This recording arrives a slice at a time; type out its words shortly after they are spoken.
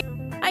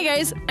Hi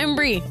guys, I'm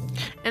Bree.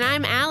 And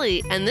I'm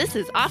Allie, and this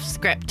is Off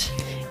Script.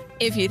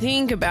 If you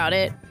think about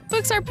it,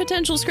 books are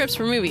potential scripts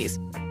for movies.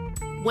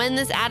 When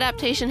this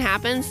adaptation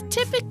happens,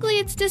 typically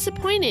it's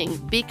disappointing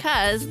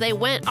because they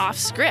went off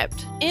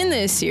script. In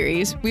this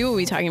series, we will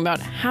be talking about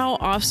how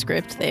off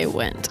script they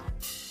went.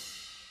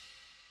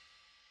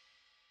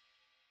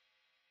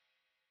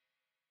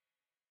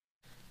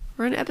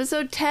 We're on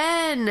episode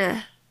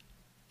 10.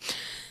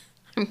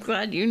 I'm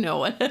glad you know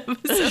what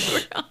episode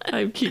we're on.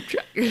 I keep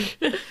track.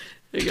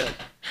 There you go.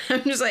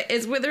 I'm just like,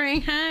 it's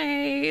Wuthering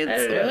Heights.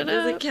 I don't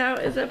know. Does it count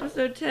as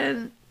episode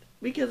 10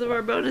 because of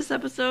our bonus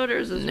episode, or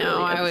is this No,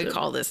 really I would episode?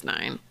 call this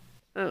 9.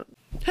 Oh.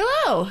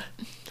 Hello.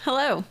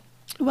 Hello.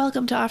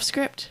 Welcome to Off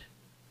Script.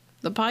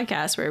 The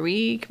podcast where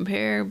we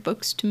compare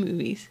books to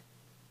movies.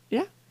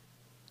 Yeah.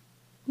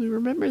 We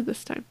remembered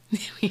this time.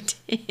 We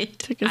did.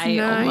 Took us I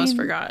almost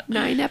forgot.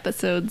 9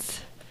 episodes.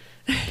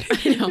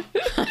 I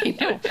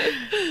know.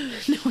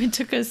 No, it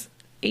took us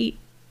 8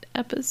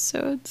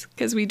 episodes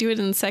because we do it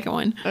in the second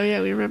one. Oh, yeah,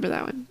 we remember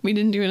that one. We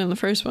didn't do it in the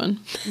first one.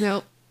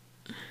 Nope.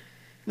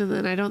 And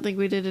then I don't think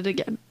we did it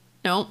again.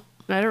 Nope.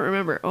 I don't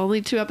remember.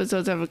 Only 2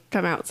 episodes have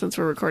come out since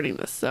we're recording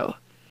this, so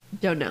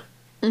don't know.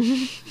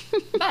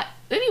 But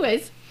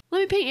anyways, let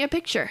me paint you a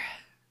picture.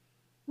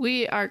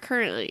 We are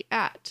currently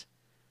at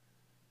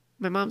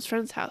my mom's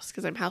friend's house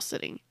because I'm house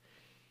sitting,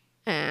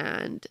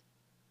 and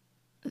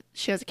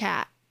she has a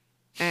cat,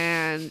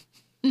 and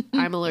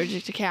I'm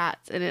allergic to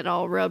cats, and it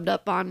all rubbed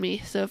up on me.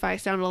 So if I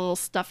sound a little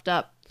stuffed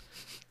up,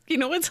 You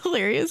know what's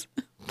hilarious?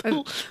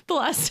 The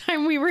last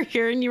time we were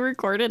here and you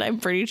recorded, I'm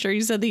pretty sure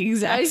you said the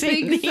exact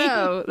same thing.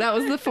 so. That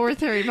was the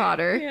 4th Harry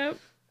Potter. Yep.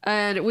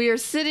 And we are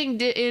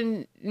sitting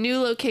in new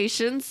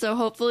locations, so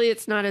hopefully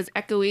it's not as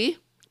echoey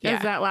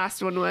as that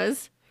last one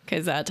was.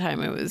 Because that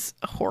time it was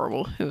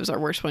horrible. It was our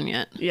worst one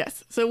yet.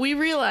 Yes. So we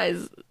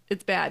realize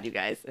it's bad, you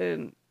guys,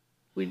 and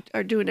we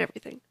are doing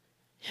everything.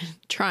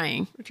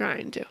 Trying. We're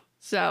trying to.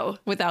 So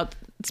Without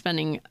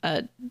spending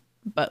a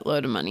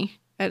buttload of money.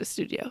 at a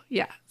studio.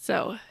 Yeah.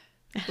 So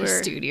At a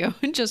studio.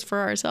 Just for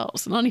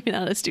ourselves. Not even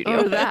at a studio.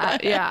 Oh,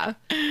 that. Yeah.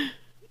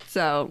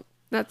 So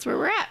that's where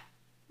we're at.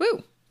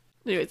 Woo.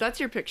 Anyways, that's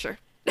your picture.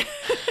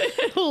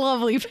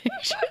 Lovely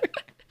picture.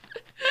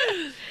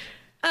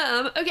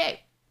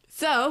 Okay.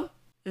 So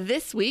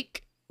this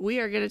week we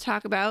are going to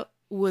talk about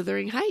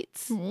Wuthering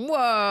Heights.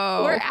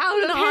 Whoa. We're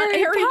out of Not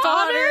Harry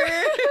Potter.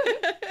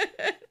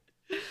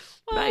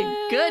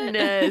 My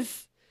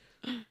goodness.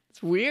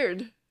 It's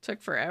weird. Took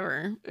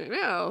forever. I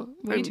know.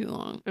 Way too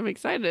long. I'm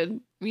excited.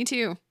 Me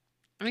too.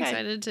 I'm Okay.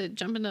 excited to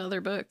jump into other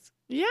books.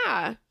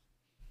 Yeah,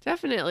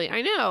 definitely.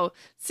 I know.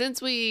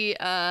 Since we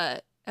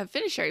have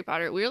finished Harry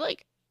Potter, we're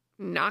like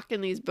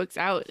knocking these books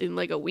out in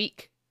like a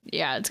week.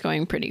 Yeah, it's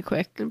going pretty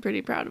quick. I'm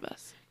pretty proud of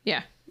us.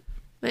 Yeah.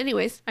 But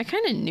anyways, I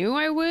kind of knew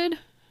I would.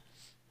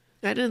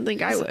 I didn't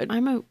think I would.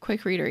 I'm a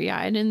quick reader. Yeah,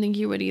 I didn't think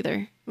you would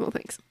either. Well,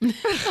 thanks.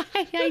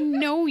 I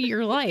know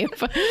your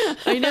life.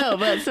 I know,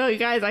 but so you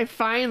guys, I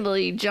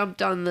finally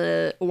jumped on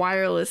the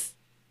wireless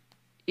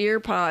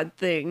earpod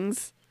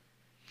things.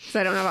 Because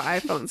I don't have an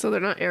iPhone, so they're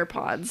not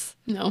AirPods.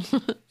 No.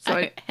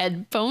 So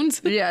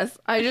headphones? Yes,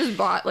 I just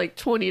bought like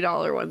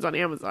 $20 ones on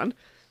Amazon.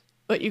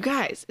 But you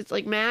guys, it's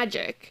like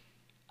magic.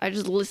 I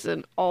just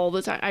listen all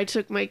the time. I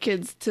took my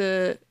kids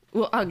to,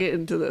 well, I'll get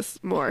into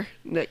this more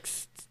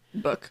next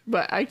book,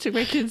 but I took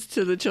my kids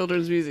to the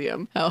Children's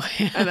Museum. Oh,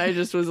 yeah. And I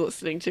just was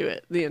listening to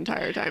it the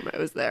entire time I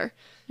was there.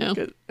 Yeah.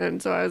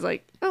 And so I was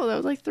like, oh, that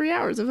was like 3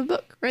 hours of a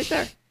book right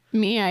there.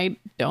 Me, I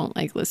don't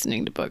like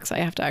listening to books. I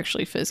have to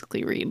actually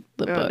physically read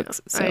the books.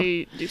 No. So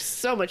I do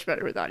so much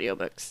better with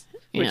audiobooks,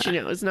 which, Yeah.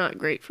 you know, is not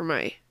great for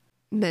my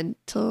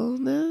mental,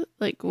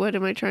 like, what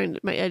am I trying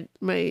to,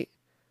 my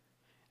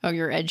Oh,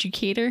 your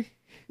educator?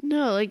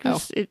 no, like,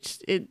 it's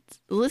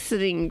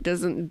listening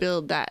doesn't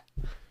build that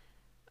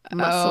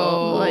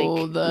muscle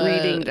like the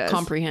reading does.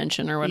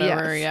 comprehension or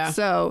whatever. Yes. Yeah.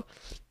 So,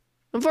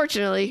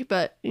 unfortunately,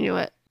 but you know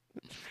what?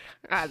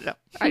 I don't know.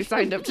 I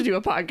signed up to do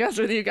a podcast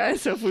with you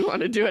guys, so if we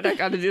want to do it, I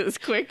got to do this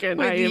quick, and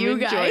With I am you enjoying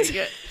guys?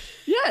 it.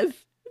 Yes,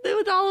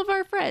 with all of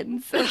our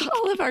friends,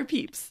 all of our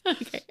peeps.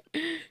 Okay.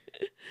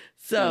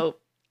 So,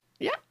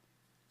 yeah,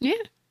 Yeah.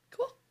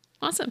 cool.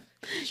 Awesome.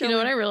 Shall you know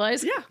we- what I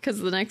realized? Yeah. Because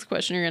the next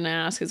question you're going to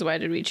ask is why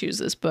did we choose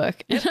this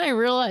book? And I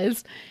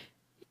realized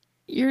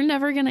you're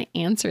never going to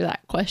answer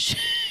that question.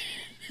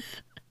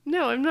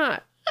 No, I'm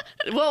not.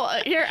 Well,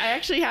 here, I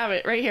actually have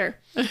it right here.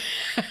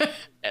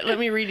 Let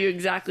me read you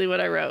exactly what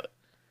I wrote.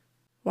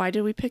 Why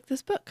did we pick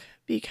this book?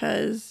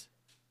 Because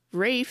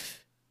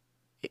Rafe,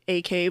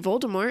 aka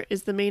Voldemort,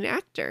 is the main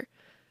actor.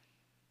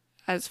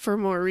 As for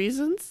more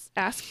reasons,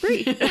 ask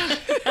Bree.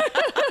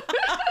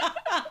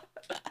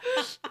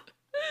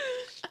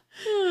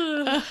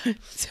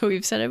 So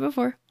we've said it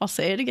before. I'll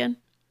say it again.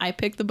 I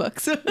picked the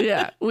books.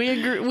 Yeah, we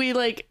agree. We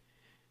like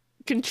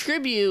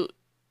contribute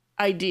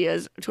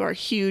ideas to our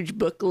huge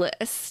book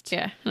list.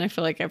 Yeah. And I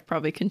feel like I've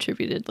probably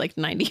contributed like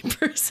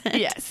 90%.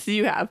 Yes,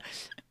 you have.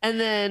 And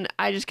then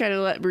I just kind of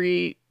let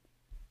Bree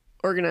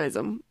organize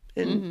them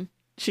and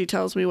she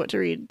tells me what to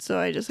read. So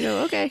I just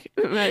go, okay.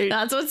 Right.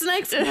 That's what's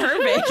next.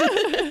 Perfect.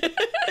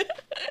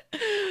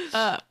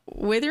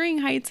 Wuthering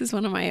Heights is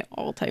one of my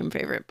all-time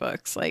favorite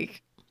books.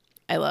 Like,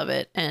 I love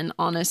it. And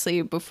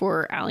honestly,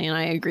 before Allie and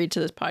I agreed to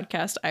this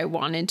podcast, I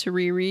wanted to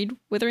reread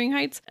Wuthering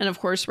Heights. And of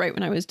course, right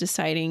when I was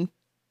deciding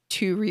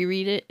to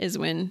reread it is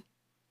when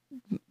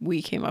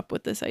we came up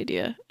with this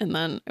idea. And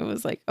then it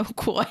was like, oh,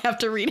 cool, I have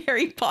to read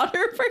Harry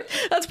Potter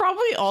first. That's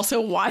probably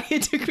also why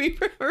it took me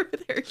forever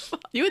with Harry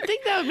Potter. You would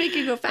think that would make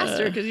you go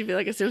faster because you'd be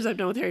like, as soon as I'm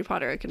done with Harry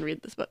Potter, I can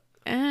read this book.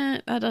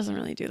 That doesn't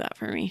really do that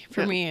for me.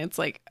 For me, it's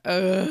like,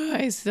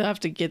 I still have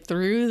to get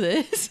through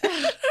this.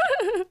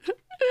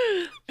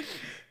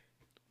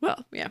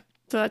 Well, yeah.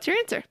 So that's your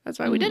answer. That's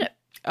why we did it.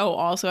 Oh,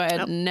 also, I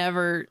had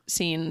never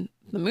seen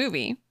the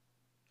movie.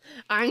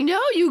 I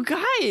know, you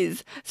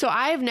guys. So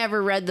I've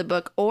never read the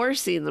book or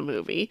seen the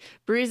movie.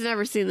 Bree's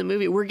never seen the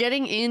movie. We're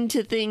getting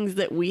into things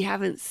that we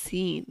haven't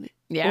seen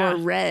or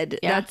read.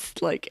 Yeah.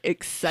 That's like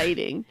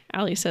exciting.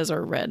 Allie says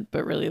or read,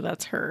 but really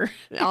that's her.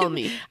 All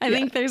me. I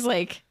think there's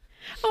like,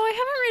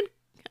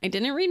 I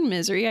didn't read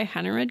Misery. I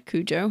hadn't read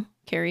Cujo,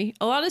 Carrie.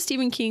 A lot of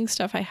Stephen King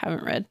stuff I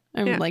haven't read.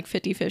 I'm like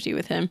 50-50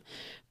 with him,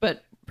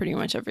 but pretty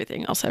much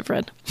everything else I've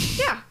read.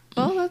 Yeah.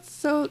 Well,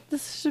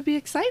 this should be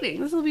exciting.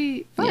 This will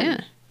be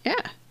fun.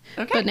 Yeah.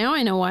 Okay. But now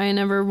I know why I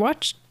never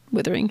watched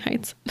Wuthering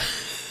Heights.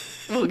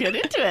 We'll get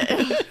into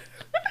it.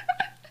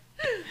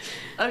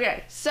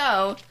 Okay.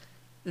 So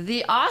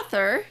the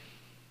author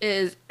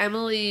is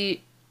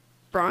Emily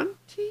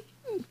Bronte.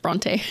 Oh,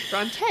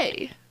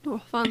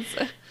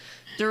 Alfonso.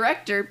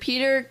 Director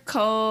Peter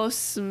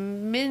Kosminski.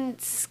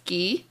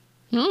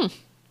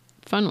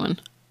 Fun one.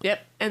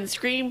 Yep. And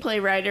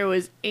screenplay writer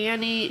was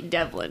Annie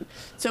Devlin.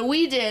 So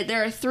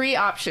there are 3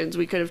 options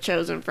we could have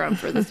chosen from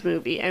for this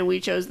movie. And we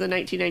chose the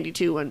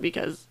 1992 one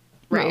because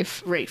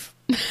Rafe.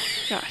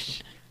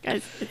 Gosh.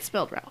 Guys, it's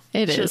spelled Ralph.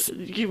 It is.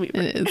 Give me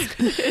it is.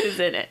 It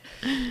is in it.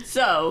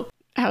 So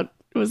how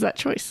was that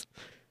choice?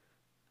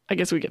 I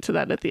guess we get to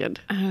that at the end.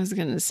 I was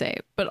going to say,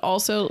 but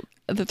also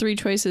the 3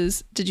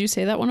 choices. Did you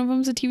say that one of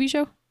them's a TV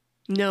show?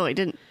 No, I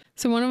didn't.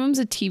 So one of them's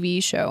a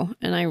TV show,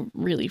 and I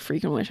really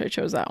freaking wish I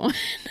chose that one.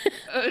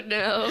 Oh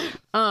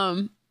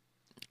no.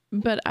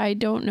 But I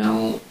don't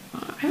know.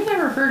 I've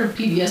never heard of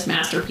PBS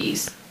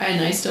Masterpiece,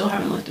 and I still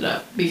haven't looked it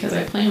up because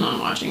I plan on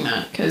watching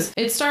that because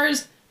it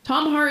stars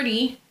Tom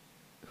Hardy,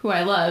 who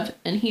I love,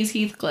 and he's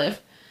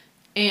Heathcliff,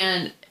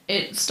 and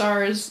it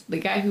stars the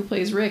guy who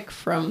plays Rick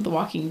from The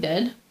Walking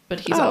Dead, but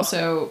he's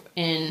also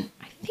in,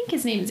 I think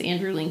his name is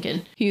Andrew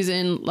Lincoln. He's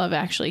in Love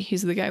Actually.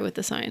 He's the guy with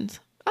the signs.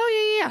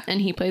 Oh, yeah.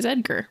 And he plays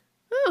Edgar.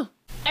 Oh.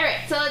 All right,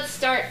 so let's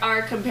start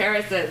our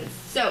comparisons.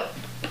 So,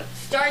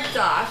 starts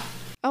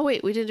off. Oh,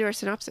 wait, we didn't do our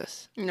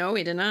synopsis. No,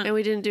 we did not. And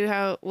we didn't do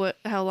how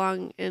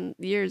long in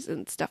years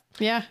and stuff.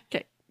 Yeah.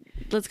 Okay,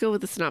 let's go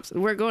with the synopsis.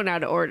 We're going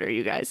out of order,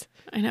 you guys.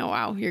 I know,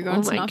 wow. You're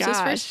going synopsis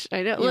first?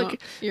 I know. Look,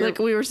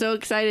 we were so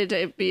excited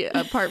to be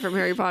apart from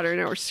Harry Potter, and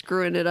now we're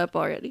screwing it up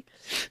already.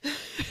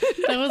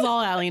 That was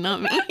all Allie,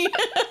 not me.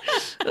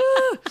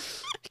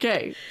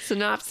 Okay,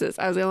 synopsis.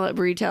 I was going to let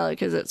Brie tell it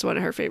because it's one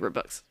of her favorite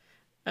books.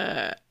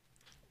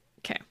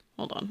 Okay,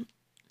 hold on.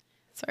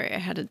 Sorry, I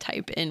had to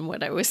type in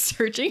what I was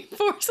searching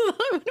for so that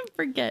I wouldn't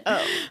forget.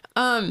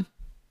 Oh.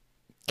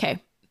 Okay,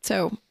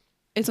 so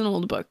it's an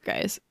old book,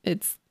 guys.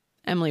 It's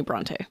Emily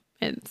Bronte.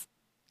 It's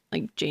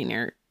like Jane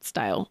Eyre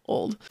style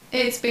old.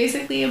 It's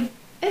basically a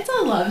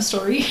love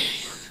story,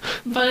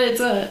 but it's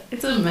a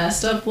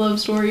messed up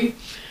love story.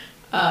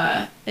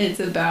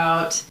 It's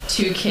about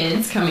 2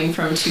 kids coming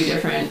from 2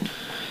 different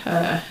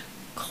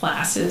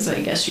classes,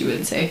 I guess you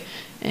would say,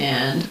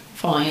 and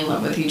falling in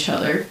love with each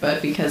other,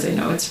 but because they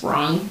know it's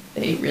wrong,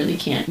 they really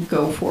can't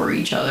go for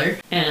each other.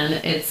 And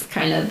it's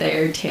kind of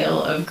their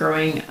tale of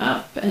growing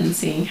up and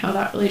seeing how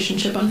that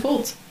relationship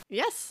unfolds.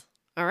 Yes.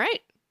 All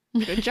right.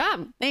 Good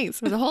job. Thanks.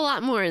 There's a whole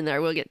lot more in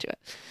there. We'll get to it.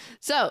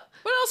 So,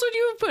 what else would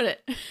you have put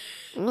it?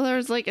 Well,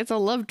 it's a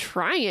love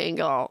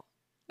triangle.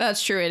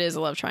 That's true. It is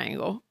a love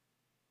triangle.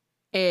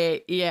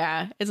 It's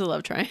a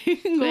love triangle.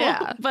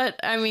 Yeah. But,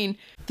 I mean,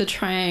 the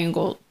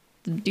triangle,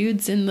 the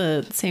dude's in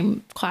the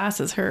same class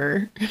as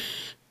her.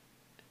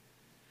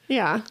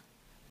 Yeah.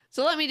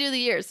 So let me do the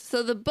years.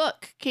 So the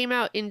book came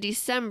out in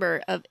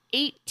December of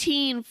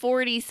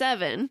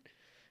 1847.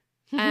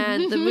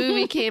 And the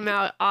movie came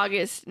out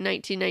August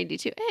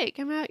 1992. Hey, it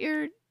came out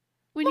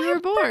when you were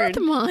born. Birth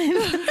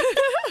month.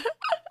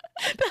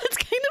 That's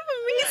kind of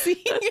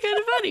amazing. That's kind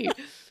of funny.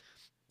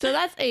 So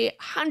that's a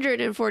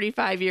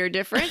 145-year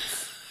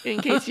difference,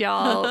 in case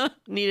y'all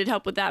needed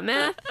help with that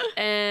math.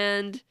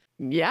 And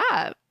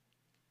yeah,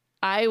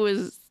 I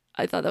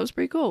thought that was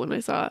pretty cool when I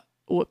saw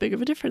what big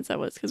of a difference that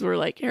was, because we're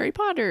like Harry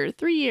Potter,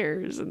 3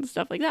 years and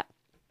stuff like that.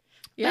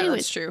 Yeah, anyways.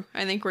 That's true.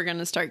 I think we're going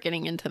to start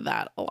getting into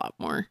that a lot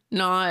more.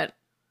 Not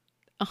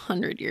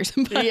 100 years.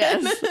 But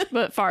yes,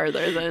 but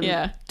farther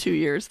than 2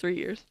 years, 3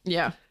 years.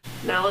 Yeah.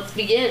 Now let's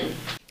begin.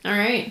 All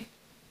right.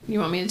 You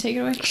want me to take it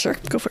away? Sure.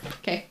 Go for it.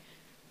 Okay.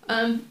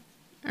 All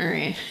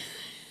right.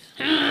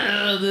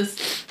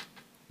 This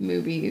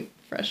movie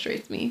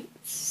frustrates me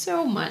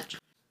so much.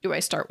 do I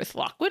start with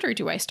Lockwood or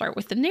do I start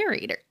with the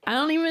narrator? I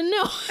don't even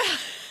know.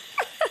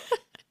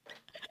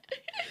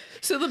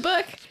 So the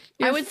book,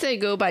 I would say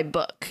go by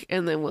book,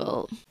 and then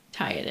we'll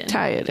tie it in.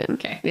 tie it in.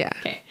 Okay. Yeah.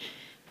 Okay.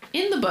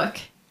 In the book,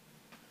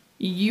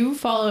 you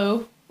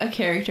follow a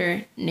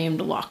character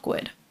named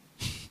Lockwood.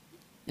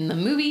 In the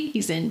movie,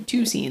 he's in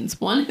 2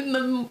 scenes, one in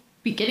the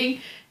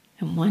beginning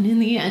and one in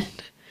the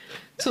end.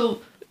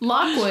 So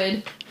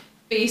Lockwood,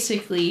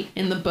 basically,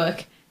 in the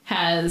book,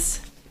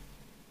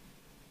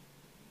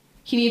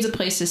 he needs a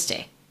place to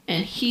stay.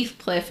 And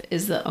Heathcliff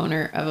is the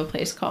owner of a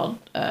place called...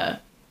 The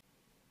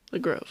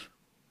Grove.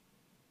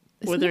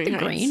 Isn't Wuthering it the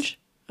Heights. Grange?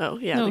 Oh,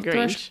 yeah, No, the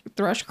Grange.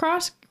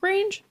 Thrushcross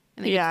Grange?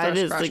 I think Yeah, it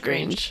is Thrushcross the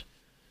Grange.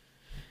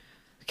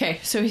 Okay,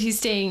 so he's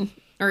staying,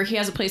 or he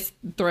has a place,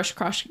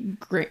 Thrushcross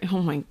Grange.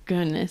 Oh my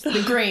goodness,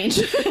 the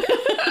Grange.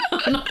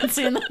 I'm not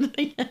saying that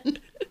again.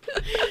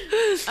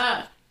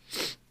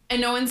 And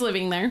no one's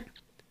living there,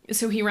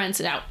 so he rents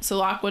it out. So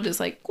Lockwood is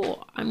like,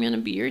 cool, I'm gonna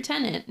be your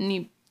tenant. And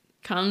he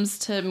comes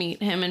to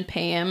meet him and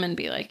pay him and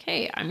be like,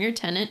 hey, I'm your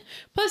tenant.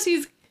 Plus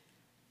he's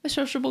a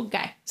sociable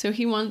guy, so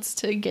he wants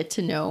to get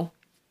to know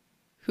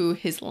who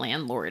his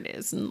landlord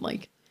is and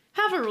like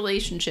have a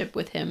relationship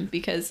with him,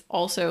 because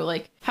also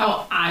like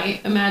how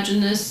I imagine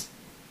this,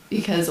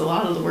 because a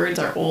lot of the words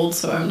are old,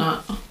 so I'm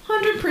not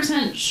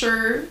 100%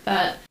 sure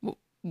that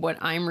what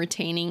I'm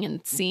retaining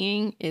and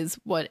seeing is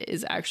what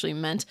is actually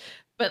meant.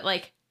 But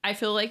like I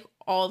feel like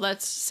all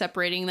that's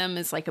separating them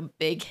is like a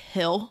big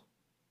hill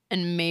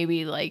and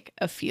maybe like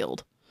a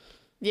field.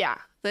 Yeah.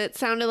 It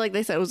sounded like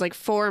they said it was like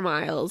 4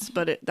 miles,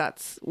 but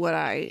that's what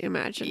I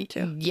imagined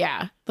too.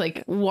 Yeah,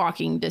 like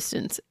walking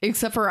distance.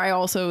 Except for I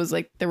also was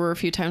like, there were a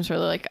few times where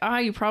they're like,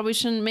 you probably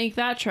shouldn't make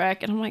that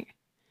trek. And I'm like,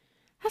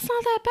 that's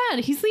not that bad.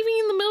 He's leaving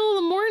in the middle of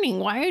the morning.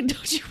 Why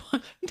don't you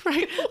want...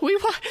 Right. We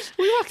walk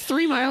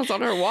 3 miles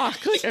on our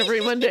walk like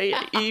every Monday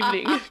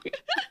evening.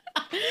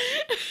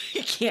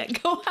 You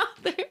can't go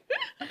out there.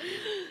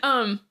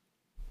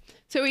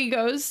 So he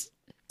goes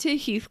to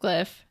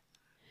Heathcliff.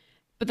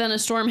 But then a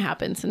storm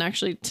happens, and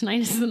actually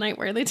tonight is the night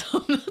where they tell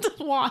him not to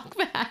walk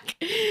back.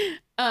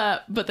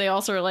 But they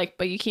also are like,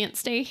 but you can't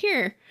stay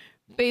here.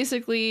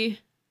 Basically,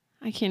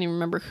 I can't even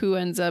remember who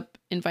ends up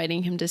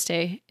inviting him to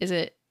stay. Is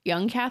it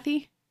young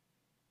Kathy?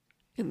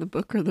 In the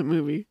book or the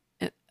movie?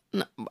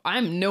 No,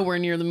 I'm nowhere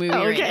near the movie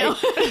right now.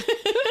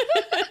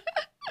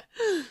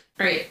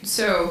 Right,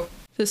 so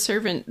the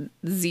servant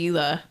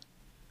Zila.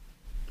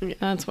 Yeah.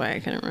 That's why I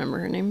couldn't remember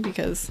her name,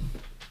 because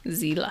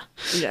Zila.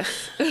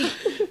 Yes.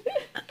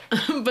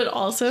 But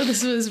also,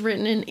 this was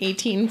written in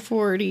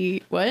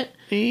 1840, what?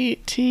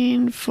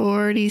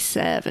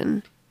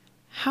 1847.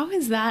 How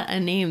is that a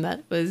name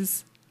that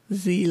was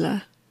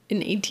Zila. in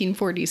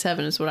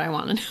 1847 is what I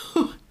want to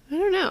know. I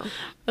don't know.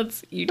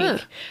 That's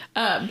unique.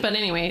 But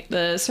anyway,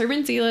 the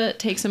servant Zila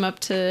takes him up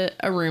to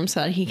a room so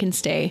that he can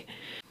stay,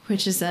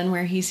 which is then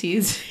where he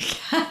sees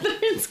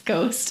Catherine's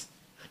ghost.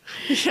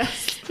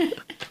 Yes.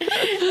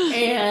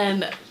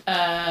 And,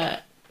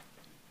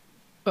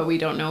 but we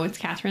don't know it's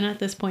Catherine at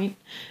this point.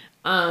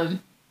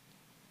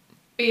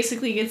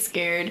 Basically gets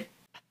scared,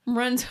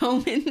 runs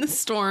home in the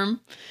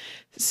storm,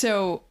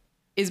 so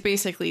is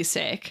basically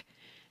sick,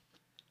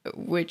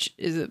 which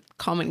is a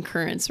common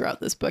occurrence throughout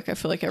this book. I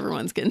feel like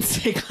everyone's getting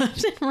sick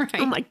left and right.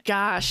 Oh my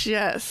gosh,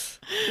 yes.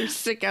 They're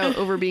sick out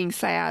over being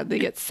sad. They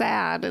get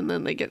sad and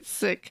then they get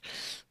sick.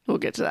 We'll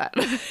get to that.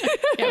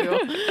 Yeah, we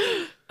will.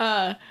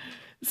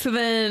 So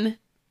then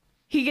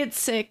he gets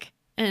sick,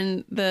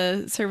 and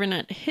the servant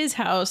at his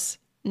house,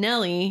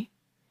 Nellie,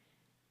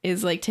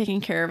 is like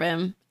taking care of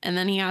him. And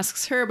then he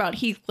asks her about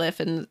Heathcliff,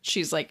 and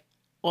she's like,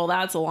 well,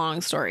 that's a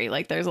long story.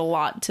 Like, there's a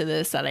lot to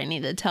this that I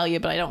need to tell you,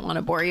 but I don't want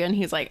to bore you. And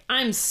he's like,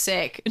 I'm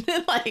sick.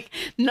 Like,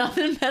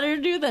 nothing better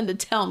to do than to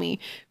tell me.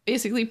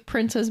 Basically,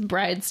 Princess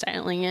Bride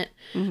styling it.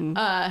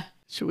 Mm-hmm.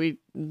 Should we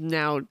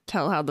now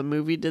tell how the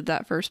movie did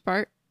that first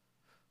part?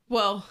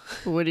 Well,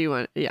 what do you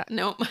want? Yeah.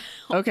 Nope.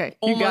 Okay.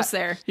 Almost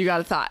there. You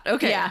got a thought.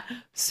 Okay. Yeah.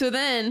 So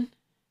then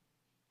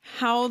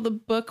how the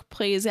book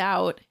plays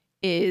out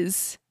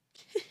is...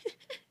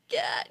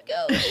 Cat,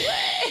 go away.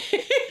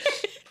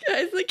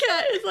 Guys, the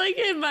cat is like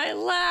in my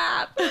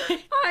lap.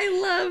 I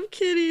love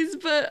kitties,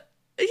 but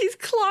he's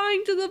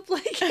clawing to the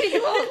blanket. He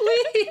won't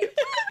leave.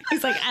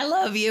 He's like, I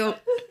love you.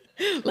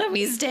 Let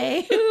me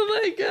stay. Oh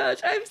my gosh.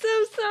 I'm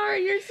so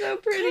sorry. You're so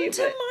pretty. Come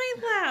to my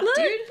lap, look,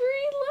 dude.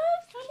 Bree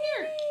loves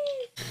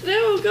kitties.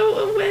 No,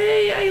 go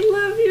away. I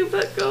love you,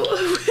 but go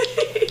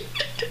away.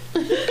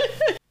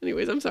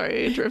 Anyways, I'm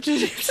sorry I interrupted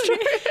your story.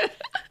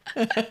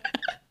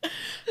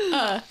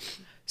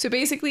 So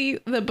basically,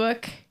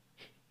 the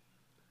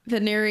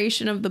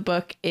narration of the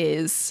book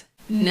is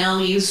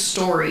Nellie's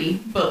story,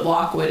 but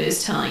Lockwood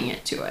is telling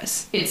it to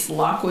us. It's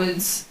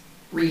Lockwood's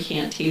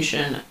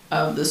recantation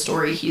of the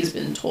story he's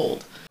been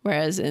told.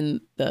 Whereas in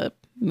the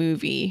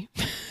movie,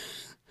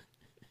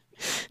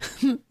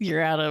 you're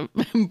at a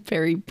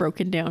very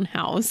broken down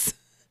house.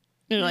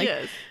 You're like,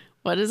 yes.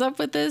 What is up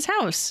with this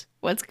house?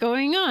 What's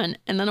going on?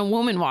 And then a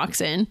woman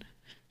walks in.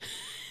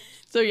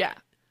 So yeah.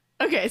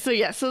 Okay, so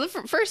yeah, so the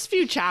first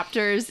few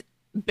chapters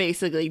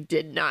basically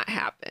did not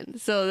happen.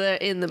 So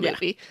in the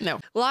movie, no.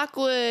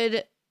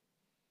 Lockwood,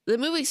 the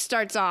movie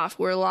starts off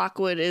where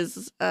Lockwood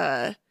is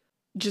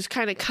just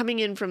kind of coming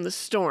in from the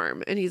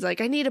storm, and he's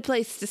like, I need a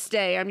place to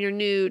stay. I'm your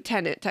new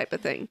tenant type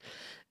of thing.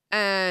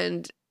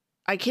 And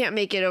I can't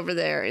make it over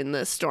there in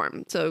the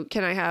storm. So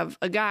can I have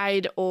a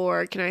guide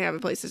or can I have a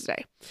place to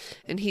stay?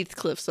 And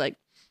Heathcliff's like,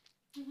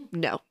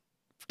 no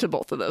to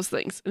both of those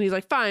things. And he's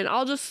like, fine,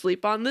 I'll just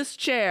sleep on this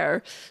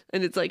chair.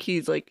 And it's like,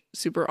 he's like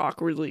super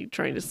awkwardly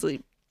trying to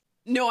sleep.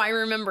 No, I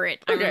remember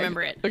it. I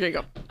remember it. Okay,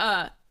 go.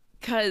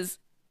 Because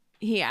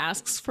he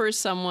asks for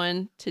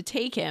someone to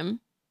take him.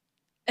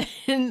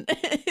 And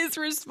his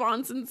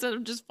response, instead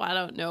of just flat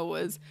out no,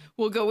 was,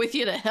 we'll go with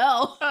you to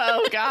hell.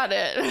 Oh, got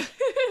it.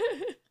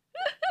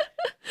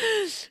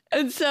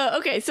 And so,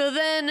 okay, so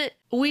then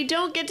we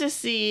don't get to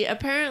see,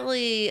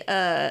 apparently,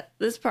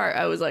 this part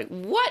I was like,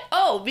 what?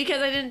 Oh,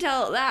 because I didn't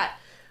tell that.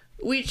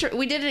 We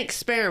did an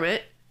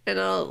experiment, and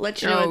I'll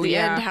let you know at the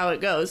end how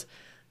it goes,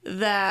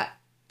 that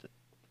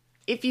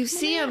if you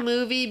see a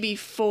movie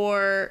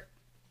before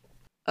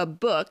a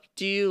book,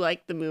 do you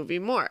like the movie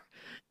more?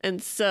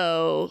 And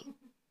so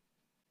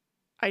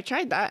I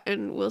tried that,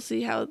 and we'll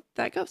see how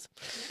that goes.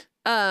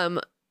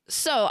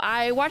 So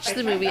I watched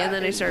the movie, and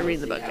then I started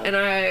reading the book, and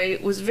I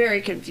was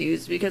very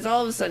confused because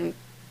all of a sudden,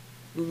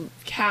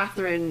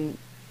 Catherine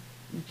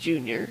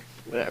Jr.,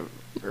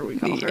 whatever we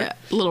call her,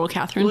 Little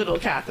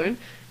Catherine,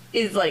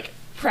 is like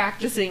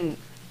practicing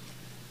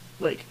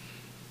like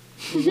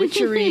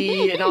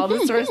witchery and all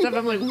this sort of stuff.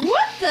 I'm like,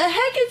 what the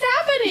heck is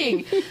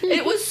happening?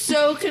 It was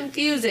so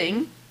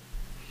confusing.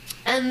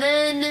 And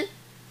then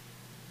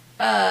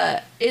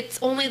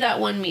it's only that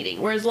one meeting,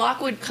 whereas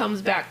Lockwood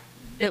comes back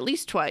at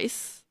least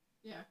twice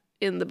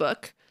in the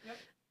book. Yep.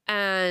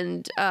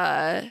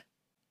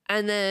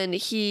 And then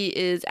he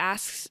is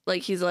asked,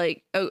 like, he's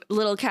like, oh,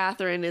 little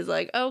Catherine is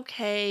like,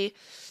 okay,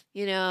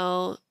 you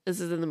know, this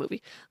is in the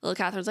movie. Little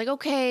Catherine's like,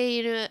 okay,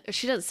 you know,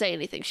 she doesn't say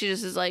anything. She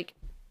just is like,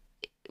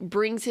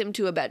 brings him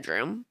to a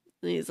bedroom.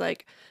 And he's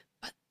like,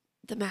 but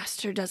the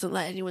master doesn't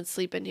let anyone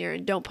sleep in here,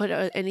 and don't put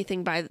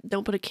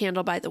don't put a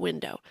candle by the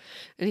window.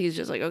 And he's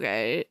just like,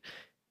 okay.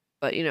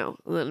 But, you know,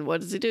 and then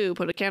what does he do?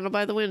 Put a candle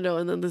by the window.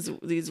 And then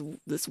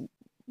this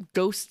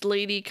ghost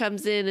lady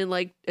comes in and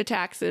like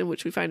attacks him,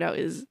 which we find out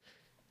is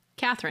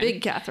Catherine.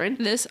 Big Catherine.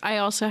 This, I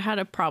also had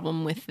a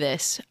problem with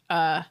this.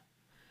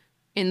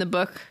 In the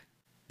book,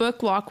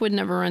 Lockwood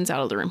never runs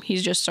out of the room. He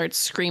just starts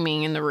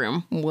screaming in the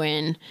room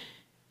when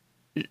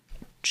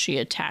she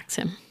attacks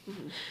him.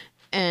 Mm-hmm.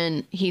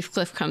 And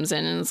Heathcliff comes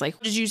in and is like,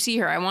 did you see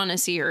her? I want to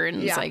see her.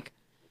 And it's like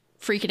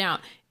freaking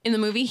out. In the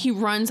movie, he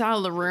runs out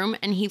of the room,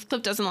 and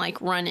Heathcliff doesn't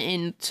like run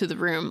into the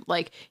room.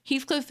 Like,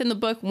 Heathcliff in the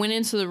book went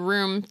into the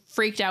room,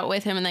 freaked out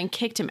with him, and then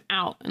kicked him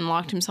out and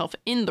locked himself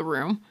in the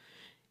room.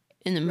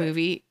 In the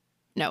movie,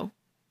 no.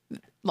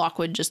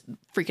 Lockwood just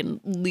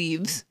freaking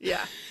leaves.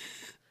 Yeah.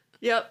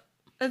 Yep.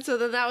 And so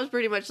then that was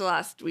pretty much the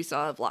last we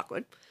saw of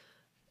Lockwood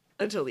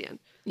until the end.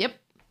 Yep.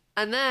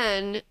 And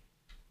then,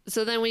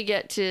 so then we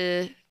get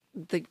to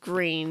the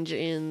Grange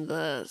in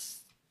the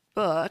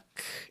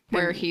book.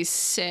 Where he's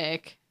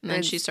sick. And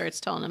then she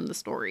starts telling him the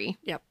story.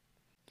 Yep.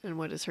 And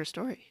what is her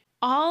story?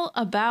 All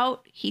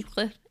about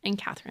Heathcliff and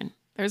Catherine.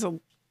 There's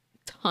a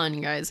ton,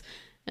 guys.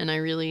 And I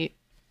really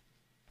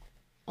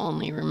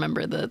only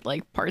remember the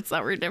like parts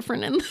that were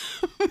different in the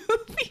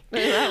movie.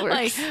 That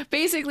works. Like,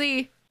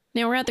 basically,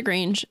 now we're at the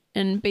Grange,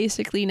 and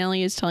basically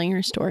Nellie is telling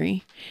her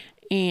story.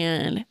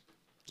 And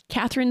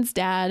Catherine's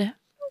dad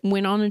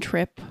went on a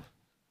trip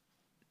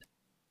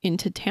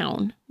into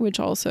town, which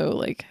also,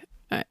 like,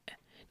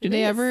 did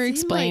they ever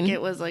explain? Like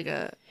it was like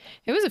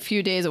it was a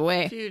few days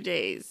away. A few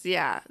days,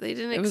 yeah. They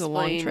didn't. It was a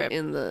long trip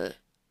in the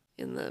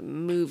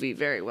movie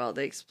very well.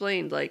 They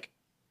explained like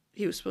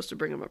he was supposed to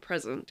bring him a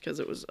present because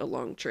it was a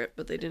long trip,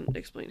 but they didn't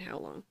explain how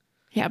long.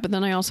 Yeah, but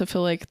then I also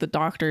feel like the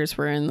doctors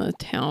were in the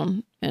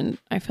town, and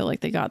I feel like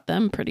they got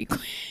them pretty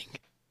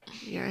quick.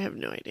 Yeah, I have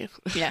no idea.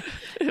 Yeah,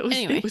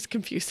 it was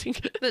confusing.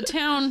 The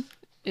town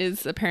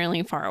is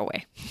apparently far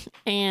away,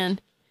 and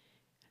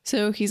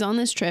so he's on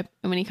this trip,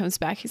 and when he comes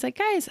back, he's like,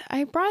 guys,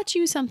 I brought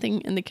you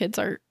something. And the kids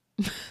are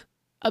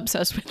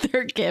obsessed with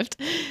their gift.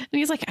 And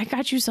he's like, I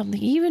got you something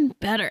even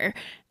better.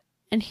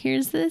 And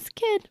here's this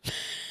kid.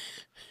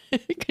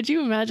 Could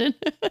you imagine?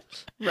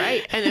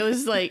 Right. And it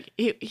was like,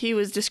 he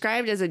was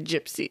described as a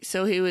gypsy.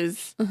 So he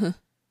was,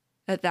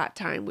 at that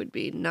time, would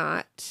be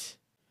not...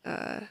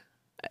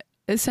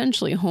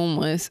 essentially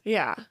homeless.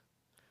 Yeah.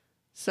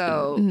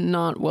 So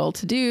not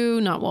well-to-do,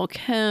 not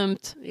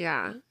well-kept.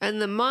 Yeah. And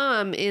the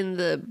mom in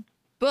the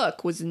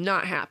book was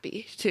not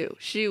happy, too.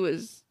 She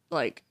was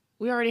like,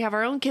 we already have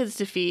our own kids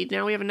to feed.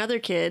 Now we have another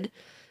kid.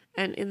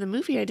 And in the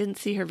movie, I didn't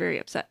see her very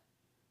upset.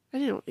 I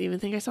didn't even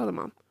think I saw the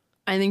mom.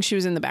 I think she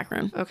was in the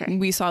background. Okay.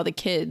 We saw the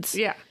kids.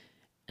 Yeah.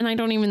 And I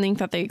don't even think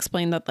that they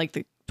explained that, like,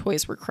 the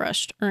toys were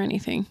crushed or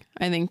anything.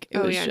 I think it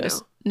was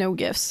just no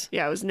gifts.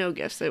 Yeah, it was no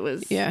gifts. It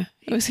was... Yeah.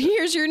 It was,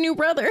 here's your new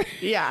brother.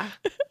 Yeah.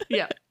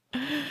 Yeah.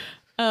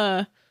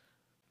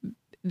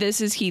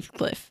 This is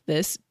Heathcliff,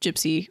 this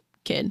gypsy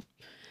kid.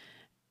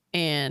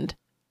 And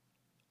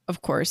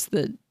of course,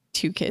 the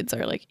two kids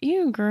are like,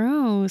 ew,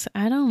 gross.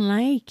 I don't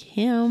like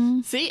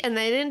him. See, and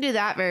they didn't do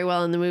that very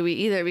well in the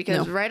movie either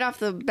because right off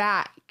the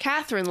bat,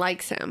 Catherine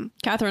likes him.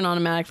 Catherine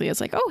automatically is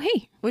like, oh,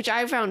 hey. Which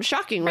I found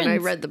shocking when I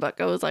read the book.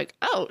 I was like,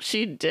 oh,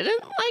 she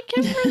didn't like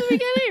him from the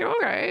beginning?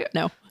 Okay.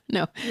 No.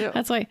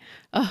 That's why,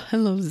 oh, I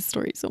love this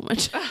story so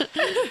much.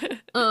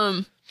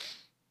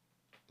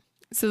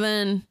 So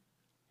then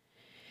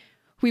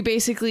we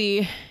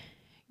basically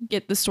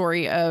get the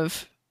story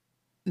of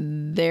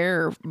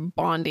their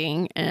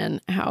bonding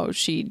and how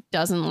she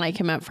doesn't like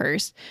him at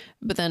first,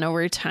 but then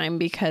over time,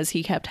 because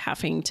he kept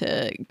having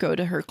to go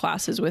to her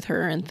classes with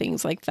her and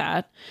things like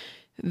that,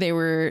 they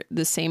were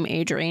the same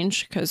age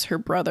range because her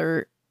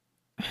brother,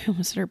 I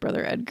almost said her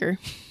brother Edgar,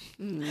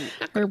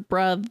 her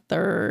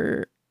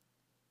brother,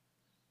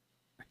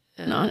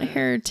 not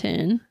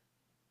Hareton,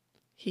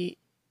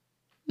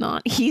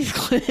 not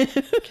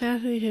Heathcliff.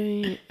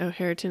 Kathy,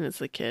 Hareton is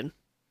the kid.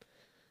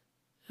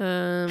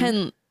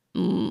 Henley.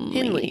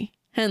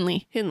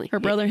 Her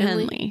brother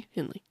Henley.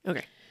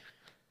 Okay.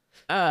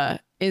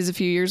 Is a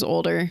few years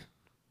older,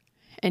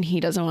 and he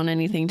doesn't want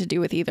anything to do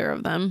with either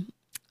of them.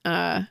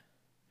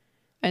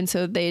 And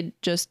so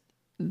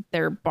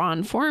their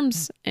bond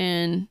forms,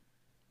 and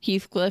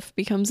Heathcliff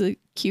becomes a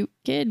cute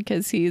kid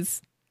because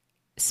he's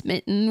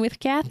smitten with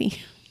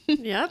Kathy.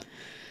 Yep.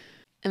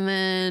 And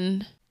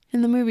then,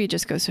 and the movie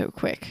just goes so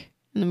quick.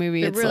 In the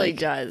movie, it really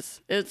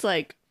does. It's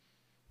like,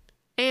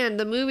 and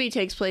the movie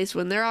takes place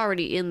when they're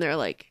already in their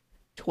like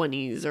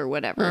 20s or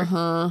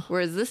whatever.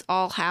 Whereas this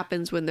all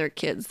happens when they're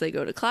kids. They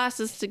go to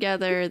classes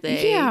together.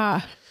 They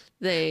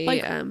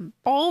like,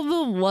 all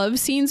the love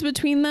scenes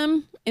between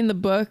them in the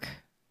book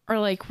are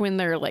like when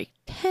they're like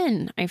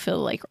 10, I feel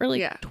like, or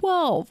like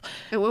 12.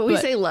 And when we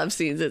say love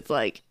scenes, it's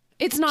like,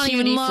 it's not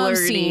even love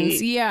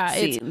scenes. Yeah.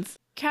 Scenes.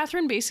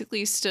 Catherine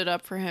basically stood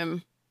up for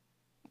him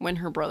when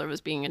her brother was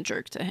being a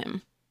jerk to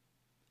him.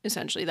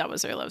 Essentially, that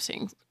was their love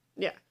scene.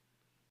 Yeah.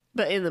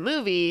 But in the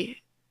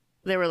movie,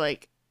 they were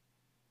like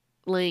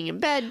laying in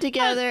bed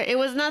together. It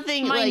was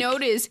nothing. My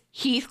note is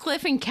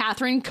Heathcliff and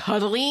Catherine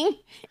cuddling.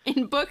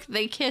 In book,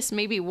 they kiss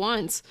maybe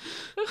once.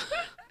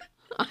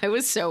 I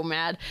was so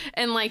mad.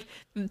 And like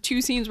the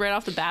two scenes right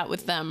off the bat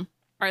with them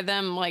are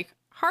them like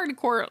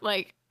hardcore.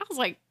 Like, I was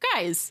like,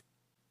 guys,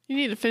 you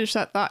need to finish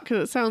that thought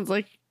because it sounds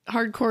like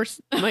hardcore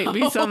might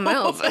be something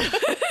else.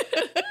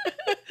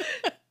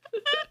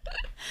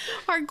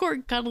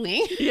 Hardcore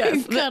cuddling.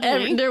 Yes.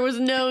 There was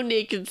no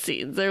naked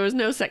scenes. There was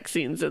no sex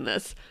scenes in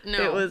this.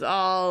 No. It was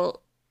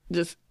all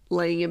just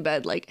laying in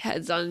bed, like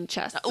heads on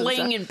chests.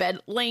 Laying in bed,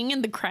 laying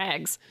in the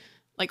crags,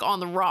 like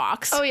on the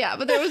rocks. Oh, yeah.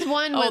 But there was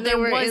one when they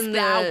were in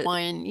that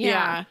one.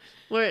 Yeah.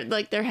 Where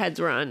like their heads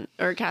were on,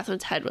 or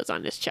Catherine's head was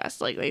on his chest,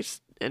 like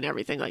and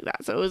everything like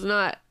that. So it was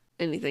not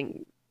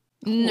anything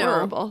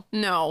horrible.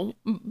 No.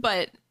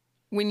 But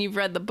when you've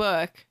read the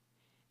book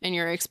and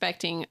you're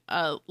expecting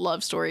a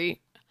love story,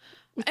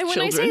 and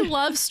when I say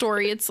love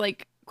story, it's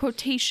like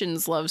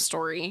quotations love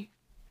story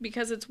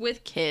because it's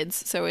with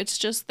kids. So it's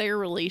just their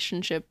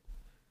relationship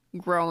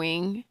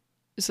growing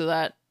so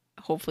that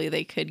hopefully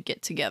they could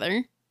get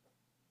together.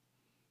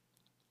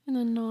 And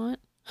then not.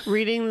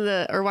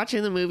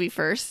 Watching the movie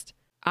first,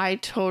 I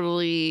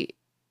totally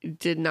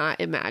did not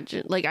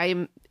imagine. Like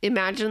I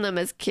imagined them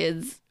as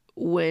kids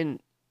when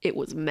it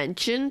was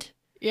mentioned.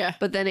 Yeah.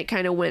 But then it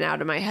kind of went out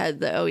of my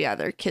head that, oh, yeah,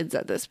 they're kids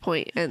at this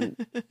point,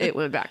 and it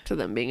went back to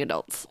them being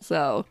adults.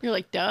 So you're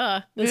like,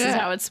 duh, this is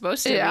how it's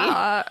supposed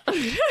to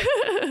be.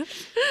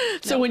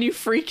 So when you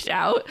freaked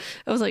out,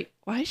 I was like,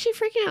 why is she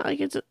freaking out? Like,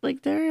 it's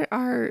like there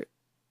are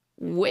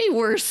way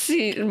worse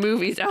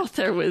movies out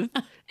there with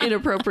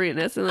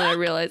inappropriateness. And then I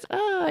realized,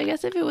 oh, I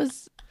guess if it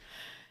was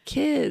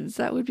kids,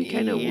 that would be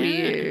kind of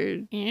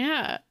weird.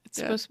 Yeah. It's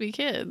supposed to be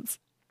kids.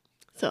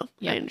 So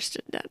I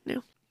understood that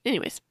now.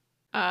 Anyways.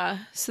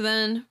 So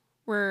then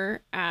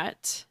we're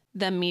at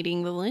them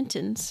meeting the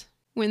Lintons.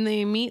 When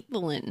they meet the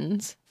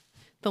Lintons,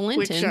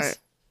 which are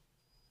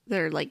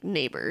they're like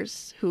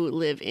neighbors who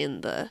live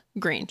in the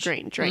Grange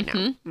right now.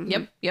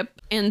 Mm-hmm.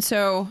 Yep. And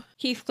so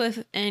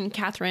Heathcliff and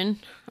Catherine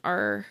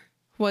are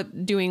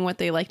doing what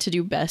they like to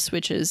do best,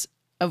 which is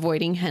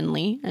avoiding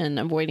Henley and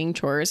avoiding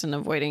chores and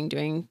avoiding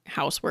doing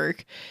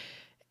housework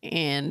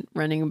and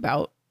running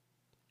about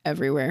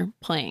everywhere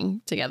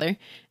playing together.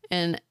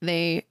 And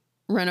they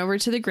run over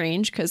to the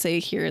Grange because they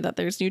hear that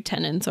there's new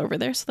tenants over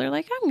there. So they're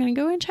like, I'm going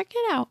to go and check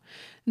it out.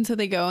 And so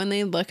they go and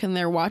they look and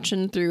they're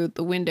watching through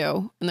the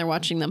window and they're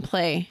watching them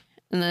play.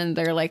 And then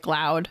they're like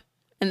loud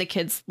and the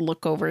kids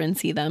look over and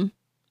see them.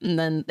 And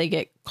then they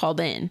get called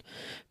in.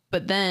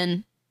 But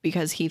then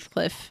because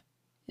Heathcliff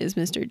is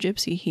Mr.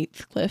 Gypsy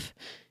Heathcliff,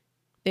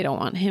 they don't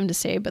want him to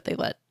stay, but they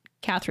let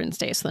Catherine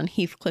stay. So then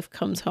Heathcliff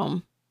comes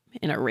home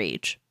in a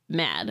rage,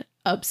 mad,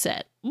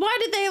 upset. Why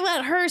did they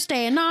let her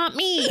stay and not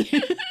me?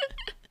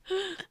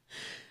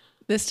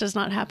 This does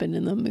not happen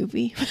in the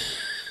movie.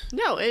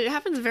 No, it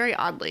happens very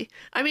oddly.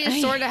 I mean,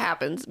 it sort of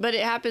happens, but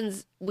it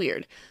happens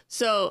weird.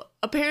 So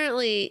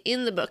apparently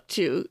in the book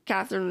too,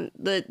 Catherine,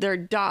 their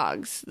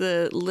dogs,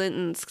 the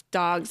Linton's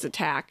dogs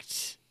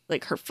attacked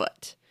like her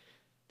foot.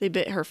 they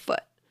bit her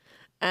foot.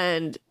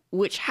 And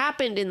which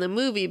happened in the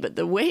movie, but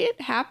the way it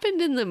happened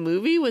in the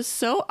movie was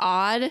so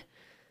odd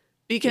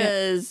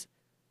because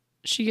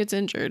she gets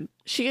injured.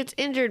 She gets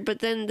injured, but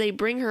then they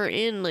bring her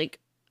in like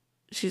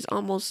she's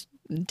almost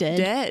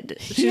dead.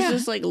 She's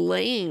just like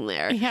laying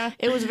there. Yeah.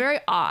 It was very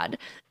odd.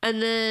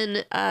 And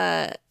then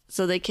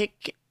so they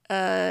kick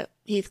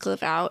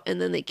Heathcliff out, and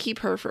then they keep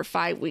her for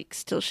 5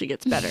 weeks till she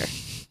gets better.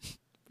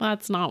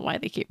 That's not why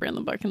they keep her in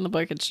the book. In the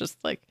book, it's just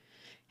like,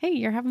 hey,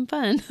 you're having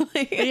fun.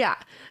 Yeah.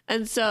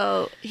 And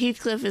so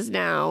Heathcliff is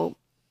now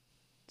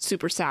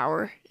super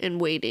sour and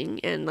waiting.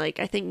 And like,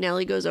 I think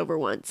Nellie goes over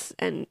once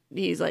and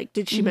he's like,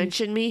 did she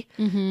mention me?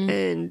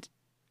 And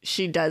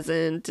she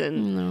doesn't.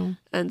 And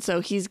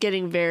so he's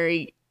getting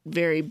very,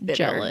 very bitter.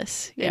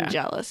 Jealous. And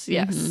jealous.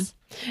 Yes.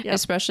 Yep.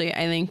 Especially,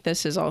 I think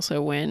this is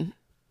also when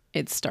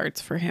it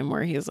starts for him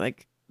where he's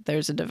like,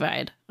 there's a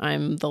divide.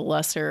 I'm the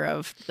lesser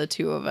of the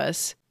two of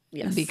us.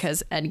 Yes.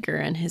 Because Edgar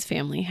and his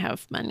family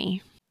have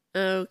money.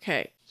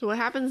 Okay. So what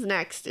happens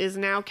next is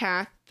now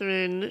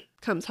Catherine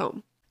comes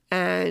home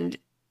and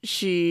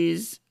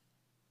she's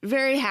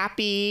very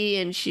happy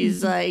and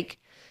she's like,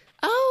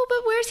 oh,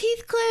 but where's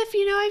Heathcliff?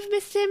 You know, I've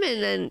missed him.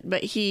 And then,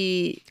 but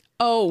he...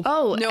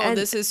 Oh, no,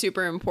 this is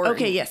super important.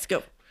 Okay, yes,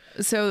 go.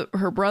 So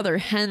her brother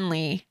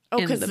Henley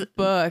in the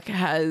book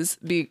has...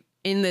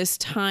 in this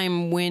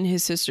time when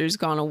his sister's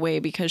gone away,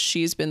 because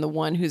she's been the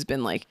one who's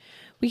been like,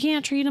 we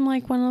can't treat him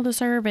like one of the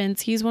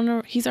servants. He's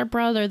our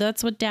brother.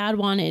 That's what Dad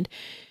wanted.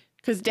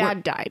 Because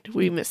Dad died.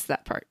 We missed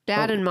that part.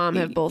 Dad and Mom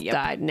have both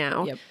died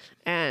now. Yep.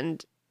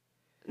 And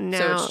now...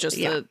 So it's just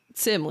the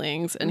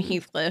siblings and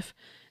Heathcliff.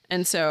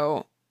 And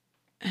so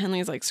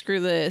Henley's like, screw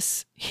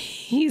this.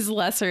 He's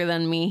lesser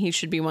than me. He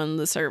should be one of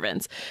the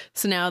servants.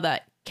 So now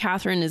that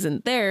Catherine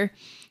isn't there,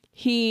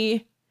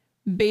 he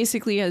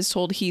basically has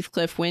told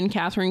Heathcliff, when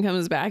Catherine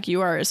comes back,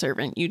 you are a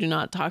servant. You do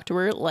not talk to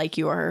her like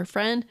you are her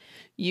friend.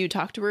 You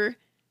talk to her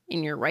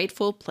in your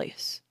rightful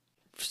place.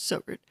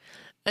 So rude.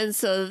 And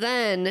so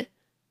then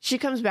she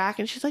comes back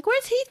and she's like,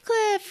 where's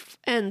Heathcliff?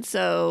 And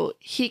so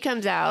he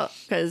comes out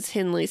because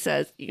Henley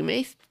says, you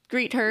may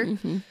greet her.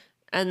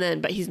 And then,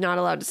 but he's not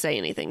allowed to say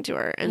anything to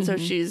her. And so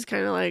she's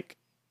kind of like,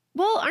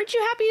 well, aren't you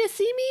happy to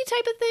see me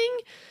type of thing?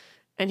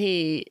 And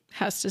he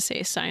has to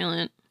stay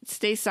silent.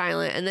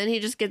 And then he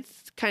just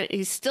gets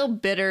he's still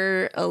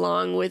bitter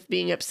along with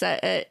being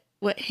upset at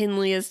what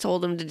Henley has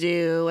told him to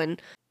do.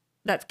 And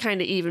that kind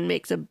of even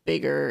makes a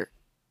bigger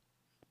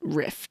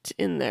rift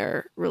in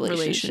their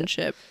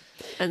relationship.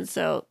 And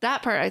so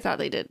that part I thought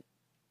they did.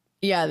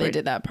 Yeah, they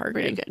did that part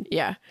pretty good.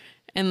 Yeah.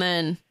 And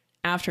then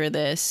after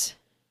this,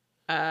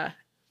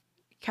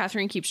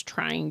 Catherine keeps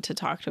trying to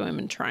talk to him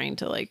and trying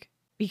to like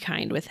be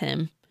kind with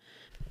him.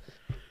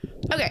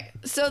 Okay,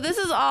 so this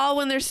is all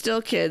when they're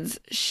still kids.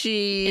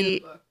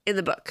 In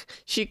the book.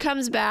 She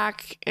comes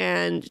back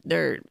and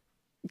they're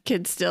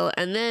kids still.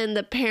 And then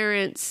the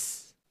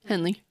parents...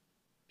 Henley.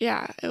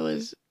 Yeah, it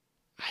was...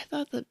 I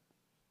thought the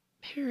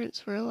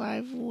parents were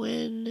alive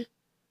when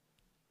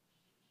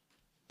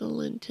the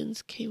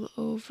Lintons came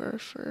over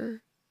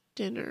for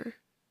dinner.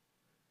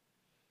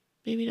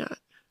 Maybe not.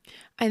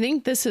 I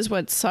think this is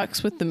what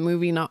sucks with the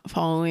movie not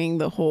following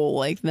the whole,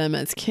 like, them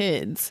as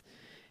kids.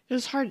 It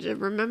was hard to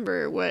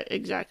remember what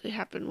exactly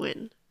happened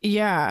when.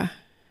 Yeah.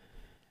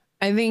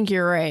 I think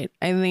you're right.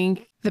 I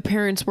think the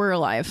parents were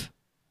alive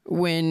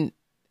when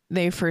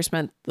they first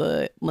met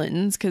the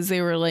Lintons, because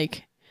they were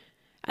like,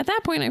 at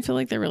that point, I feel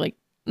like they were like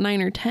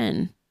 9 or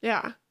 10.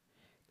 Yeah.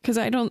 Because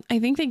I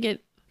think they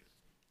get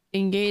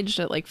engaged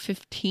at like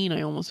 15,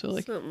 I almost feel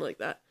like. Something like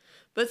that.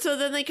 But so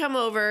then they come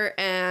over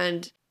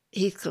and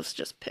Heathcliff's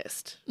just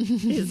pissed.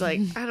 He's like,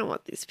 I don't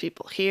want these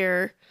people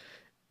here.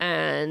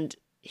 And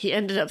he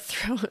ended up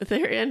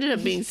there ended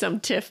up being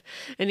some tiff,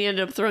 and he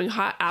ended up throwing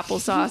hot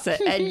applesauce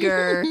at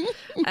Edgar,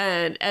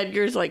 and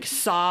Edgar's like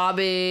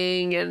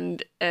sobbing,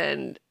 and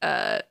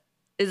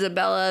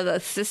Isabella, the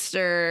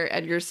sister,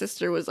 Edgar's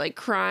sister, was like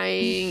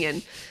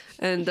crying,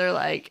 and they're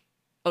like,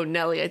 oh,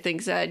 Nellie, I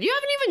think, said, you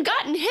haven't even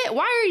gotten hit.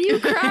 Why are you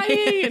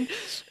crying?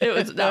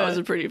 And that was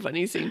a pretty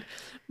funny scene.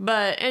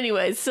 But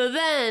anyways, so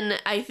then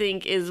I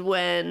think is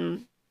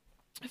when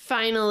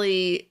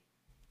finally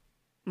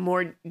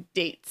more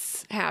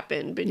dates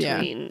happen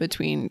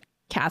between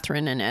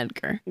Catherine and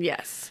Edgar.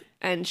 Yes.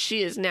 And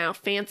she is now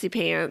fancy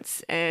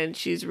pants, and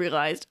she's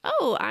realized,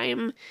 oh,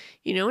 I'm,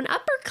 an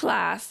upper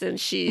class. And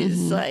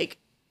she's like,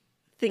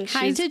 thinks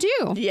high to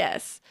do.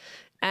 Yes.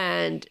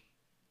 And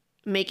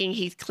making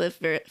Heathcliff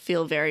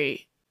feel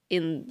very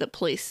in the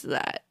place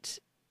that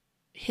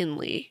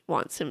Henley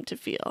wants him to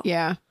feel.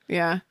 Yeah.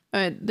 Yeah.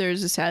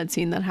 There's a sad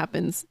scene that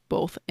happens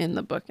both in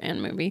the book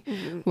and movie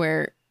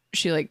where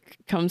she like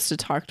comes to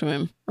talk to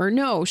him, or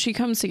no, she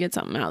comes to get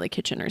something out of the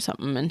kitchen or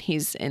something, and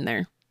he's in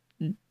there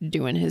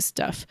doing his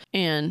stuff.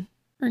 In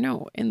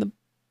the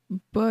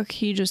book,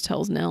 he just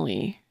tells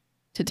Nellie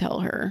to tell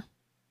her.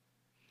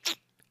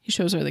 He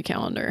shows her the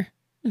calendar.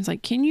 It's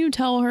like, can you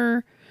tell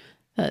her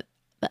that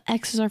the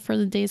X's are for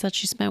the days that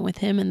she spent with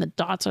him and the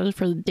dots are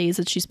for the days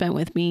that she spent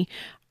with me?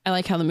 I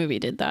like how the movie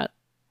did that.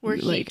 Where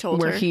he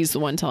told where her. he's the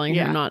one telling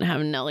Yeah. her not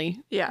having Nellie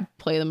Yeah.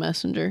 play the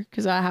messenger,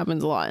 because that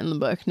happens a lot in the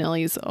book.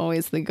 Nellie's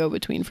always the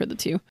go-between for the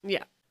two.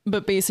 Yeah.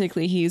 But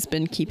basically, he's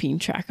been keeping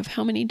track of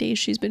how many days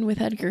she's been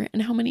with Edgar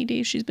and how many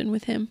days she's been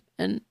with him,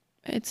 and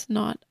it's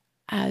not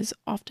as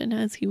often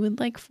as he would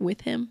like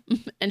with him.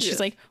 And she's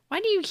like, "Why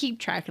do you keep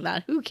track of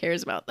that? Who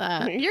cares about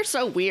that?" You're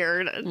so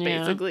weird,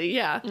 basically.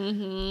 Yeah.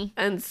 Mm-hmm.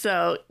 And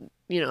so,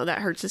 that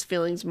hurts his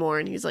feelings more.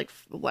 And he's like,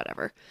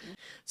 whatever.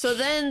 So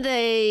then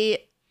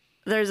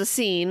there's a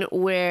scene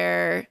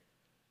where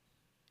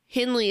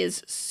Hindley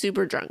is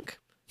super drunk.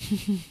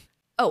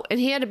 Oh, and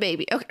he had a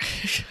baby. Okay.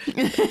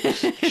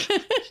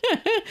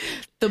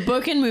 The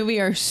book and movie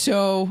are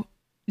so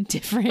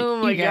different.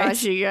 Oh my you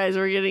guys. gosh, you guys,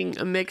 we're getting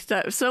mixed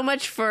up. So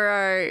much for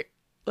our,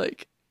 we're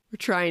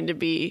trying to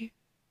make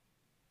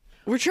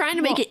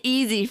it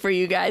easy for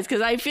you guys,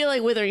 because I feel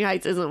like Wuthering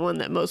Heights isn't one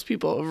that most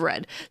people have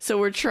read. So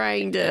we're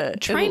trying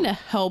to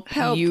help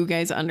you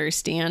guys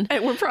understand.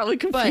 And we're probably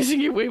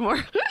confusing you way more.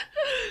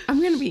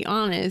 I'm going to be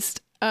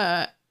honest.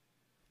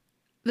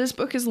 This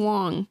book is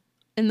long,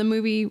 and the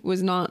movie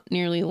was not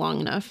nearly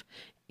long enough.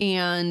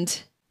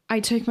 And I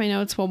took my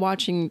notes while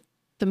watching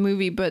the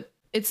movie, but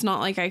it's not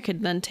like I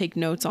could then take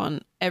notes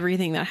on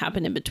everything that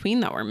happened in between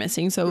that were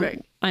missing. So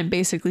Right. I'm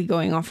basically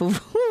going off of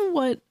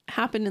what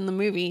happened in the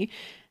movie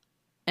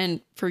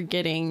and not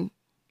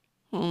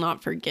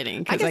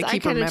forgetting, because I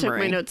keep kind of took my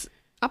remembering. notes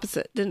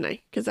opposite, didn't I?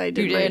 Because I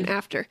did You mine did.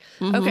 after.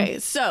 Mhm. Okay,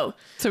 so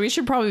we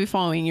should probably be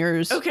following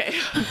yours, okay,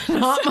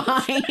 not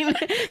mine.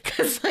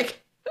 Because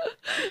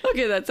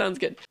okay, that sounds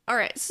good. All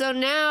right, so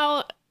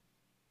now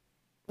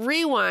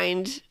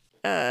rewind.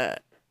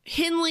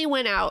 Hindley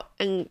went out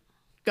and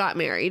got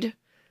married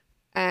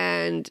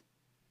and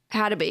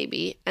had a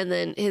baby, and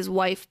then his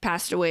wife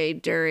passed away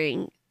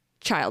during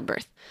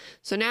childbirth.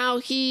 So now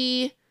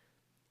he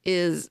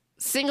is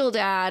single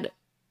dad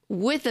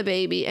with a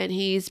baby, and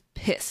he's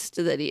pissed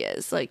that he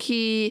is.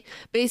 He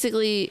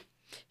basically,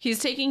 he's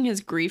taking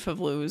his grief of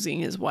losing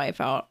his wife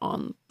out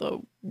on the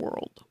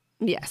world.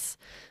 yes.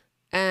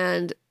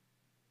 And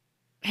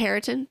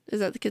Harriton, is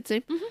that the kid's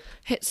name?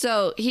 Mm-hmm.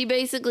 So he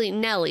basically,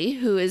 Nellie,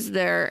 who is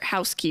their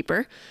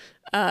housekeeper,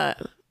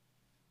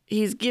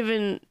 he's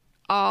given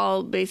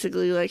all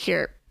basically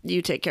here,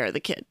 you take care of the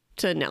kid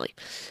to Nellie.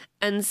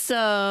 And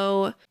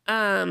so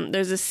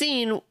there's a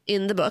scene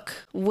in the book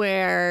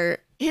where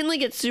Hindley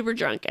gets super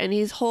drunk and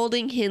he's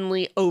holding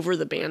Hindley over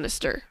the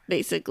banister,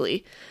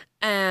 basically.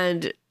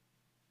 And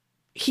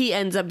he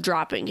ends up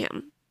dropping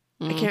him.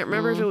 I can't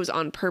remember if it was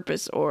on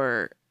purpose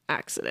or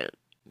accident.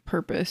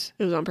 Purpose.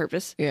 It was on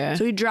purpose. Yeah.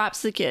 So he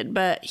drops the kid,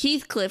 but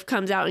Heathcliff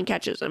comes out and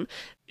catches him.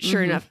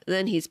 Sure enough,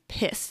 then he's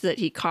pissed that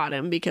he caught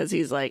him, because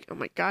he's like, oh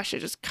my gosh, I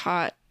just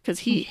caught, because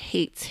he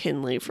hates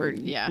Hindley for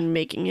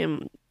making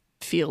him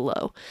feel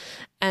low.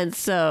 And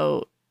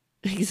so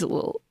he's a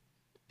little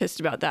pissed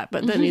about that.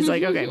 But then he's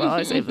like, okay, well,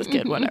 I saved this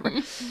kid, whatever.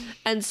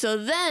 And so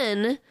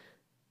then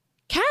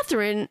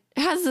Catherine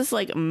has this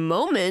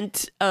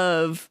moment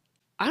of,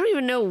 I don't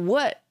even know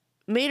what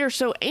made her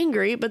so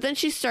angry, but then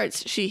she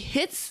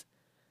hits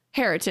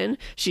Harriton,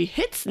 she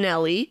hits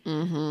Nellie,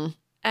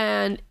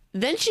 and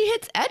then she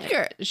hits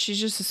Edgar. She's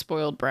just a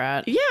spoiled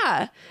brat.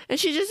 Yeah. And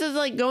she just is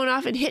going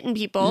off and hitting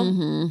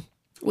people,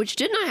 which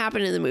did not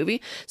happen in the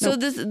movie. So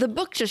the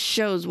book just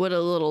shows what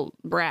a little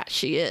brat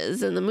she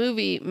is. And the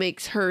movie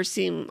makes her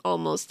seem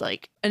almost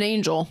like an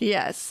angel.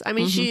 Yes. I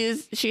mean,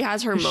 she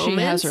has her moments.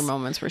 She has her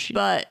moments where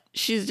but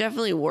she's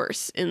definitely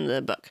worse in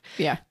the book.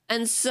 Yeah.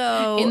 And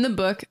so in the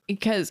book,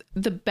 because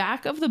the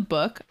back of the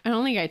book, I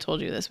don't think I told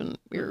you this when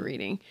we were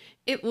reading,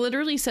 it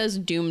literally says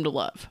doomed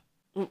love.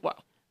 Wow.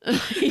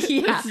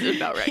 Yeah. This is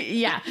about right.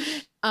 Yeah.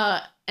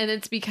 And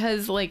it's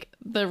because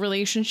the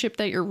relationship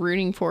that you're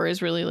rooting for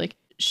is really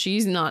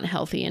she's not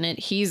healthy in it.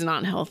 He's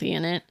not healthy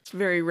in it. It's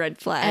very red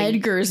flag.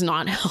 Edgar's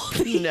not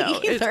healthy. No,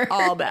 either. it's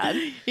all bad.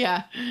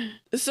 Yeah.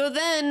 So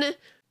then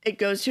it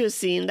goes to a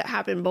scene that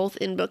happened both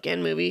in book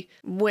and movie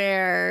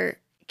where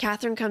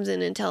Catherine comes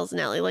in and tells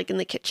Nellie, in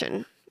the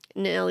kitchen.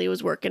 Nellie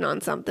was working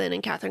on something,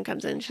 and Catherine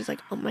comes in and she's like,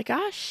 oh my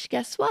gosh,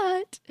 guess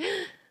what?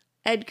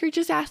 Edgar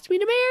just asked me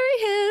to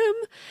marry him.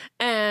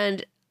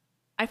 And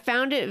I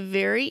found it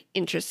very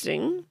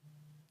interesting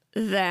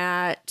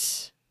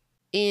that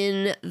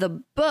in the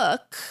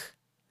book,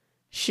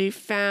 she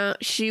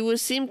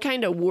seemed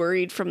kind of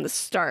worried from the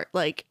start.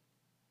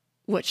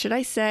 What should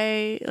I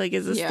say?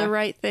 Is this the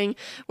right thing?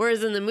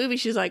 Whereas in the movie,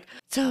 she's like,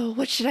 so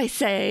what should I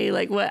say?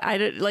 What I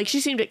did,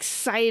 she seemed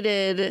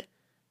excited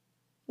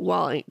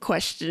while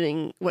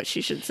questioning what she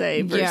should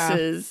say,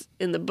 versus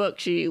in the book,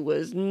 she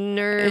was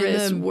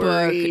nervous, in the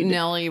worried. book,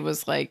 Nellie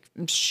was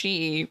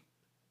she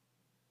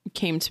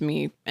came to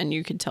me and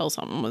you could tell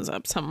something was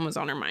up. Something was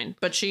on her mind.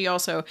 But she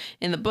also,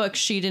 in the book,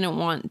 she didn't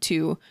want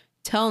to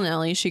tell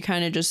Nellie. She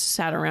kind of just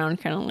sat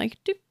around kind of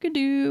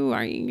doo-ka-doo,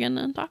 are you going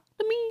to talk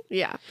to me?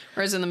 Yeah.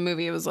 Whereas in the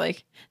movie, it was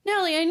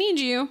Nellie, I need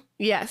you.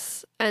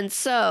 Yes. And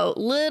so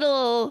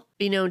little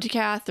be known to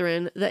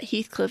Catherine that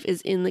Heathcliff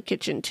is in the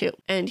kitchen too.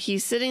 And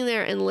he's sitting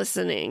there and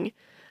listening.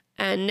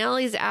 And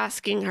Nellie's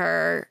asking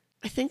her,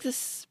 I think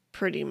this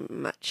pretty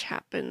much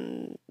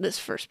happen this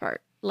first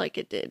part like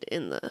it did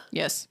in the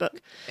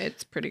book.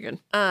 It's pretty good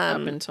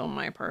up until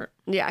my part.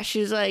 Yeah,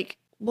 she's like,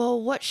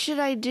 well, what should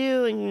I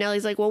do? And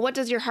Nellie's like, well, what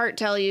does your heart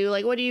tell you?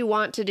 Like, what do you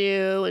want to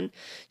do? And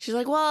she's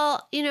like,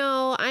 well, you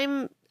know,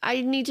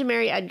 I need to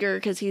marry Edgar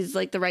because he's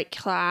like the right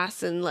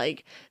class, and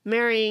like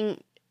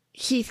marrying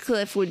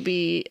Heathcliff would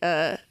be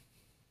a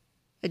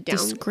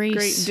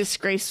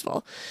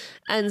disgraceful.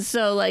 And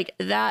so like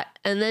that,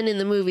 and then in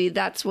the movie,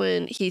 that's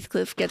when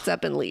Heathcliff gets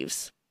up and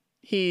leaves.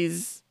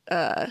 He's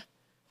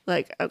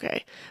like,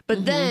 okay.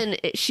 But then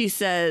she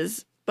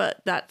says,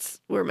 but that's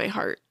where my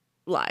heart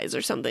lies,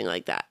 or something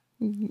like that.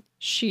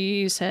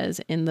 She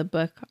says in the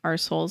book, our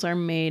souls are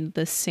made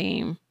the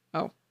same.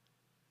 Oh.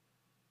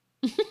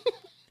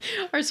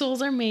 Our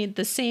souls are made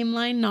the same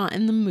line, not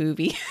in the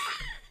movie.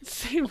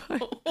 Same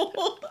line.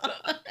 Hold on.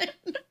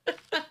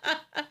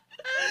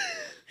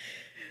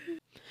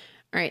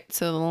 All right,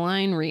 so the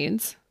line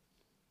reads,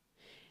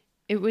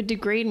 it would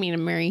degrade me to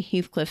marry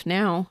Heathcliff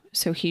now,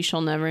 so he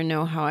shall never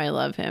know how I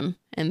love him.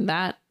 And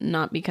that,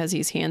 not because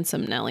he's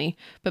handsome, Nellie,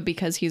 but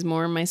because he's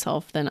more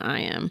myself than I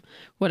am.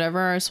 Whatever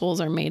our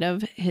souls are made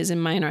of, his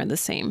and mine are the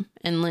same.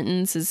 And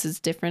Linton's is as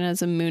different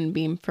as a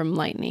moonbeam from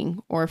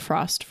lightning or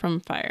frost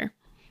from fire.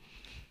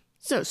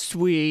 So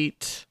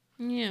sweet.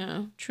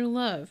 Yeah, true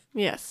love.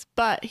 Yes,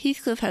 but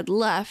Heathcliff had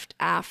left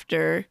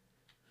after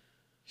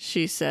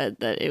she said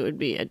that it would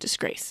be a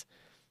disgrace.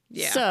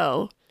 Yeah.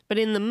 So, but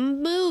in the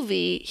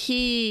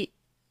movie,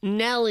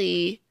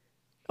 Nellie,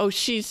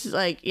 she's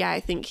like, yeah, I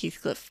think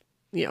Heathcliff,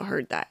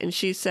 heard that. And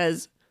she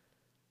says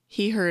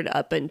he heard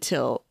up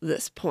until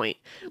this point.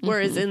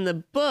 Whereas in the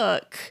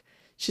book,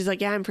 she's like,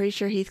 yeah, I'm pretty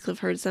sure Heathcliff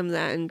heard some of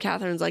that. And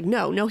Catherine's like,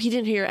 no, he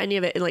didn't hear any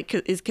of it. And like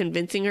is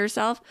convincing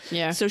herself.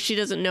 Yeah. So she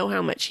doesn't know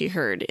how much he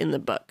heard in the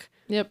book.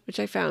 Yep. Which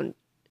I found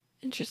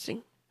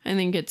interesting. I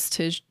think it's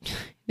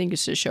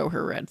to show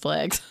her red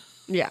flags.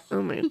 Yeah.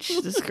 Oh my gosh,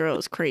 this girl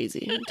is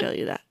crazy. I'll tell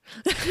you that.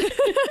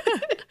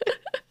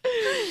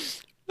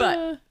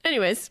 But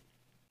anyways,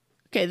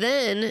 okay.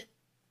 Then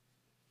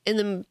in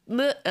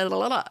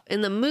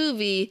the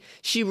movie,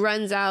 she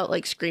runs out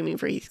like screaming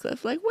for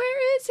Heathcliff, like,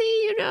 "Where is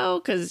he?"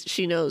 Because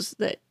she knows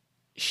that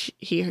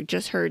he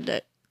just heard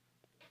that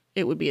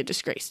it would be a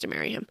disgrace to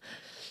marry him,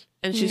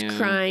 and she's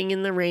crying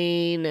in the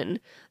rain. And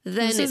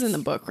then this is in the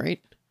book,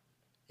 right?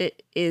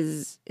 It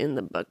is in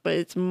the book, but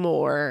it's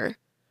more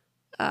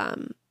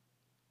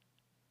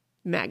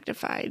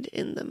magnified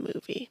in the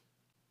movie.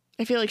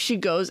 I feel like she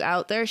goes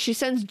out there. She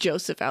sends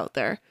Joseph out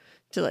there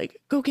to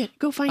like, go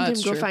find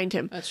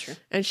him. That's true.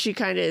 And she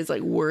kind of is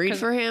like worried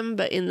for him.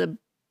 But in the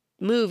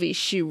movie,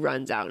 she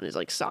runs out and is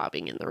like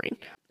sobbing in the rain.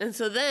 And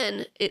so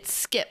then it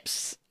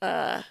skips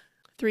 3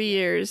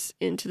 years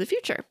into the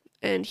future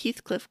and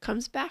Heathcliff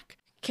comes back.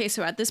 Okay,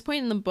 so at this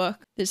point in the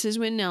book, this is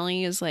when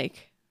Nellie is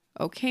like,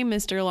 okay,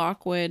 Mr.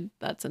 Lockwood,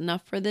 that's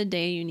enough for the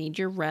day. You need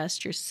your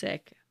rest. You're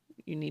sick.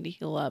 You need to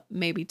heal up.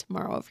 Maybe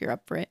tomorrow, if you're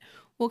up for it,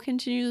 we'll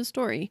continue the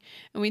story.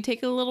 And we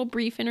take a little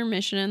brief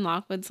intermission, and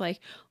Lockwood's like,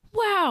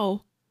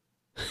 wow,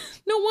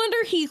 no wonder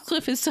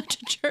Heathcliff is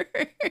such a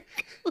jerk.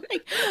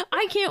 Like,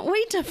 I can't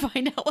wait to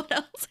find out what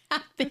else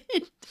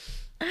happened.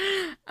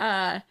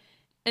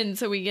 And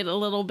so we get a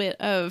little bit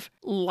of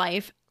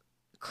life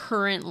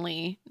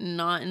currently,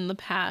 not in the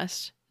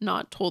past,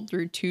 not told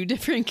through two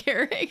different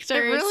characters. It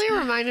really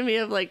reminded me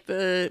of like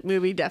the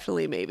movie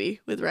Definitely Maybe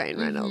with Ryan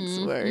Reynolds,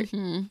 where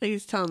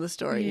he's telling the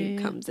story and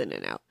comes in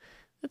and out.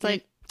 It's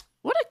like,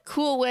 what a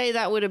cool way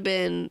that would have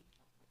been.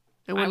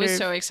 I was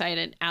so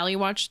excited. Allie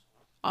watched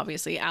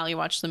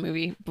the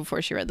movie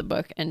before she read the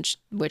book, and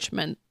which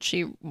meant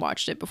she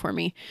watched it before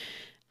me.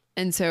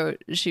 And so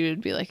she would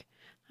be like,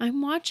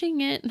 I'm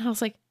watching it. And I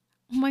was like,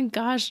 oh my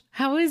gosh,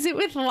 how is it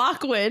with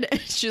Lockwood?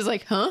 And she was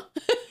like, huh?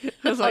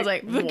 I was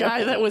like the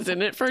guy that was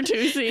in it for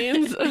 2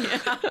 scenes.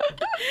 I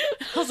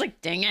was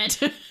like, dang it.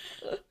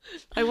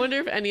 I wonder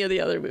if any of the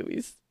other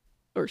movies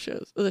or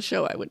shows, the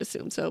show I would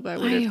assume so, but I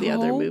wonder if the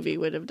other movie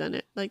would have done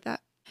it like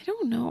that. I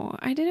don't know.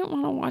 I didn't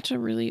want to watch a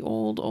really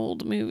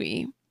old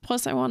movie.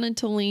 Plus, I wanted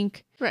to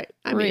link. Right.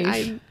 I mean,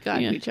 I'm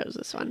glad we chose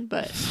this one,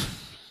 but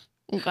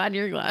I'm glad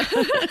you're glad.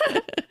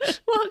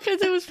 Well,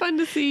 because it was fun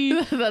to see.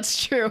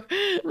 That's true.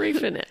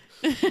 Rafe in it.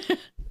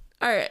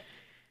 All right.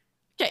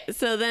 Okay.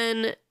 So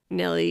then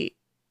Nellie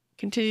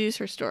continues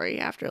her story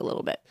after a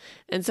little bit.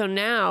 And so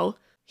now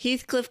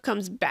Heathcliff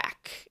comes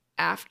back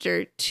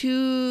after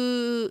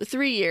 3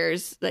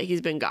 years that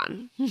he's been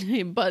gone.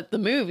 But the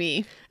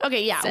movie.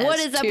 Okay, yeah. What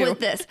is up with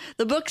this?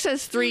 The book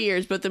says 3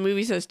 years, but the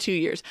movie says 2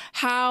 years.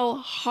 How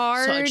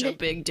hard Such a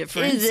big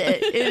difference. is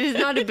it? It is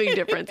not a big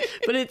difference,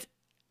 but it's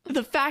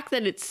the fact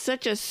that it's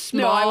such a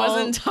small... No, I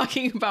wasn't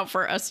talking about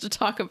for us to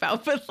talk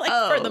about, but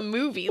like for the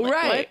movie. Like,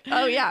 right.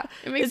 What? Oh, yeah.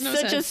 It makes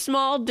it's such a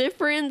small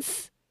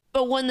difference,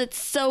 but one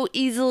that's so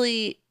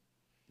easy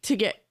to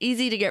get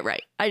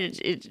right.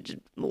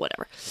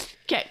 Whatever.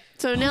 Okay.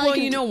 So now well,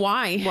 you know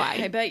why?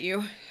 Why? I bet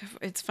you.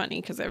 It's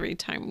funny because every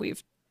time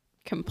we've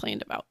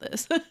complained about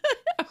this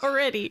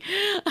already,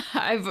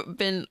 I've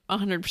been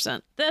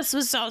 100%. This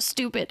was so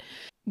stupid.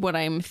 what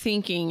I'm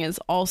thinking is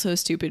also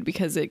stupid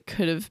because it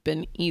could have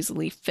been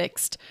easily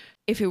fixed.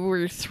 If it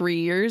were 3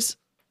 years,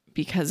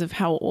 because of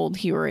how old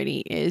he already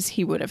is,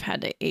 he would have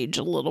had to age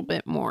a little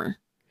bit more.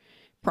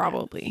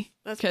 Probably.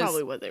 That's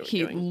probably what they were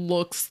doing. He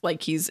looks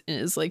like he's in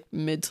his like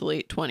mid to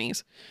late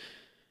 20s.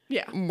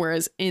 Yeah.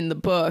 Whereas in the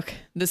book,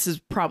 this is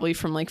probably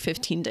from like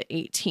 15 to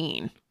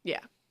 18.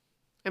 Yeah.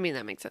 I mean,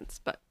 that makes sense,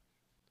 but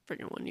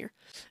freaking 1 year.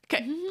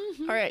 Okay.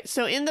 All right.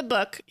 So in the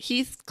book,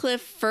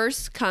 Heathcliff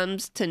first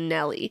comes to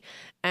Nellie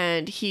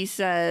and he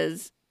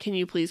says, "Can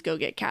you please go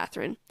get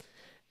Catherine?"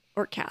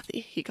 Or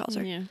Kathy, he calls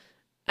her. Yeah.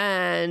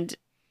 And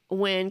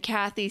when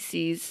Kathy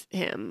sees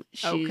him,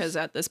 because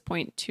at this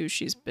point, too,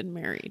 she's been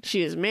married.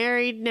 She is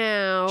married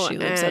now. She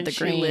lives at the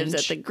Grange. She lives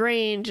at the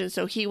Grange. And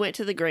so he went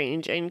to the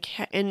Grange and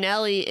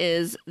Nellie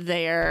is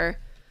their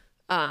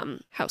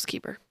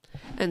housekeeper.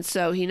 And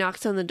so he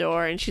knocks on the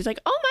door and she's like,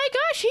 "Oh my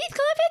gosh,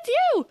 Heathcliff, it's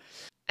you."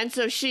 And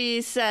so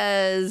she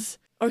says,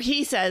 or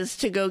he says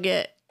to go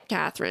get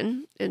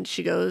Catherine. And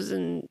she goes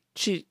and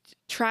she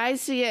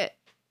tries to get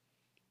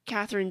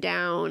Catherine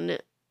down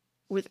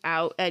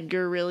without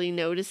Edgar really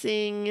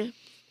noticing.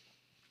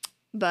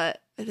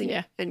 But I think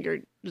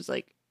Edgar was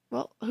like,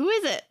 "Well, who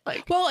is it?"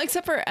 Like, well,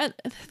 except for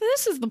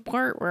this is the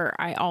part where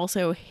I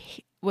also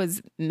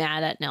was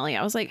mad at Nellie.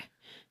 I was like,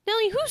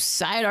 "Nellie, whose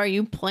side are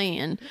you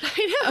playing?"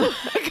 I know.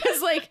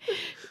 Because like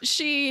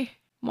she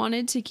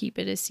wanted to keep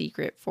it a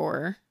secret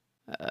for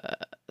I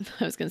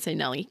was gonna say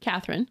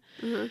Catherine.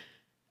 Mm-hmm.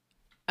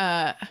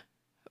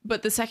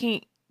 But the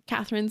second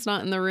Catherine's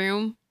not in the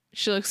room,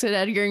 she looks at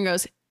Edgar and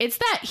goes, "It's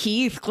that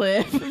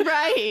Heathcliff."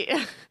 Right.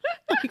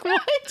 Like,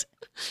 what?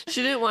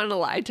 She didn't want to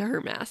lie to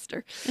her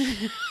master.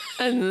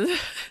 And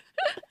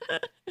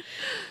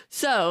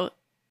so,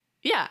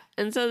 yeah.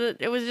 And so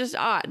it was just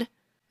odd.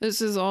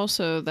 This is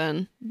also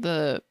then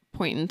the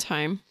point in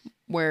time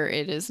where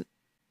it is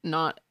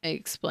not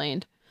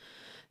explained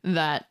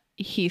that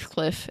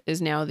Heathcliff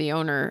is now the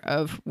owner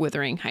of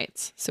Wuthering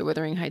Heights. So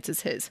Wuthering Heights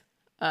is his.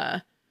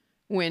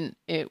 When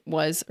it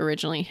was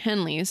originally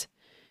Henley's.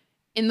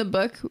 In the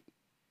book,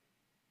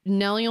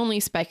 Nellie only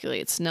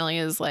speculates. Nellie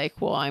is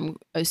like, "Well, I'm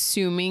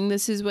assuming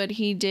this is what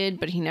he did,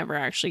 but he never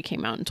actually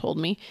came out and told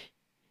me."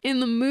 In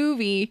the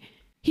movie,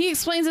 he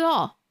explains it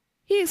all.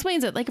 He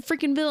explains it like a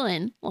freaking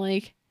villain.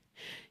 Like,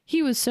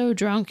 he was so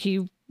drunk,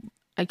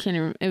 I can't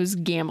remember. It was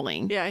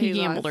gambling. Yeah, he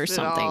gambled or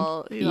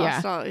something. He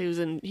lost all, he was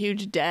in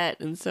huge debt,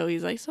 and so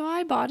he's like, "So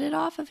I bought it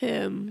off of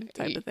him,"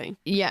 type of thing.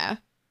 Yeah.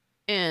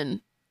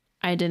 And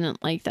I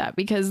didn't like that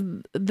because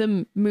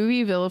the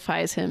movie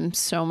vilifies him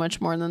so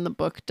much more than the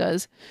book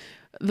does.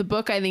 The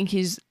book, I think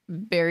he's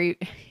a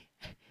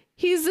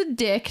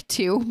dick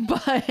too,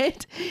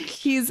 but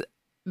he's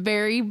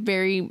very,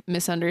 very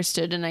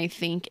misunderstood. And I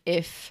think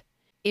if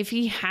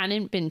he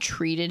hadn't been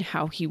treated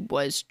how he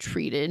was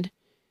treated,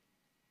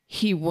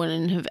 he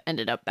wouldn't have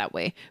ended up that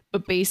way.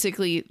 But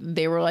basically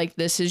they were like,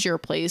 "This is your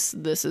place.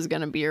 This is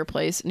going to be your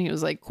place." And he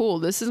was like, "Cool,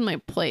 this is my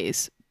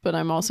place, but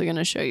I'm also going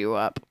to show you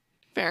up."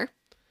 Fair.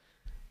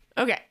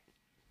 Okay.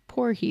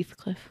 Poor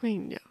Heathcliff. I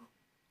know.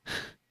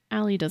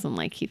 Allie doesn't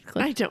like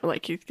Heathcliff. I don't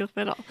like Heathcliff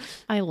at all.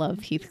 I love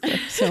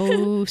Heathcliff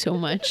so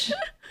much.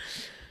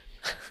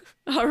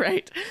 All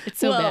right. It's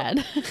so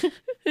bad.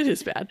 It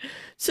is bad.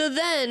 So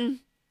then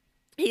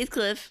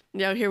Heathcliff,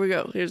 now here we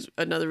go. Here's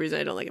another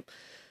reason I don't like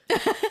him.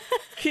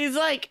 He's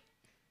like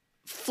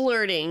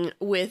flirting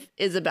with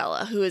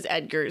Isabella, who is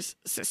Edgar's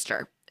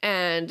sister.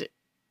 And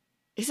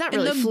he's not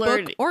really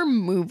flirting. Book or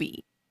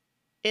movie?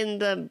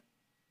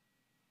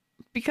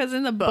 Because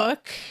in the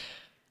book,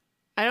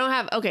 I don't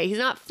have, okay, he's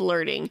not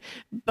flirting,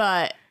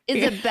 but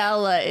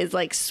Isabella is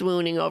like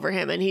swooning over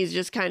him and he's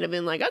just kind of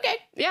been like, "Okay,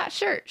 yeah,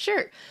 sure.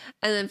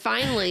 And then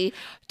finally,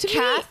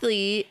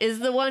 Kathy is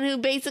the one who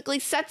basically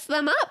sets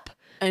them up.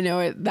 I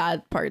know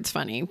that part's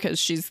funny because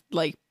she's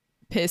like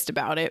pissed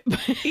about it.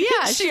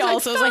 Yeah, she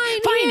also is like,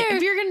 "Fine,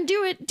 if you're going to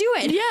do it, do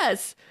it."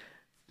 Yes.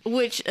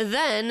 Which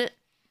then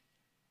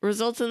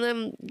results in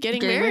them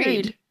getting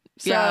married.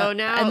 So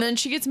now. And then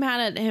she gets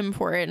mad at him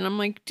for it. And I'm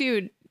like,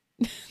 dude.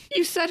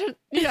 You said it.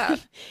 Yeah.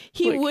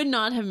 He would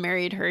not have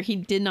married her. He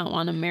did not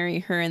want to marry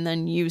her. And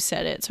then you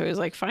said it. So he was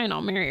like, "Fine,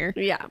 I'll marry her."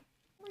 Yeah.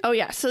 Oh,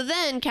 yeah. So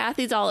then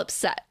Kathy's all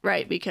upset,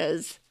 right?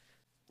 Because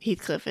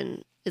Heathcliff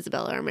and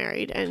Isabella are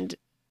married. And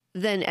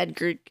then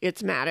Edgar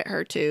gets mad at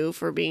her, too,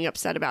 for being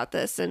upset about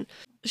this. And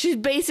she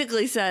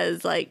basically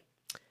says, like,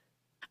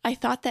 "I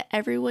thought that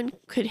everyone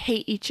could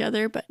hate each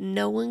other, but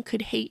no one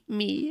could hate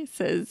me,"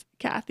 says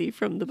Kathy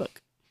from the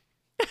book.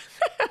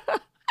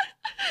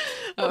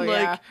 Oh,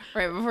 yeah.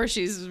 Right before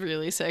she's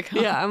really sick. Huh?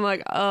 Yeah, I'm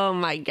like, oh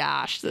my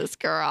gosh, this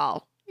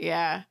girl.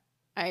 Yeah.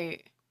 I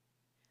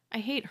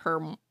hate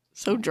her.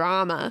 So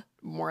drama.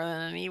 More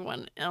than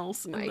anyone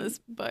else in this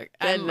book.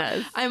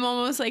 Goodness. I'm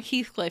almost like,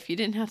 Heathcliff, you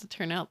didn't have to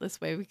turn out this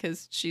way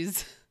because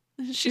she's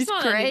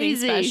not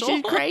crazy.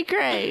 She's cray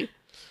cray.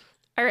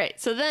 All right.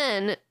 So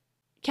then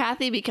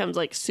Kathy becomes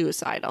like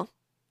suicidal.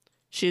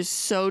 She's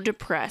so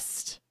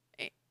depressed.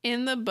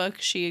 In the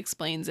book, she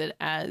explains it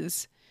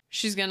as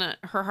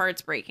her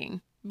heart's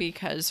breaking.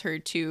 because her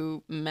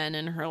two men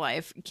in her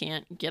life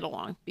can't get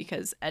along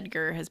because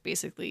Edgar has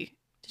basically...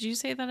 Did you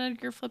say that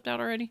Edgar flipped out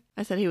already?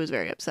 I said he was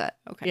very upset.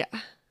 Okay. Yeah.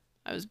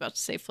 I was about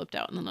to say flipped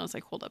out, and then I was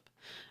like, hold up.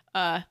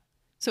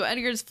 So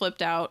Edgar's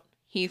flipped out.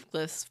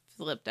 Heathcliff's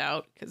flipped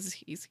out because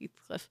he's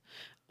Heathcliff.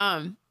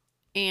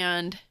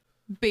 And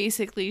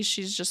basically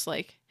she's just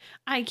like,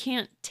 I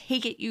can't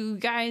take it, you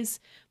guys.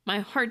 My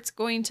heart's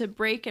going to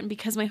break, and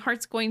because my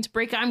heart's going to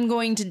break, I'm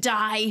going to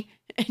die.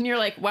 And you're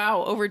like,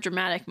 wow, over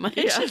dramatic much.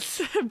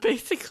 Yes,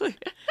 basically.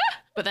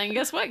 But then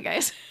guess what,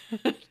 guys?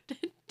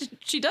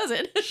 She does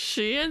it.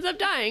 She ends up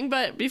dying,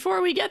 but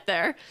before we get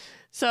there,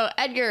 so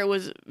Edgar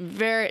was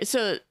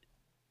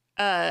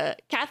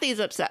Kathy's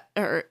upset,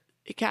 or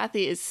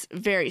Kathy is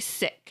very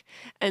sick,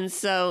 and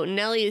so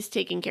Nellie is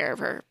taking care of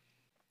her.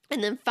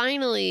 And then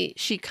finally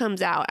she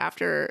comes out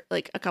after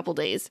like a couple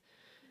days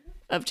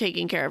of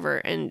taking care of her,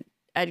 and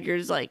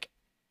Edgar's like,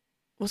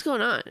 what's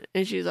going on?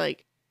 And she's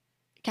like,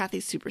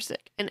 Kathy's super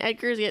sick. And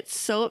Edgar gets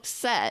so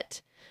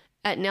upset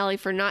at Nellie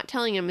for not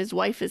telling him his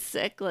wife is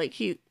sick. Like,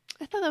 I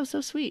thought that was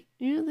so sweet.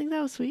 You didn't think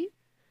that was sweet?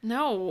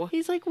 No.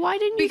 He's like, why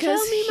didn't you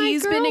tell me my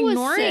he's girl been was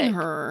ignoring sick?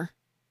 her.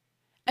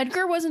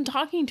 Edgar wasn't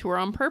talking to her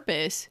on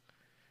purpose.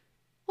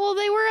 Well,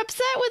 they were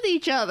upset with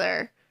each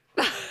other.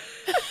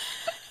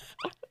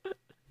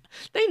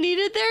 They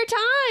needed their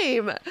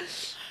time.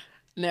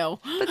 No.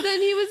 But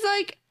then he was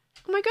like,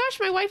 oh my gosh,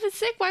 my wife is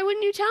sick. Why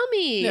wouldn't you tell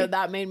me? No,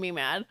 that made me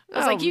mad. I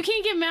was like, you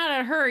can't get mad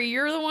at her.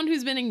 You're the one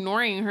who's been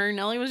ignoring her.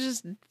 Nellie was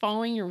just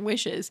following your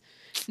wishes.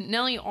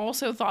 Nellie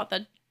also thought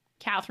that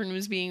Catherine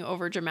was being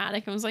over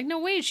dramatic and was like, no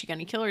way, is she going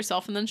to kill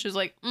herself? And then she was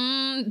like,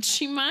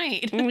 she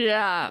might.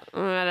 Yeah,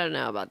 I don't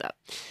know about that.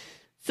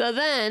 So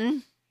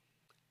then,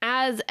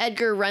 as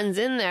Edgar runs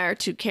in there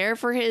to care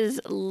for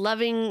his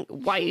loving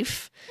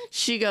wife,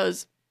 she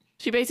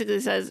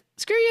basically says,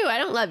 screw you, I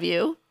don't love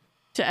you,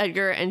 to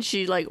Edgar, and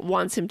she like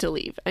wants him to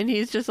leave. And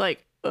he's just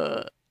like,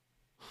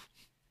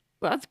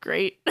 that's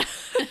great.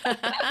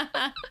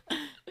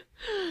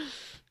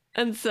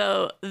 And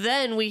so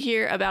then we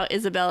hear about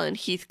Isabella and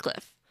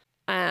Heathcliff.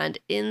 And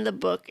in the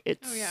book,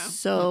 it's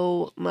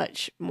so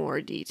much more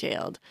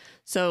detailed.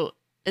 So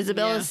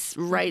Isabella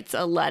writes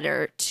a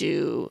letter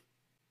to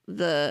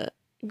the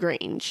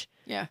Grange.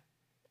 Yeah.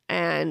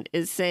 And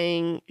is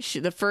saying,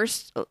 the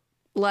first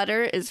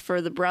letter is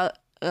for the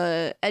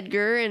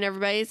Edgar and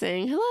everybody,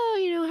 saying,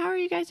 hello, how are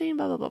you guys doing?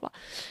 Blah, blah, blah, blah.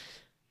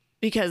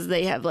 Because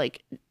they have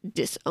like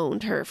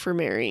disowned her for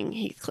marrying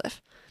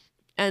Heathcliff.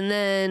 And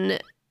then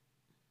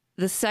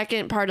the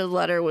second part of the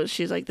letter was,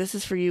 she's like, this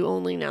is for you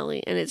only,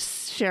 Nellie. And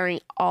it's sharing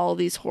all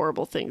these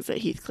horrible things that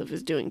Heathcliff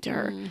is doing to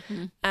her.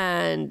 Mm-hmm.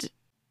 And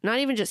not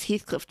even just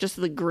Heathcliff, just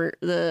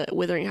the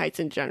Wuthering Heights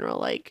in general.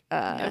 Like,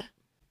 the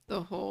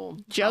whole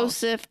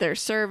Joseph, their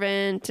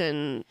servant,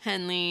 and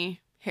Henley,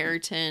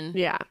 Hareton.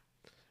 Yeah.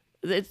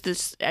 It's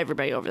just,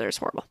 everybody over there is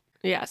horrible.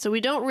 Yeah. So we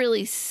don't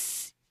really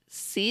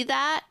see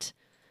that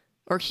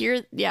or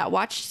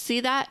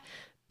see that.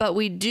 But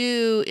we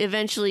do,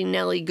 eventually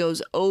Nellie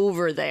goes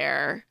over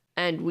there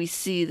and we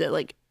see that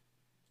like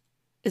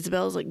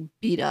Isabella's like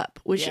beat up,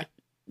 which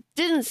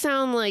didn't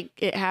sound like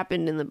it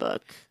happened in the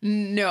book.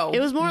 No. It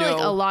was more like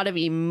a lot of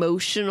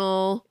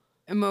emotional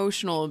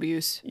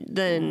abuse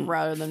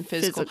rather than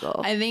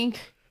physical. I think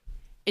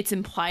it's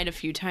implied a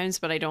few times,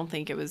 but I don't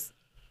think it was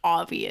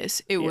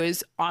obvious. It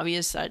was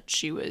obvious that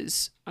she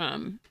was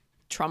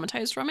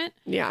traumatized from it.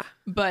 Yeah.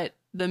 But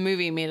the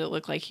movie made it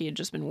look like he had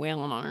just been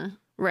wailing on her.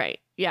 Right.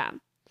 Yeah.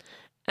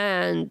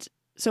 And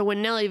so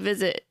when Nellie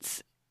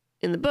visits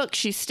in the book,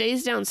 she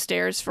stays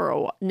downstairs for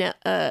a while.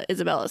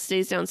 Isabella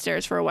stays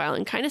downstairs for a while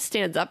and kind of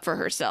stands up for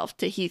herself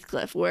to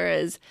Heathcliff.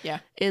 Whereas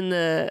in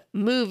the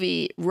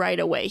movie, right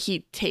away, he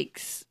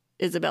takes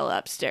Isabella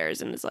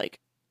upstairs and is like,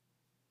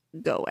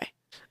 go away.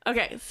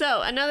 Okay.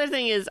 So another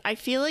thing is, I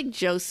feel like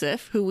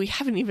Joseph, who we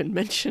haven't even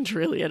mentioned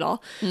really at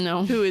all.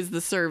 No. Who is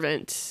the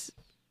servant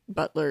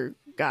butler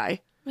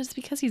guy. But it's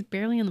because he's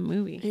barely in the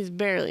movie. He's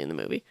barely in the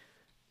movie.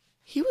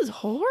 He was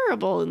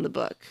horrible in the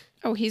book.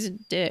 Oh, he's a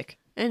dick.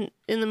 And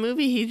in the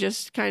movie, he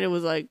just kind of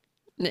was like...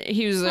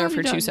 He was there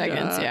for 2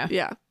 seconds, yeah.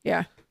 Yeah.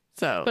 Yeah.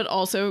 So... But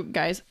also,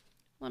 guys,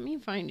 let me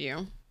find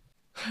you.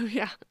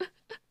 Yeah.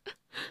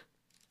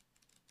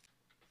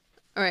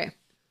 All right.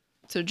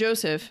 So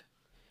Joseph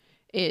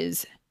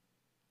is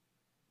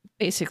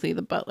basically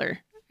the butler.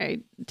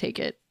 I take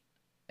it.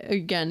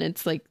 Again,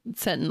 it's like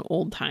set in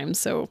old times,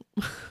 so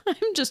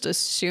I'm just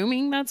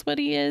assuming that's what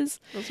he is.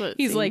 That's what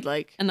he's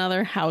like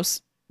another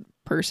house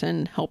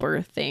person,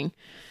 helper thing.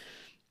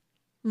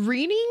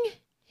 Reading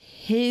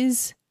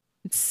his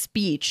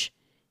speech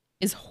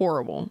is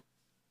horrible.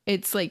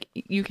 It's like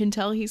you can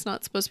tell he's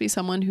not supposed to be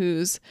someone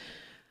who's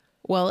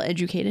well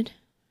educated,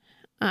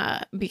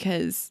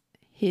 because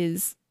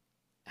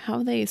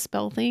how they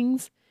spell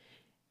things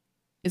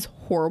is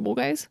horrible,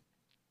 guys.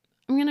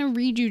 I'm going to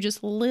read you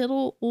just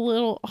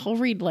little, I'll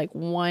read like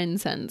one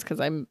sentence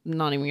because I'm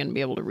not even going to be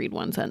able to read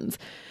one sentence.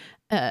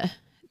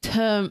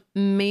 To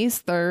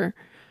Maester,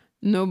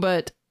 no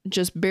but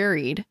just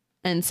buried,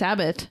 and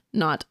Sabbath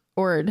not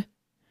ord,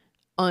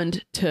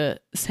 und to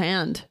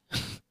sand.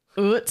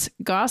 Ut's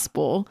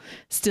gospel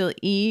still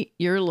eat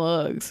your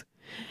lugs.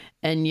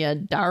 And you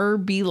dar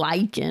be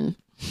liking.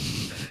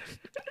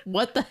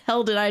 What the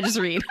hell did I just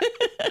read?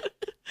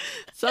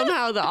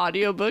 Somehow the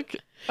audiobook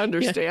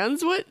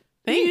understands what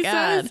Thank he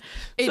God. says.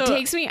 It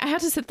takes me, I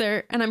have to sit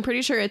there and I'm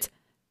pretty sure it's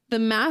the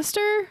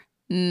master.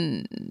 I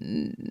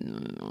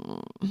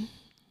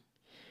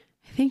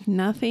think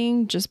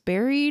nothing, just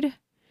buried,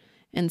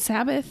 and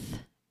Sabbath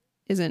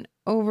isn't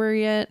over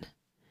yet.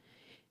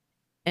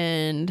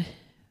 And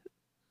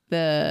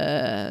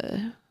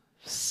the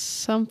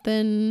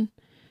something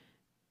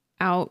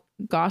out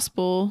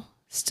gospel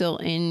still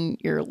in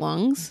your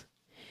lungs,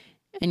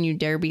 and you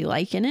dare be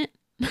liking it.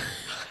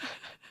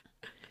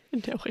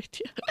 No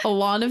idea. A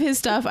lot of his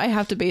stuff I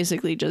have to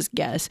basically just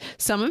guess.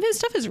 Some of his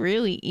stuff is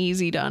really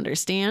easy to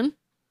understand,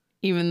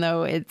 even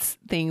though it's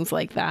things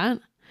like that.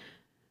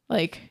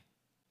 Like,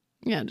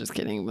 yeah, just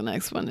kidding. The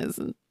next one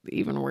isn't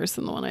even worse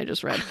than the one I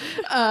just read.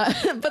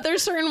 But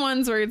there's certain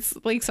ones where it's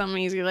like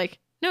something easy, like,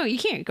 no, you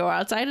can't go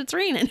outside, it's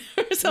raining,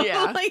 or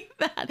something like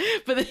that.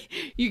 But then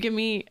you give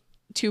me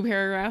 2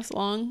 paragraphs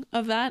long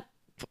of that.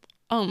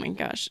 Oh my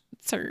gosh,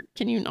 sir,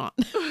 can you not?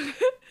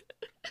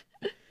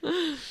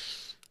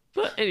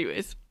 But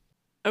anyways,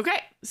 okay.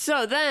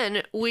 So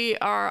then we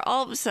are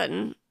all of a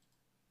sudden,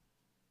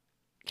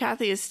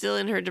 Kathy is still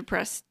in her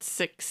depressed,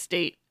 sick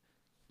state.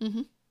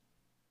 Mm-hmm.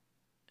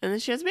 And then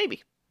she has a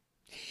baby.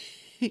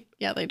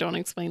 Yeah, they don't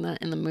explain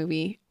that in the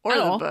movie Or at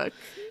the all. book.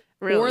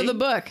 Really. Or the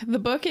book. The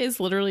book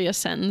is literally a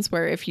sentence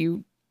where if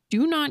you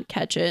do not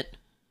catch it,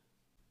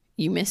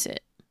 you miss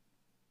it.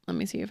 Let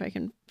me see if I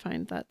can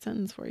find that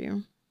sentence for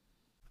you.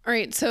 All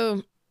right,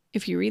 so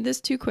if you read this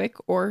too quick,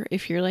 or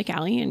if you're like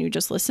Allie and you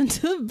just listen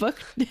to the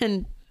book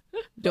and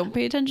don't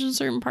pay attention to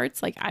certain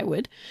parts like I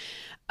would,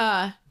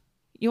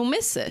 you'll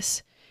miss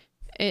this.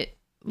 It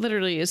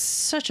literally is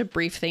such a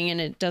brief thing, and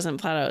it doesn't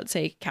flat out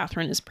say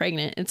Catherine is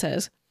pregnant. It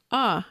says,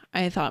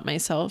 I thought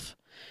myself,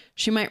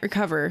 she might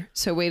recover,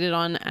 so waited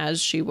on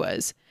as she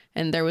was,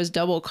 and there was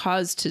double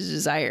cause to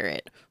desire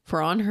it,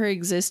 for on her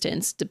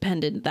existence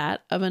depended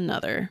that of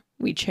another.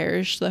 We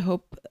cherished the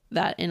hope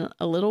that in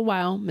a little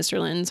while Mr.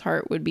 Linton's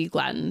heart would be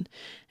gladdened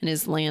and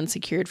his land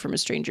secured from a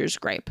stranger's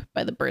gripe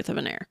by the birth of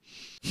an heir.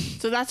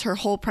 So that's her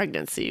whole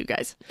pregnancy, you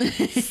guys.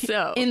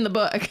 So In the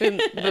book. in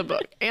the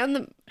book and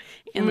the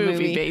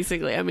movie,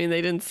 basically. I mean,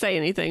 they didn't say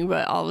anything,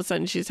 but all of a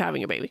sudden she's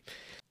having a baby.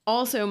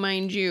 Also,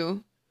 mind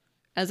you,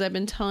 as I've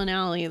been telling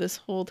Allie this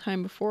whole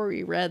time before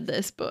we read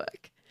this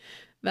book,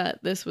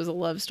 that this was a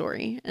love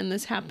story. And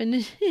this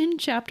happened in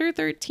chapter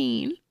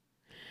 13.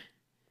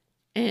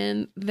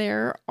 And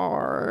there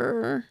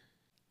are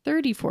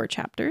 34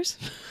 chapters.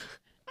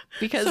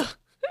 Because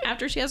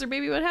after she has her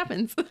baby, what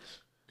happens?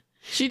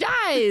 She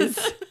dies.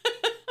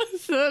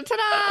 So,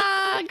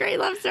 ta-da! Great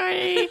love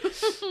story.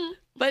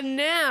 But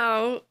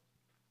now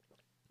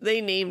they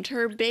named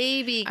her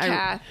baby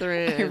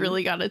Catherine. I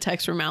really got a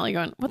text from Allie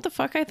going, what the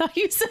fuck? I thought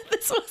you said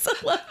this was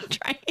a love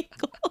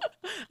triangle.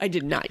 I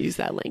did not use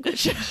that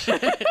language.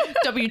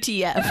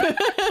 WTF.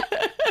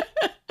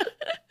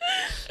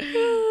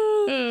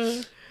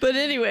 But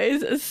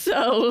anyways,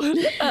 so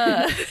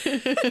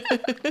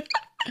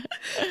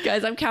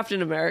guys, I'm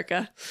Captain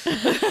America.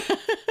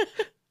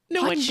 No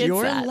one Watch gets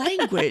your that.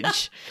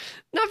 language.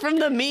 Not from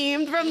the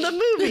meme, from the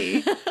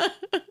movie.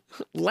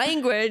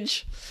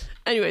 Language.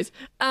 Anyways,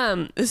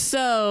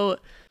 so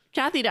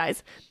Kathy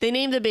dies. They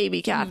named the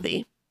baby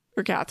Kathy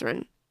or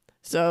Catherine.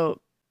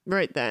 So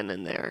right then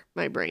and there,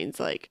 my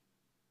brain's like,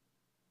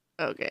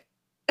 okay.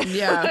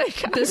 Yeah,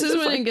 Like, this is I'm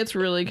when just it gets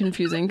really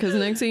confusing because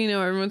next thing you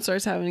know, everyone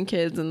starts having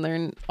kids and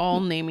they're all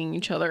naming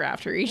each other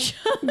after each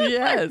other.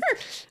 Yes.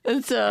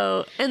 And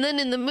then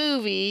in the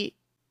movie,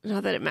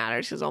 not that it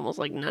matters because almost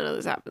like none of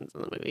this happens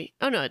in the movie.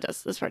 Oh, no, it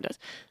does. This part does.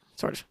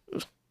 Sort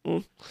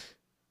of.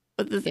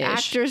 But this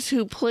actress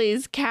who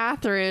plays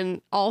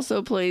Catherine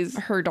also plays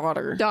Her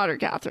daughter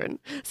Catherine.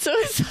 So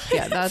it's like,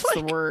 Yeah, that's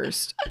the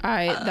worst.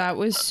 That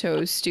was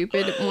so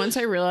stupid. Once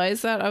I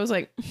realized that, I was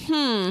like,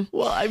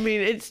 Well, I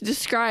mean, it's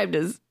described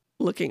as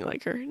looking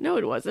like her. No,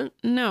 it wasn't.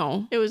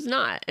 no, It was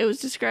not. It was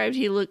described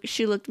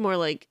she looked more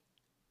like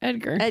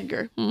Edgar.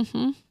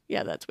 Mm-hmm.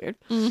 Yeah, that's weird.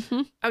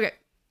 Mm-hmm. Okay.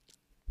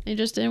 They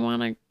just didn't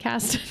want to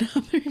cast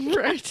another.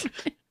 Right.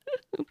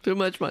 Too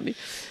much money.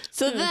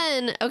 So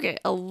then, okay,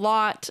 a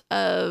lot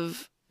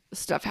of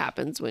stuff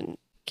happens when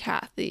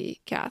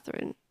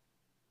Catherine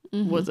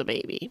was a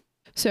baby.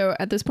 So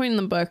at this point in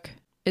the book,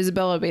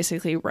 Isabella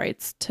basically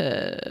writes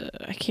to,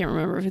 I can't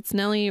remember if it's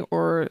Nellie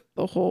or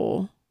the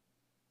whole.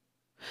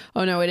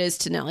 Oh, no, it is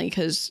to Nellie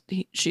because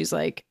she's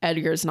like,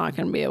 Edgar's not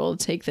going to be able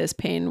to take this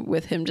pain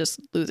with him just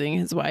losing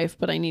his wife.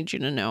 But I need you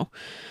to know,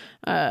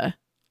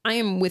 I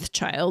am with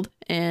child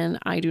and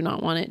I do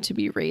not want it to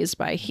be raised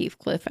by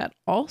Heathcliff at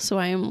all. So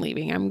I am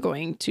leaving. I'm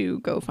going to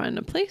go find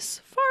a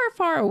place far,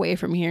 far away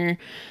from here.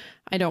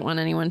 I don't want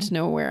anyone to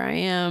know where I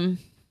am.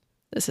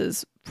 This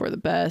is for the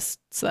best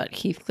so that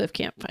Heathcliff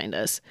can't find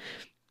us.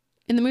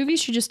 In the movie,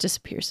 she just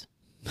disappears.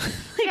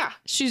 Yeah.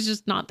 She's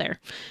just not there.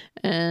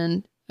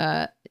 And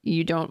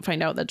You don't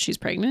find out that she's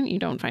pregnant. You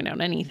don't find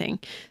out anything.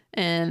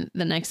 And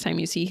the next time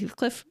you see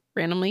Heathcliff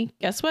randomly,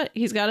 guess what?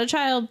 He's got a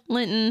child,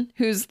 Linton,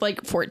 who's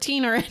like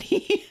 14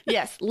 already.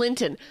 Yes,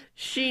 Linton.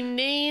 She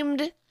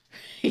named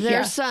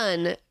their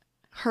son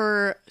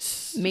her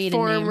Maiden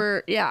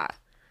former name. Yeah.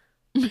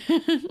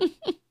 It'll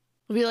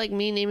be like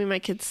me naming my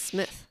kid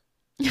Smith.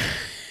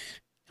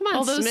 Come on,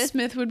 Although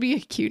Smith would be a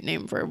cute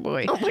name for a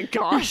boy. Oh my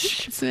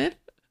gosh. Smith?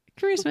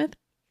 Come here, Smith.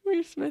 Come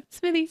here, Smith.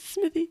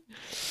 Smithy.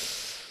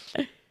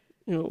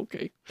 Oh,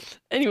 okay.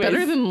 Anyways.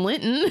 Better than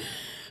Linton.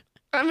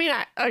 I mean,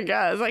 I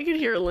guess I could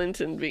hear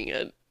Linton being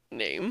a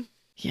name.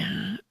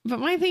 Yeah. But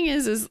my thing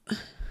is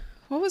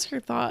what was her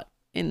thought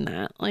in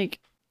that? Like,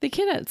 the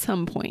kid at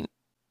some point,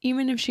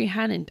 even if she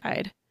hadn't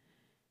died,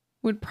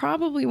 would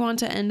probably want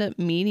to end up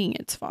meeting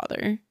its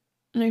father.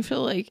 And I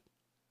feel like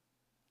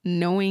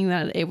knowing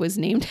that it was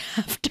named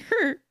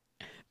after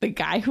the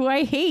guy who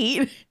I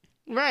hate,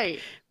 right,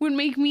 would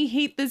make me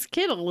hate this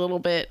kid a little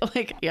bit.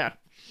 Like, yeah.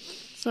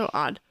 So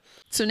odd.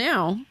 So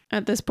now,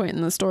 at this point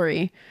in the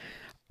story,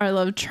 our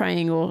love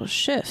triangle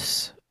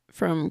shifts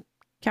from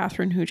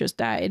Catherine, who just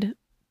died,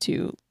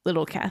 to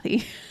little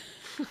Kathy.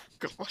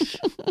 Gosh.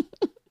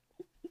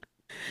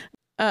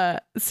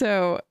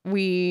 So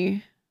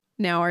we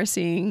now are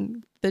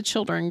seeing the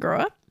children grow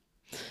up.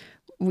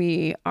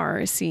 We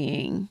are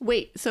seeing...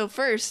 Wait, so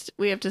first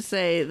we have to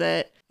say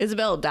that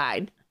Isabella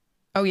died.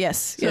 Oh,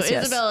 yes. So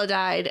Isabella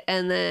died,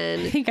 and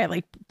then... I think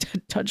I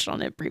touched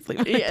on it briefly.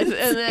 Yes,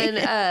 and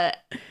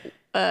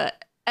then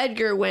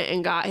Edgar went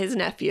and got his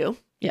nephew.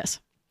 Yes.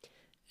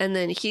 And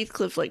then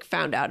Heathcliff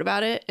found out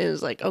about it and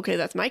was like, okay,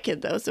 that's my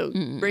kid though, so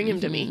bring him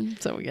to me.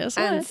 So guess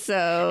what?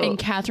 And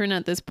Catherine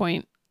at this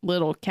point,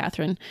 little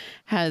Catherine,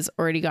 has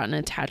already gotten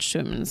attached to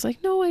him and is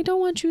like, no, I don't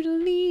want you to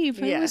leave.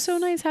 It was so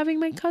nice having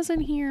my cousin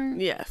here.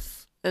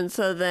 Yes. And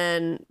so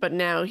then, but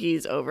now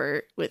he's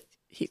over with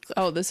Heathcliff.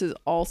 Oh, this is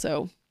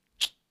also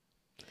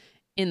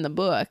in the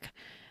book.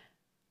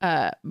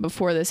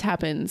 Before this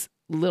happens,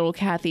 little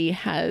Kathy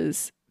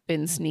has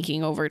been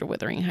sneaking over to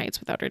Wuthering Heights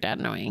without her dad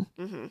knowing,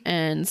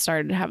 and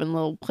started having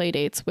little play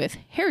dates with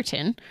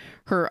Hareton,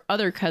 her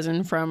other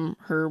cousin from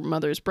her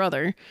mother's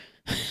brother.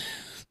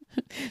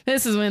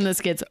 This is when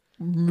this gets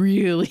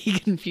really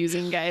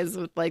confusing, guys,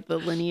 with the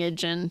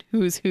lineage and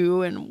who's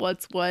who and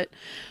what's what.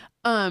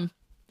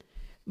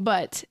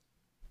 But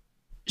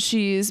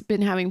she's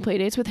been having play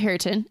dates with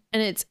Hareton,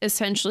 and it's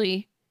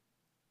essentially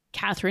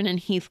Catherine and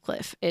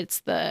Heathcliff. It's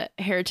the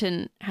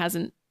Hareton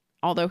hasn't,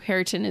 although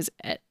Hareton is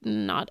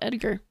not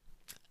Edgar.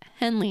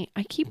 Henley.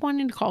 I keep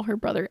wanting to call her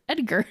brother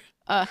Edgar.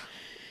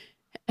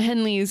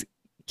 Henley's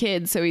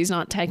kid, so he's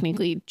not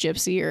technically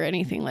gypsy or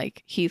anything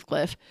like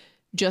Heathcliff,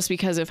 just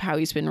because of how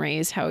he's been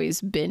raised, how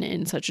he's been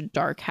in such a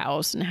dark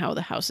house and how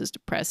the house is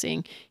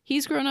depressing.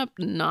 He's grown up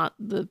not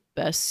the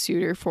best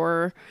suitor for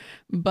her,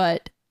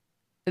 but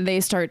they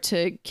start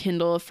to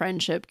kindle a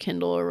friendship,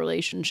 kindle a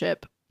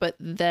relationship. But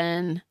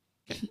then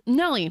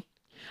Nellie.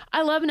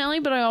 I love Nellie,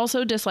 but I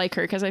also dislike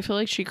her because I feel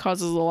like she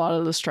causes a lot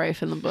of the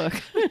strife in the book.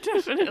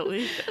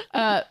 Definitely.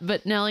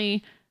 But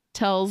Nellie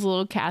tells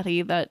little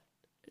Kathy that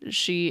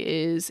she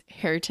is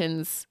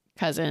Hareton's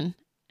cousin,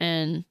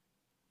 and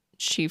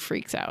she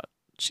freaks out.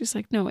 She's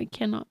like, no, it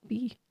cannot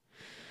be.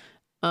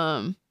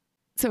 So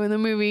in the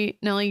movie,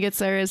 Nellie gets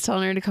there, is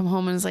telling her to come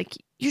home, and is like,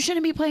 you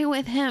shouldn't be playing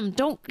with him.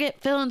 Don't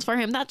get feelings for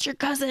him. That's your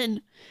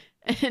cousin.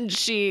 And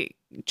she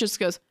just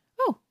goes,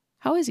 oh,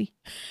 how is he?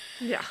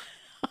 Yeah.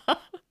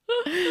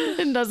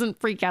 And doesn't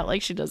freak out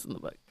like she does in the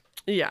book.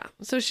 Yeah.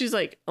 So she's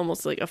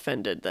almost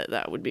offended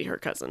that would be her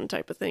cousin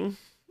type of thing.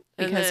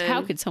 Because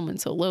how could someone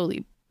so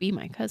lowly be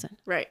my cousin?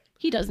 Right.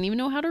 He doesn't even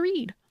know how to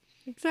read.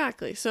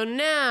 Exactly. So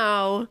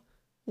now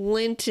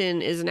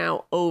Linton is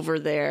now over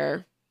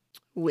there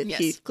with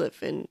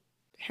Heathcliff and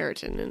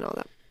Hareton and all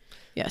that.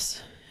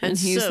 Yes. And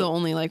he's the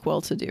only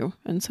well-to-do.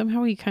 And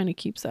somehow he kind of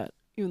keeps that,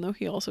 even though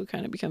he also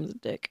kind of becomes a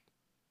dick.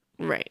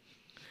 Right.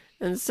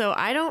 And so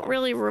I don't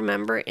really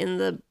remember in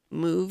the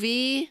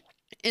movie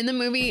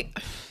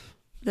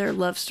their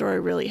love story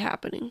really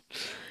happening.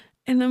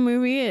 In the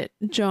movie, it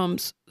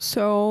jumps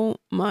so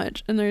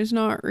much, and there's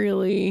not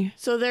really...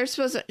 So they're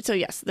supposed to... So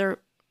yes, they're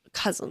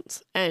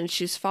cousins, and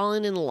she's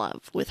fallen in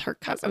love with her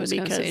cousin. I was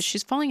going to say,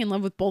 she's falling in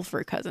love with both of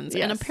her cousins.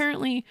 Yes. And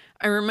apparently,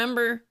 I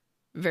remember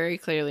very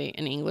clearly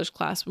in English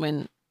class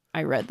when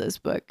I read this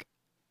book,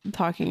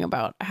 talking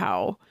about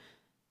how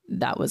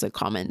that was a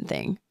common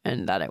thing,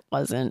 and that it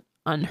wasn't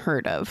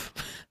unheard of.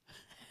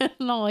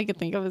 And all I could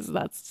think of is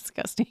that's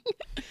disgusting.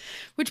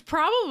 Which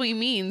probably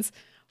means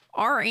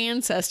our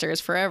ancestors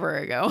forever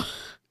ago.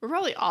 We're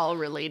probably all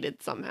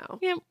related somehow.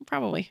 Yeah,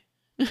 probably.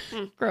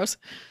 Gross.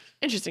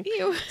 Interesting.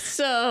 Ew.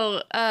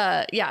 So,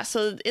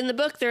 so in the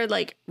book, they're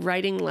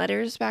writing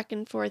letters back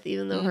and forth,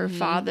 even though her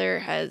father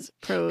has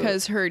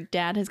because her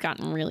dad has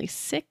gotten really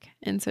sick.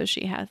 And so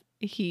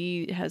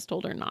he has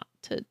told her not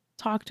to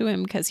talk to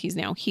him because he's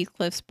now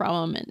Heathcliff's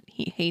problem and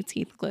he hates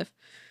Heathcliff.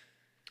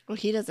 Well,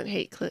 he doesn't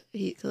hate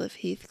Heathcliff.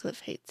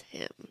 Heathcliff hates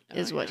him,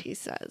 is what he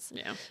says.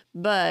 Yeah.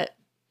 But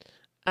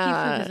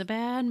Heathcliff is a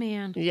bad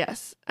man.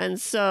 Yes. And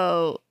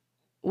so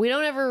we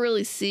don't ever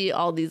really see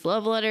all these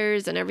love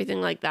letters and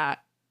everything like that.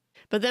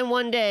 But then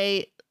one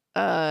day,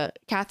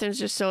 Catherine's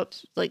just so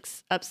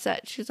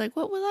upset. She's like,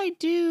 what will I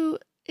do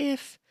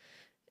if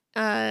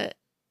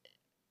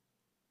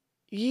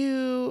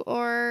you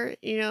or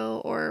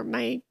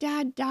my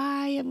dad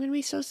die? I'm going to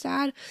be so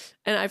sad.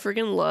 And I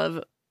freaking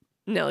love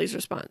Nellie's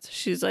response.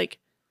 She's like,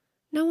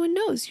 no one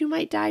knows. You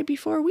might die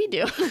before we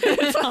do.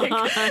 It's like,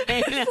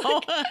 I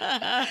know.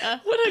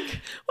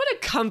 what a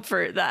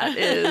comfort that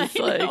is.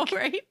 I know,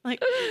 right? Like,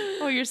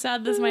 oh, you're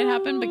sad this might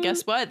happen, but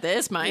guess what?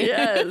 This might.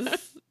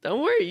 Yes.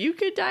 Don't worry. You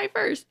could die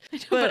first.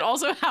 But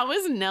also, how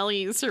has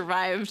Nellie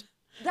survived?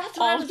 That's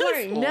what I was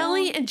wondering.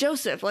 Nellie and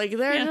Joseph, like,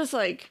 they're just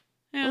like,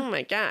 oh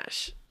my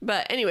gosh.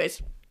 But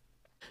anyways,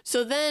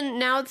 so then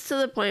now it's to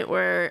the point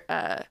where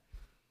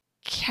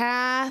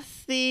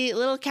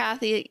little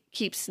Kathy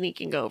keeps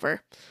sneaking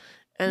over.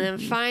 And then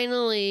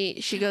finally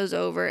she goes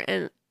over,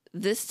 and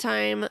this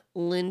time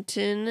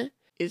Linton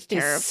is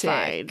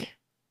terrified.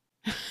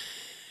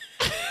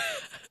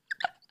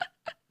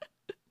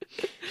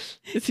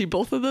 Is he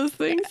both of those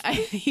things? I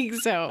think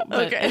so.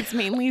 But it's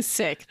mainly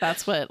sick.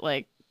 That's what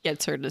like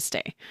gets her to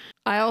stay.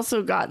 I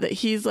also got that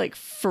he's like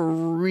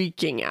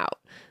freaking out.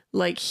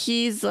 Like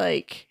he's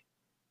like,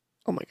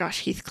 oh my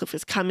gosh, Heathcliff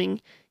is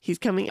coming. He's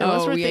coming.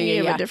 Unless we're thinking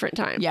of a different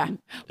time. Yeah.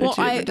 Well,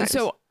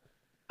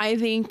 I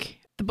think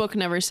the book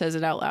never says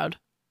it out loud.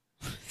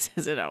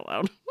 Says it out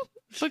loud.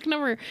 The book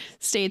never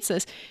states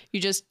this.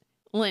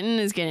 Linton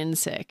is getting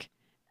sick,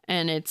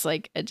 and it's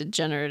like a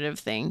degenerative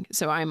thing.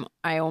 So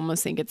I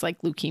almost think it's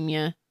like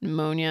leukemia,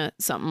 pneumonia,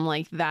 something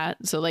like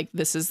that. So like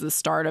this is the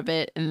start of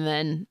it, and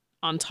then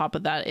on top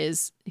of that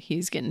is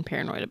he's getting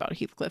paranoid about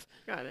Heathcliff.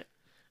 Got it.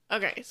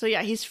 Okay, so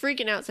yeah, he's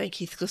freaking out, saying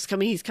Heathcliff's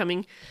coming, he's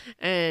coming,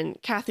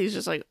 and Kathy's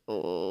just like,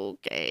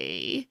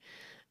 okay,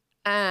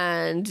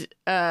 and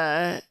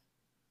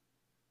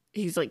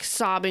he's like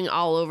sobbing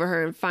all over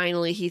her, and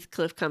finally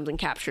Heathcliff comes and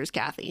captures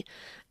Kathy,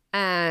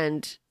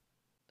 and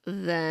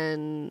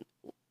then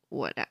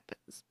what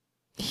happens?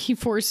 He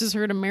forces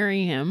her to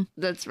marry him.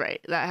 That's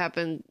right. That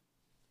happened.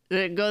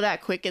 Did it go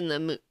that quick in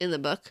the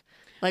book?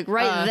 Like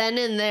then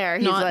and there.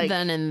 He's not like,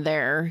 then and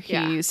there.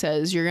 He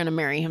says you're gonna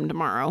marry him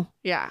tomorrow.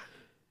 Yeah.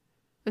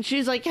 And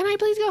she's like, can I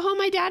please go home?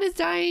 My dad is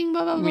dying,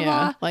 blah, blah, blah,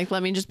 blah. Like,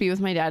 let me just be with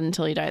my dad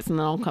until he dies, and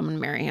then I'll come and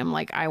marry him.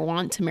 Like, I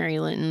want to marry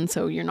Linton,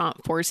 so you're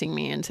not forcing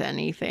me into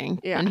anything.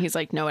 Yeah. And he's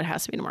like, no, it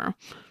has to be tomorrow.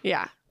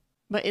 Yeah.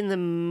 But in the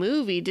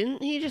movie,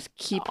 didn't he just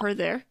keep her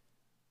there?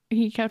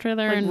 He kept her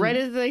there. Like, and right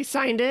as they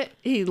signed it,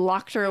 he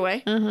locked her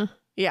away? Uh-huh.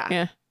 Yeah.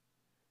 Yeah.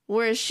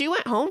 Whereas she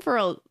went home for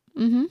a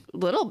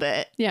little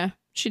bit. Yeah,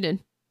 she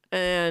did.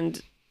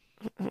 And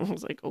I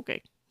was like,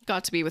 okay.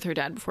 Got to be with her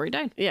dad before he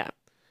died. Yeah.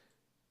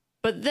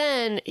 But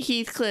then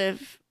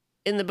Heathcliff,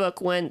 in the book,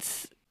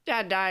 once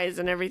dad dies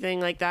and everything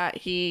like that,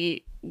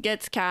 he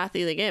gets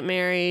Kathy. They get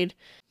married.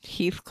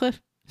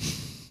 Heathcliff?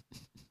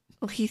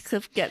 Well,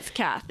 Heathcliff gets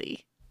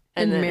Kathy.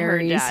 And then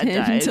marries her dad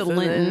him dies, to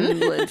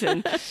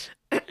Linton.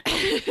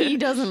 He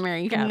doesn't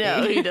marry Kathy.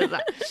 No, he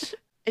doesn't.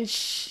 And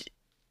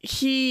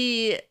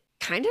he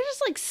kind of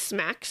just like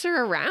smacks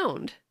her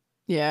around.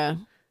 Yeah.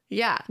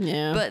 Yeah.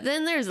 Yeah. But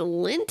then there's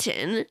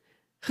Linton,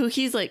 who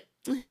he's like,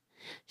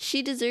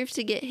 she deserves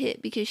to get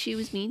hit because she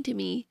was mean to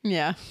me.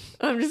 Yeah.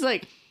 I'm just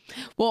like,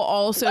 well,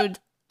 also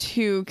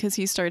too, because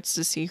he starts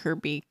to see her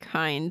be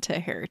kind to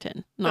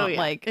Hareton, not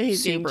like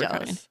he's super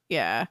jealous. kind.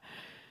 Yeah.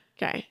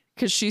 Okay.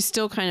 Because she's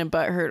still kind of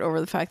butthurt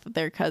over the fact that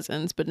they're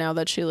cousins, but now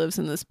that she lives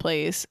in this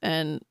place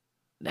and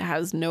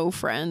has no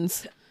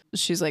friends,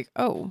 she's like,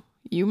 oh,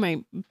 you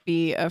might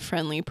be a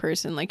friendly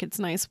person. Like, it's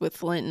nice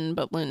with Linton,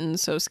 but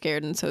Linton's so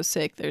scared and so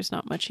sick, there's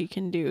not much he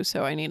can do,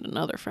 so I need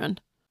another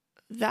friend.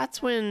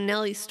 That's when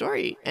Nellie's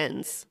story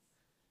ends.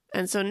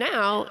 And so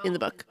now, in the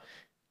book,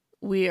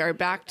 we are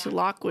back to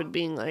Lockwood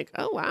being like,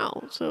 oh,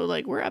 wow. So,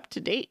 like, we're up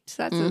to date.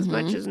 That's as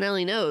much as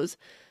Nellie knows.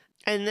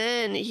 And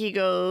then he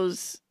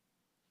goes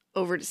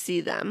over to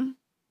see them.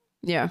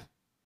 Yeah.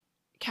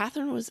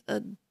 Catherine was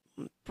a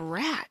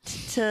brat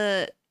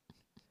to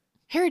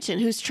Hareton,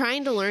 who's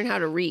trying to learn how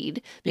to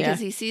read because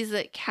he sees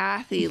that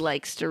Kathy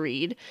likes to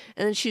read.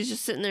 And then she's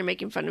just sitting there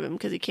making fun of him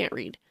because he can't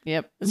read.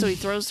 Yep. And so he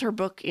throws her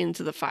book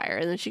into the fire,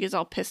 and then she gets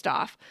all pissed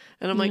off.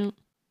 And I'm like,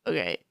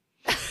 okay.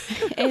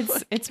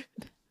 It's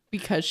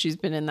because she's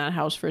been in that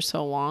house for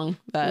so long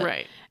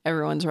that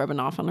everyone's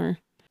rubbing off on her.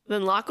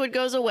 Then Lockwood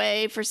goes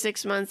away for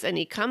 6 months, and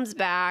he comes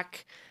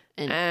back,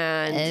 and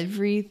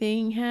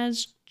everything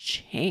has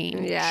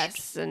changed.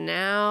 Yes, and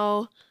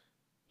now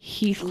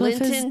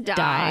Heathcliff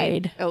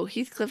died. Oh,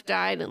 Heathcliff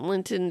died, and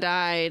Linton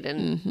died,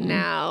 and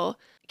now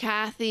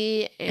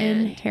Kathy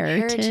and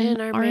Hareton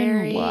are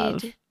married. In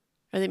love.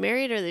 Are they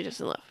married, or are they just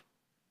in love?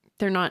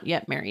 They're not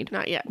yet married.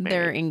 Not yet married.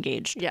 They're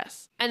engaged.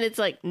 Yes. And it's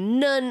like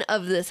none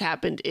of this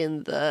happened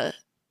in the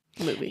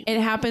movie. It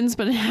happens,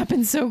 but it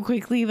happens so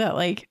quickly that,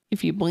 like,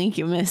 if you blink,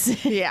 you miss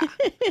it. Yeah.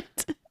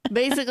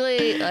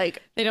 Basically,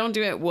 like... They don't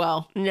do it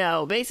well.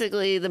 No.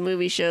 Basically, the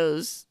movie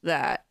shows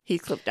that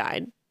Heathcliff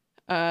died.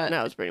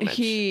 That was pretty much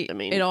the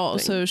main It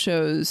also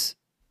shows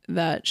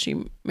that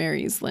she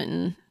marries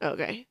Linton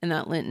Okay. and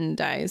that Linton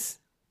dies,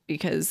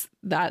 because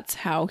that's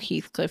how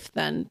Heathcliff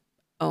then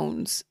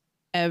owns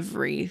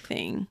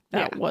everything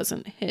that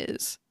wasn't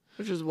his.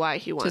 Which is why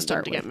he wanted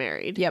them to get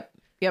married. Yep.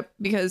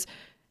 Because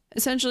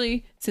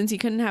essentially, since he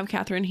couldn't have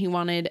Catherine, he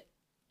wanted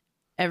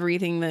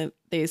everything that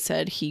they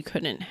said he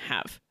couldn't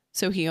have.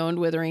 So he owned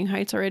Wuthering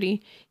Heights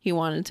already. He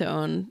wanted to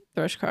own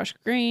Thrushcross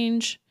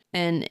Grange.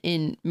 And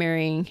in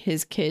marrying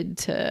his kid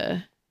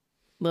to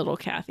little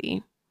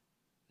Kathy,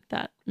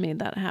 that made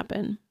that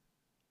happen.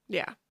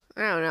 Yeah.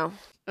 I don't know.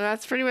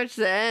 That's pretty much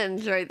the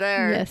end right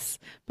there. Yes.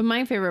 But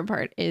my favorite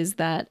part is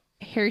that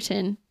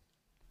Hareton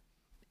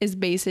is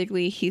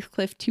basically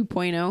Heathcliff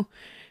 2.0,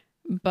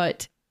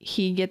 but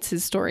he gets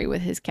his story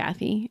with his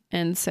Kathy.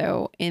 And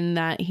so in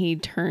that, he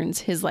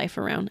turns his life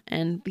around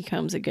and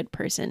becomes a good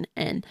person.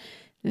 And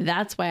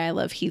that's why I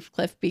love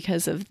Heathcliff,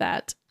 because of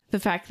that. The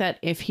fact that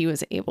if he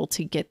was able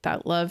to get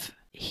that love,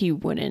 he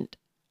wouldn't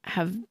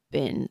have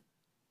been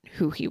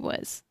who he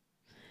was.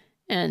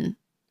 And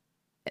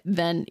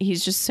then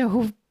he's just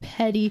so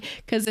petty,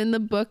 because in the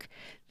book,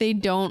 they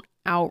don't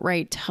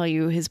outright tell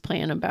you his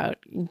plan about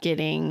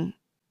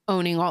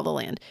owning all the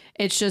land.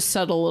 It's just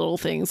subtle little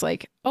things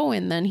like, oh,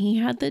 and then he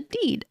had the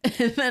deed.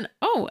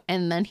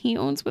 And then he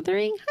owns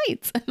Wuthering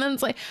Heights. And then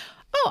it's like,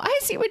 oh, I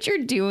see what you're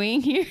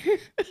doing here.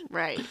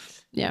 Right.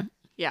 Yeah.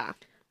 Yeah.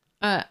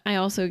 I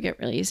also get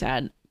really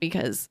sad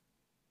because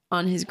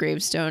on his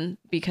gravestone,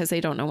 because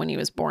they don't know when he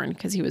was born,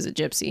 because he was a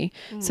gypsy.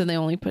 So they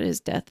only put his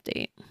death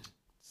date.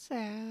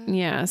 Sad.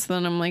 Yeah. So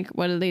then I'm like,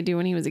 what did they do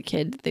when he was a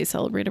kid? Did they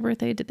celebrate a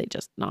birthday? Did they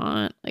just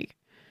not? Like,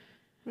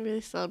 maybe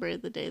they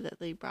celebrated the day that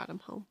they brought him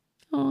home.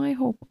 Oh, I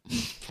hope.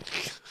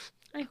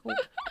 I hope.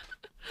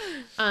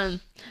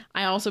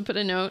 I also put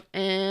a note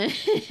and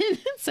it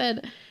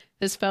said,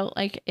 this felt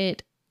like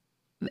it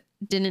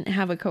didn't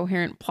have a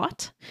coherent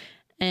plot,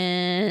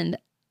 and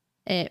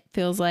it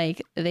feels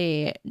like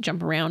they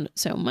jump around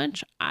so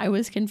much. I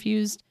was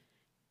confused.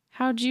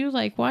 How'd you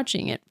like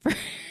watching it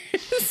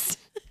first?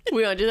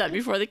 We want to do that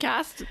before the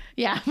cast?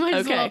 Yeah, might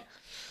as well.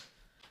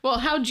 Well,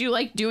 how'd you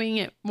like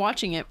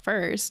watching it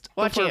first?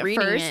 Watching it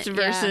first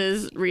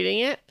versus reading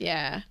it?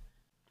 Yeah.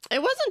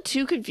 It wasn't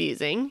too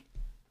confusing.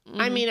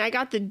 I mean, I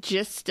got the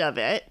gist of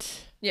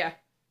it. Yeah.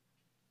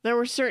 There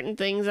were certain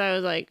things I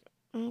was like,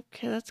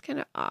 okay, that's kind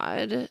of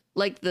odd.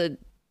 Like the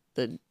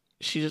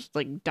she's just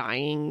like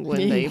dying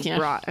when they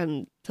brought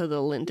him to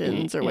the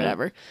Lintons or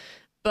whatever.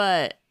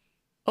 But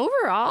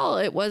overall,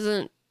 it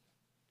wasn't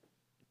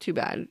too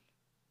bad.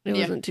 It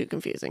wasn't too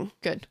confusing.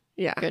 Good.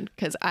 Yeah. Good.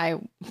 Because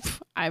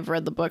I've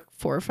read the book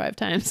 4 or 5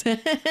 times. I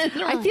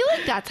feel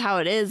like that's how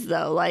it is,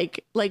 though.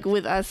 Like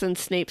with us and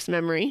Snape's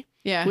memory.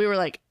 Yeah. We were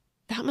like,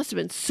 that must have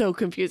been so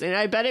confusing.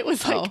 I bet it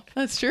was like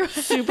that's true.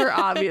 super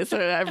obvious.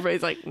 And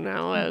everybody's like,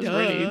 no, that was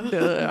pretty,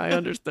 I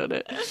understood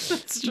it.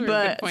 That's true.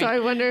 But so I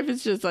wonder if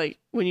it's just like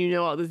when you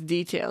know all this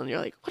detail and you're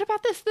like, what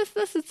about this?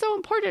 It's so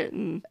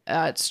important.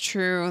 And it's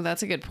true.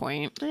 That's a good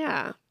point.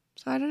 yeah.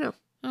 So I don't know.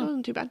 It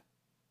wasn't too bad.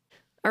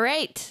 All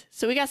right.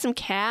 So we got some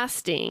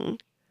casting.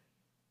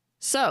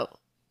 So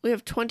we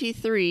have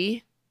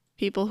 23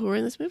 people who were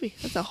in this movie.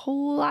 That's a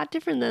whole lot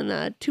different than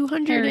the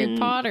 200 Harry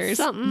Potters.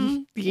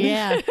 Something.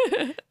 Yeah.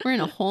 We're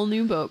in a whole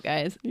new boat,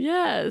 guys.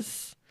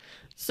 Yes.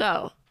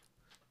 So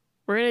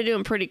we're going to do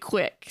them pretty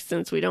quick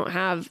since we don't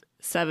have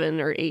 7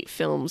 or 8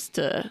 films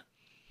to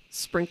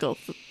sprinkle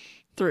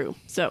through.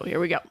 So here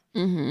we go.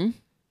 Mm-hmm.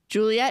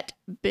 Juliette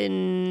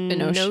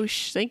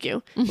Binoche, thank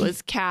you,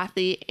 was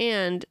Kathy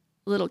and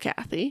little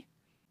Kathy.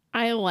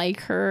 I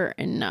like her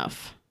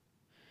enough.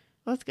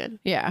 Well, that's good.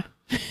 Yeah.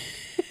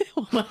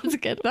 Well, that's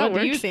good. That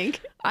what do you works.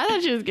 think? I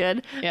thought she was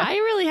good. Yeah. I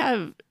really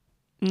have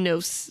no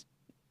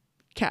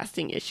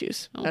casting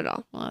issues at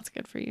all. Well, that's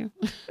good for you.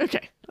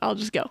 Okay, I'll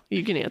just go.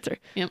 You can answer.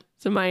 Yep.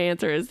 So my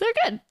answer is they're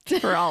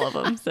good for all of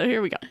them. So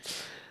here we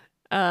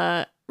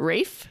go.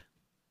 Rafe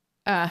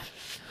as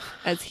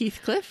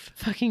Heathcliff.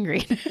 Fucking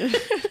great.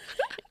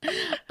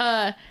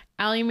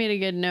 Allie made a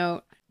good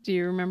note. Do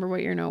you remember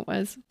what your note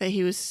was? That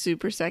he was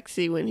super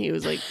sexy when he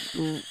was like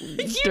You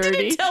dirty.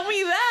 didn't tell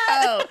me that.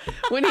 Oh,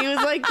 when he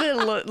was like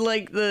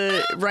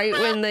the right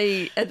when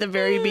they at the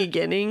very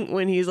beginning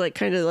when he's like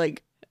kind of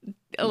like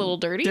a little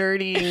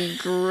dirty,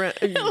 and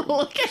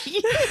Look at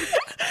you.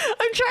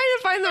 I'm trying to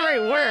find the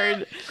right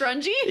word.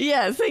 Grungy.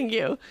 Yes, thank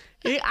you.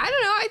 I don't know.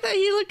 I thought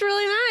he looked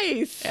really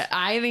nice.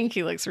 I think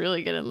he looks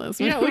really good in this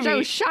movie. Yeah, which I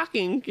was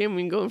shocking. I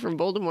mean, going from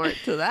Voldemort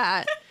to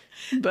that.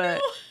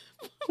 But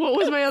what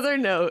was my other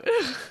note?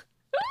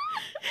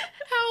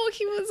 How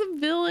he was a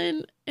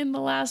villain in the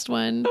last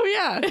one. Oh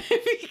yeah,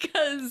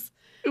 because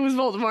it was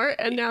Voldemort,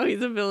 and now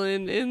he's a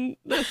villain in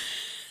the.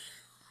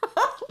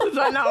 Is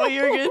that not what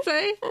you were gonna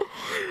say?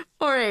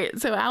 All right,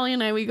 so Allie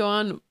and I, we go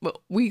on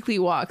weekly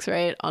walks,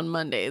 right, on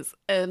Mondays,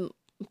 and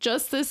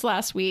just this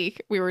last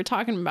week we were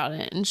talking about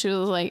it, and she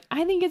was like,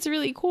 I think it's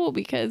really cool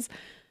because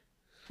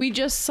we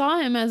just saw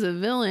him as a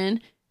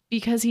villain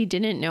because he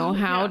didn't know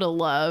how to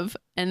love,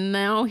 and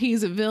now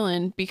he's a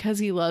villain because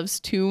he loves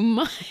too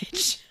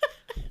much.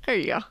 There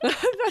you go.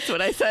 That's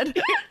what I said.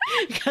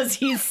 Because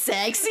he's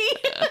sexy.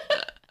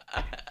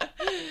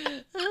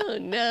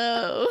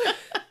 no.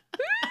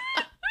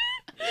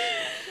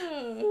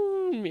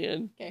 Oh,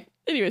 man. Okay.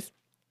 Anyways.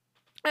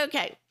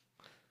 Okay.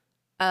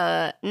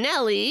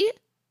 Nellie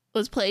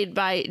was played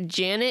by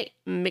Janet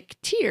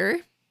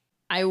McTeer.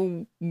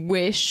 I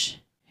wish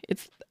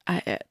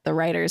the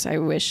writers, I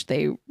wish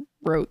they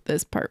wrote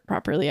this part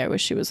properly. I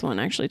wish she was the one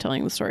actually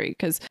telling the story,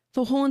 because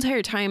the whole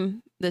entire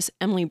time this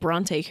Emily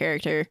Bronte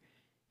character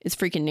is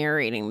freaking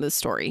narrating the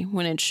story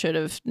when it should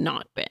have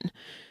not been.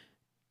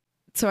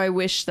 So I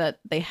wish that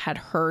they had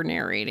her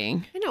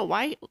narrating. I know.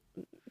 Why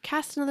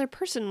cast another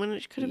person when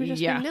it could have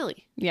just been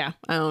Nellie? Yeah,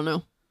 I don't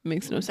know.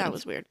 Makes no sense. That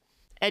was weird.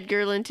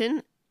 Edgar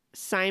Linton,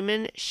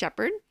 Simon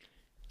Shepard.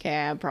 Okay,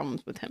 I have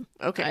problems with him.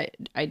 Okay.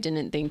 I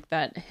didn't think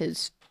that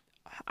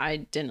I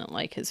didn't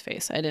like his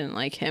face. I didn't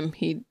like him.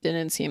 He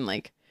didn't seem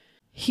like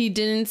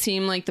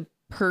the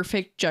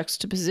perfect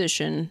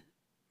juxtaposition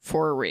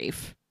for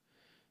Rafe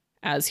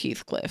as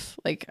Heathcliff.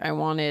 Like, I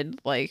wanted,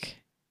 like,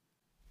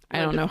 I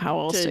don't know how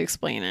else to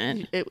explain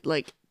it. It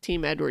like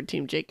Team Edward,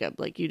 Team Jacob,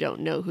 like you don't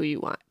know who you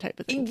want type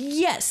of thing.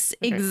 Yes,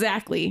 okay.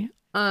 Exactly.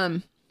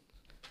 And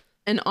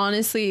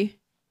honestly,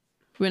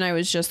 when I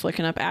was just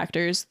looking up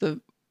actors,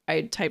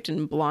 I typed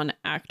in blonde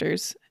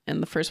actors,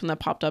 and the first one that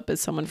popped up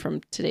is someone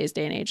from today's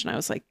day and age, and I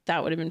was like,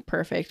 that would have been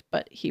perfect,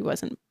 but he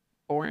wasn't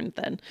born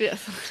then.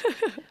 Yes.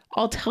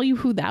 I'll tell you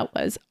who that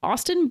was.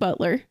 Austin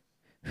Butler,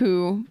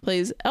 who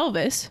plays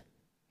Elvis.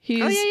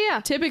 He's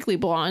typically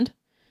blonde.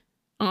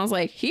 And I was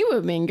like, he would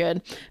have been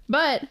good.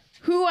 But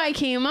who I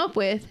came up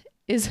with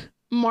is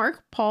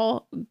Mark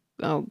Paul.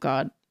 Oh,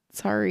 God.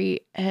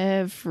 Sorry,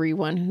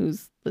 everyone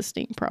who's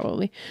listening,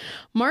 probably.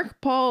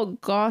 Mark Paul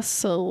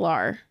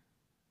Gosselaar,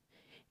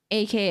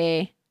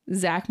 a.k.a.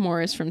 Zach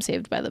Morris from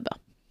Saved by the Bell.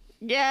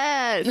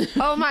 Yes.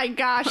 Oh, my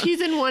gosh.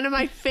 He's in one of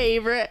my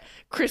favorite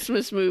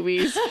Christmas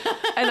movies.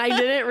 And I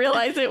didn't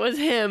realize it was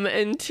him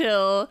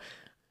until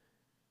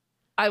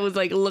I was,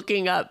 like,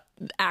 looking up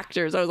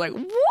actors. I was like,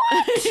 what?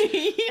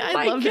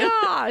 I love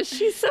gosh,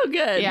 he's so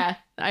good. Yeah,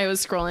 I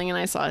was scrolling and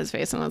I saw his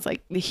face and I was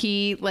like,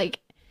 he, like,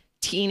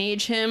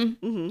 teenage him.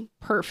 Mm-hmm.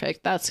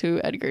 Perfect. That's who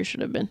Edgar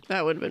should have been.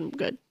 That would have been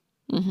good.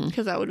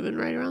 Because that would have been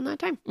right around that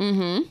time.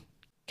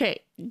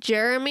 Okay,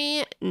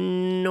 Jeremy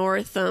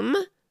Northam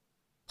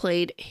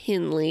played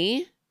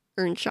Hindley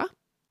Earnshaw.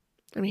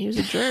 I mean, he was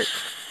a jerk.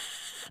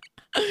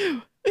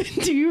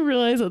 Do you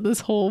realize that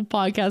this whole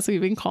podcast we've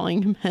been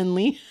calling him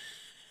Henley?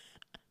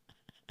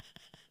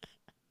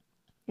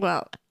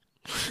 Well,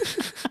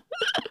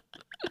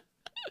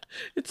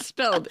 it's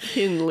spelled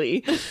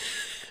Hindley.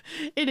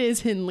 It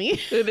is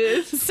Hindley. It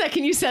is. The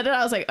second you said it,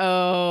 I was like,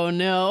 oh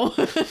no.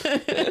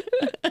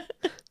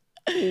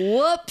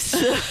 Whoops.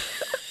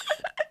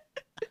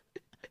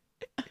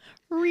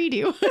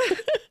 Redo.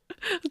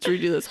 Let's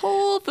redo this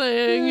whole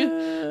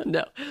thing.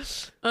 No.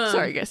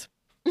 Sorry, guys.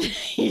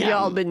 Yeah.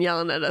 Y'all been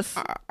yelling at us.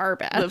 Our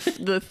bad.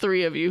 The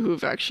three of you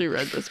who've actually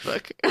read this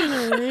book.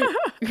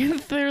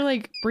 They're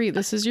like, Brie,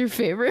 this is your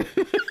favorite.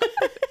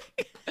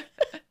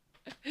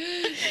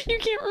 You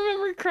can't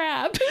remember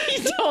crap.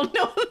 You don't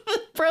know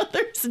the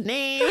brother's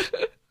name.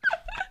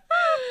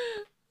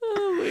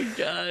 Oh my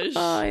gosh.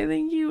 Oh, I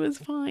think he was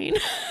fine.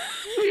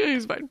 Yeah,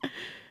 he's fine.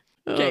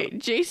 Okay,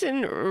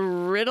 Jason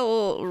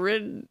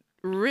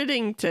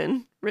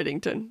Riddington.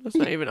 That's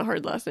not even a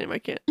hard last name. I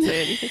can't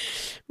say anything.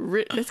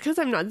 It's because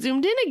I'm not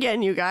zoomed in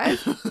again, you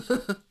guys.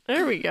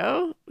 There we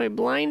go. My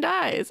blind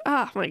eyes.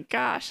 Oh my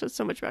gosh, that's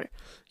so much better.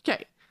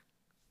 Okay.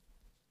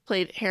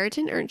 Played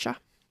Harrington Earnshaw.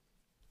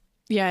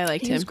 Yeah, I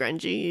liked him. He's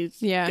grungy. He's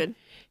good.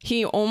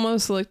 He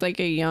almost looked like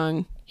a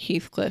young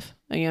Heathcliff,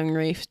 a young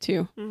Rafe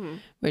too,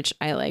 which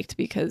I liked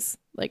because,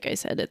 like I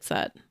said, it's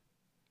that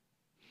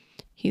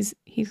he's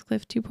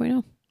Heathcliff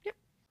 2.0.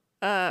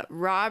 Yep.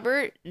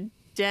 Robert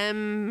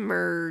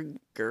Deminger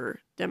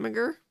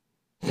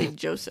played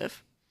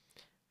Joseph.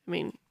 I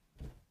mean,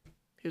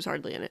 he was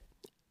hardly in it.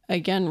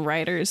 Again,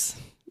 writers,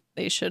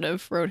 they should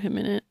have wrote him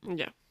in it.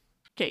 Yeah.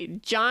 Okay,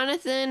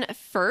 Jonathan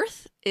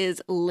Firth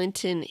is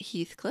Linton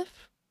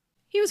Heathcliff.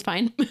 He was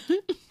fine.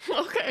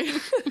 Okay.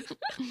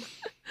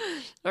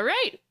 All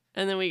right.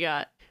 And then we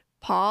got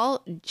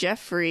Paul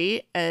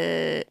Jeffrey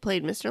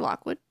played Mr.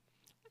 Lockwood.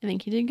 I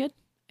think he did good.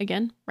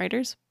 Again,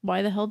 writers,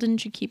 why the hell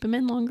didn't you keep him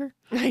in longer?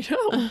 I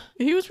know.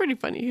 He was pretty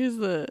funny. He was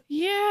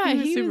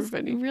super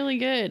funny. Really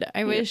good.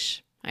 I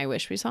wish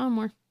we saw him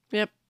more.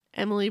 Yep.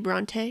 Emily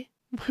Bronte,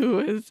 who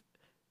was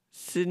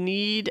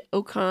Sinead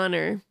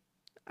O'Connor.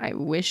 I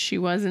wish she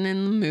wasn't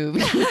in the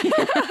movie.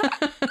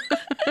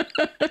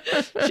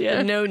 She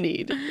had no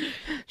need.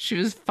 She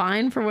was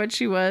fine for what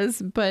she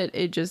was, but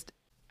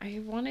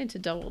I wanted to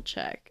double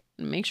check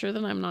and make sure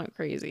that I'm not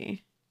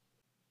crazy.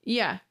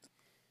 Yeah.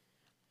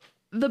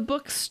 The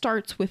book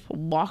starts with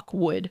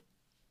Lockwood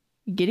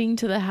getting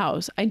to the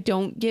house. I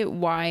don't get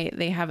why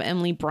they have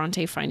Emily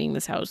Bronte finding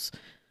this house.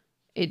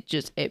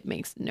 It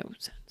makes no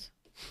sense.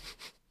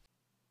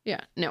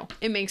 Yeah, no,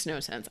 it makes no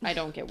sense. I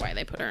don't get why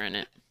they put her in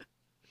it.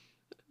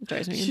 It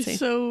drives me insane. She's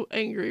so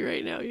angry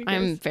right now, you guys.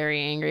 I'm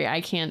very angry.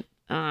 I can't.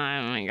 Oh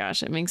my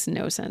gosh, it makes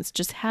no sense.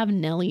 Just have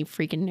Nellie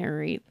freaking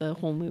narrate the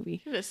whole movie.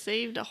 Could have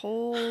saved a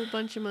whole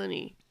bunch of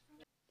money.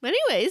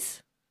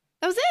 Anyways,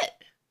 that was it.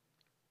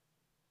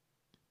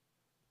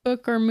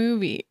 Book or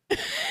movie?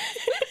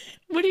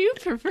 What do you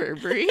prefer,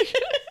 Brie?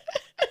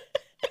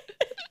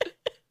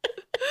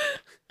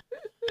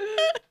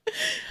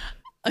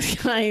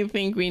 I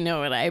think we know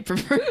what I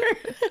prefer.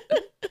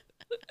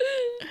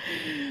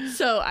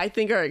 So I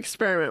think our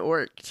experiment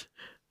worked.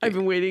 I've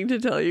been waiting to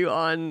tell you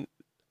on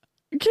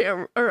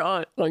camera or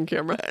on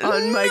camera,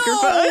 on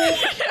microphone.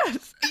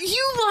 Yes.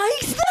 You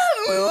liked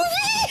that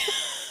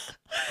movie?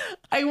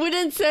 I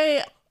wouldn't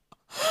say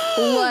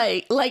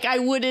like I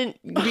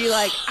wouldn't be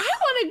like, I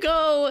want to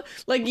go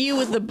like you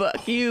with the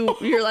book.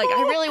 You're like,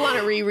 I really want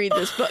to reread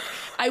this book.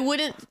 I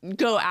wouldn't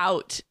go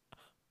out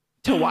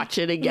to watch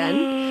it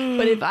again.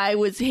 But if I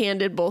was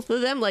handed both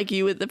of them, like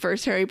you with the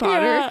first Harry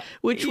Potter,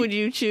 which would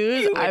you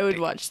choose? I would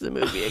watch the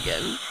movie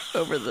again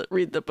over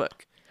read the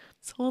book.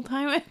 This whole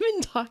time I've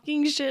been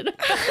talking shit about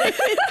it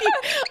with you.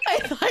 I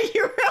thought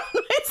you were on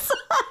my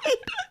side.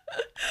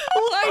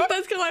 Well,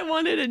 that's because I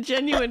wanted a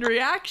genuine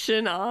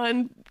reaction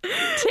on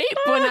tape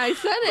when I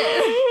said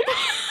it.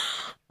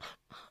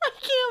 I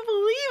can't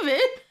believe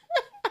it.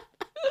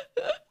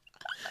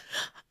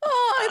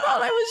 Oh, I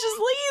thought I was just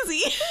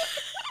lazy.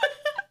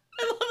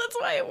 I thought that's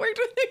why it worked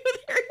with me with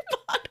Harry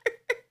Potter.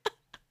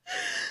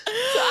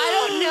 So I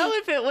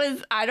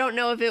don't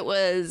know if it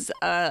was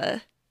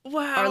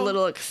Wow. our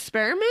little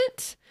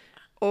experiment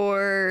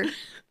or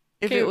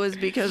if it was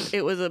because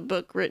it was a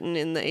book written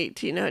in the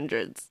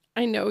 1800s.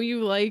 I know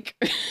you like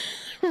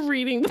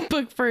reading the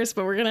book first,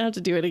 but we're going to have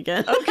to do it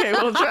again. Okay,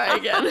 we'll try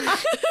again.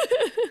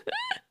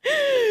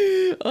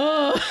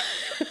 Oh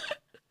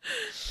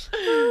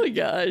my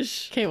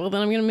gosh. Okay, well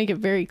then I'm going to make it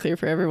very clear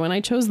for everyone. I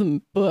chose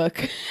the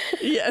book.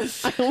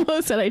 Yes. I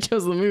almost said I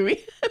chose the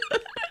movie.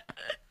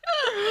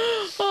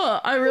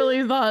 Oh, I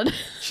really thought.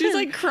 She's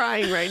like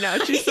crying right now.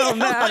 She's so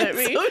mad at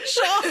me. So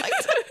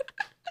shocked.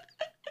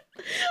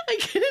 I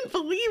couldn't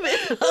believe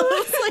it. I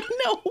was like,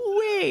 no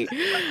way.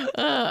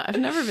 I've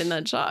never been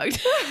that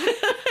shocked.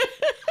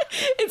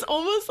 It's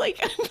almost like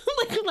I'm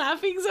like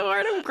laughing so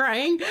hard I'm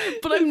crying,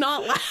 but I'm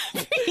not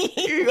laughing.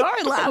 You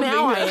are laughing.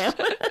 Now I am.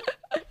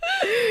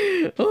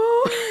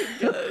 Oh my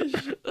gosh.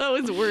 That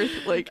was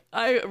worth, like,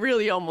 I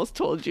really almost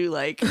told you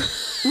like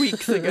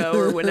weeks ago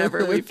or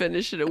whenever we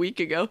finished it a week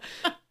ago.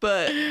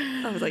 But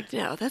I was like,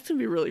 no, that's going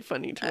to be really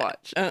funny to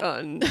watch.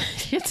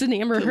 It's an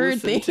Amber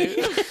Heard thing.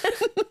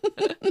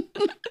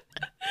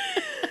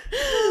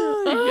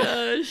 Oh my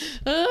gosh.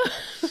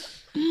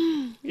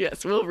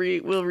 Yes, we'll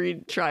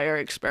retry our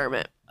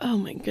experiment. Oh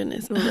my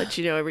goodness. We'll let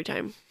you know every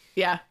time.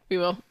 Yeah, we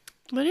will.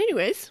 But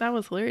anyways. That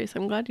was hilarious.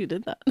 I'm glad you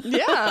did that.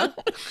 Yeah.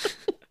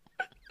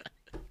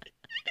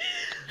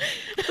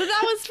 But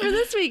that was for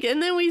this week.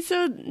 And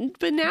then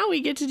but now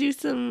we get to do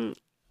some.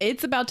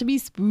 It's about to be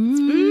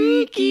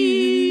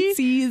spooky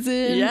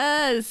season.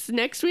 Yes.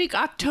 Next week,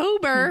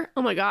 October.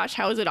 Oh my gosh.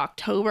 How is it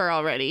October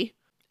already?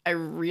 I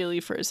really,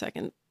 for a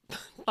second,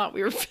 thought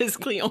we were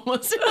physically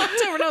almost in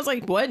October. And I was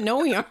like, what? No,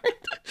 we aren't.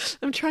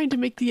 I'm trying to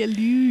make the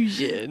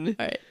illusion.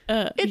 All right.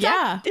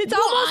 It's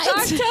almost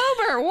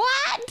October.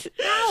 What?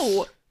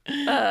 Ow.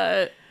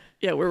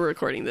 Yeah, we're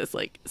recording this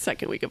like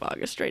second week of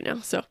August right now.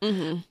 So,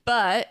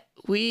 but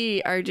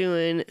we are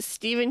doing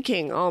Stephen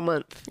King all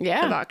month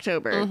of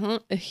October.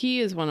 He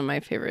is one of my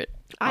favorite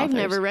authors. I've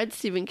never read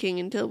Stephen King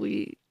until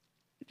we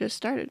just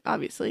started.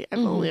 Obviously, I've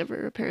only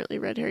ever apparently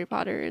read Harry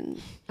Potter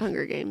and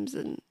Hunger Games,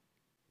 and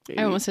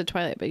I almost said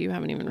Twilight, but you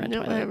haven't even read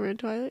Twilight. I haven't read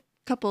Twilight.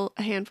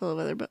 A handful of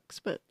other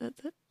books, but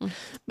that's it.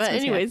 But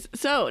anyways,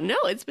 so no,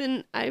 it's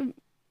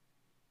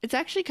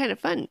actually kind of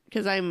fun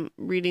because I'm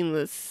reading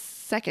the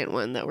second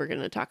one that we're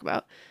going to talk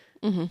about.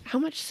 How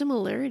much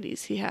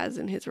similarities he has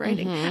in his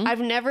writing. I've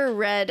never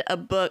read a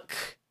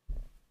book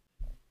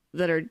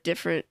that are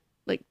different,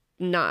 like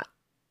not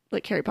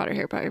like Harry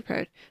Potter,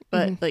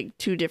 but like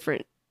two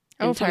different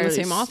from the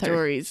same author.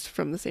 Stories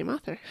from the same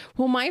author.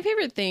 Well, my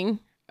favorite thing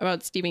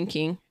about Stephen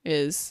King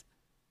is,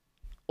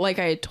 like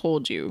I had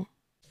told you,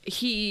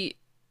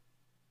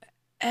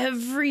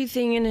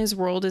 everything in his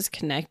world is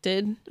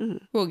connected.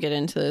 We'll get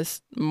into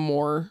this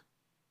more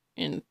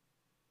in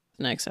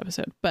the next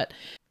episode, but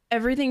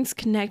everything's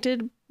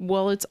connected.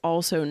 Well, it's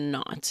also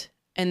not.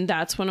 And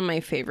that's one of my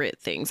favorite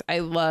things. I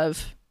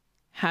love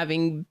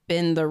having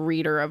been the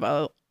reader of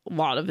a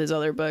lot of his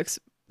other books,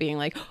 being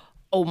like,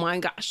 oh my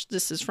gosh,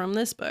 this is from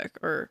this book,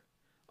 or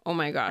oh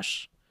my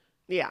gosh,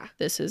 yeah,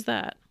 this is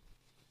that.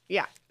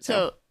 Yeah.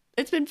 So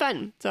it's been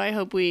fun. So I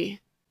hope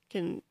we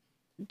can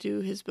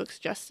do his books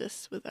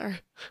justice with our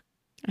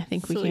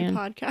silly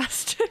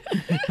podcast.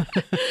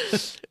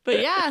 But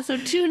yeah, so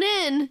tune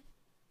in.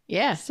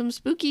 Yeah. Some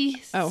spooky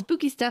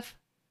stuff.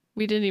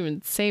 We didn't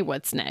even say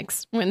what's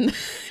next when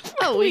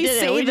we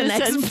did it. We just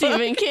said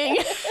Stephen King.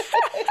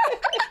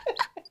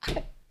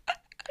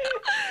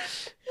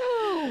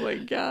 Oh my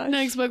gosh.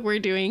 Next book we're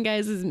doing,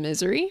 guys, is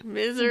Misery.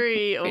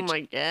 Oh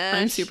my gosh.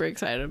 I'm super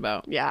excited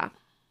about. Yeah.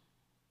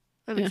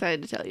 I'm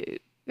excited to tell you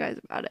guys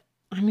about it.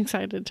 I'm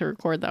excited to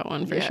record that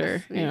one for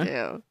sure. Me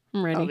too.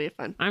 I'm ready. That'll be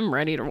fun. I'm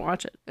ready to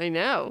watch it. I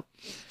know.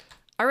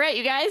 All right,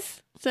 you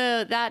guys.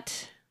 So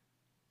that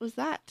was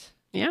that.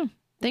 Yeah.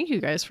 Thank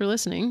you guys for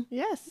listening.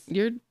 Yes.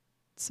 You're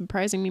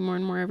surprising me more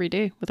and more every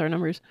day with our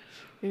numbers.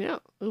 You know,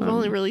 we've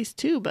only released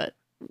 2, but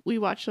we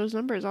watch those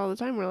numbers all the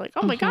time. We're like,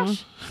 oh my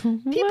gosh,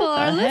 people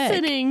are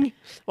listening.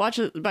 Watch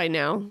it by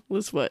now.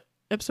 Was what?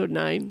 Episode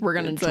 9. We're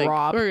going to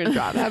drop. We're going to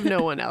drop. Have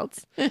no one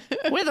else.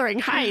 Wuthering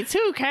Heights.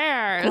 Who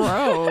cares?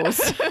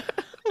 Gross.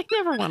 I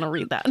never want to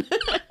read that.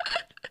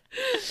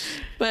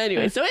 But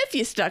anyway, so if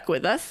you stuck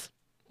with us.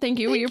 Thank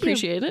you. We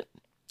appreciate it.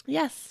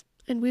 Yes.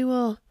 And we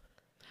will.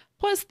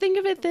 Plus, think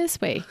of it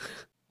this way.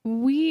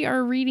 We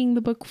are reading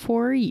the book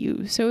for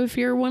you. So if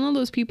you're one of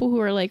those people who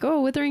are like,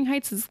 oh, Wuthering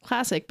Heights is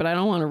classic, but I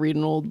don't want to read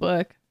an old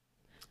book.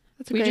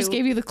 We just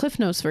gave you the Cliff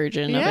Notes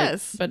version of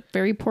it, but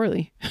very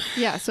poorly.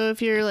 Yeah. So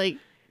if you're like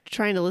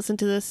trying to listen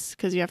to this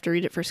because you have to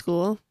read it for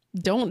school.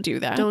 Don't do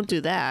that. Don't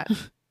do that.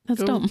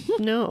 That's dumb.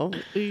 No.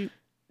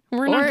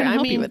 We're not going to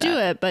help you with do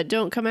that. it, but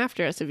don't come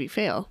after us if you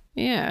fail.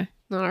 Yeah.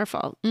 Not our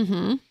fault.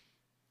 Mm-hmm.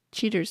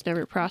 Cheaters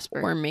never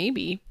prosper. Or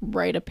maybe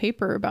write a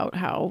paper about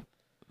how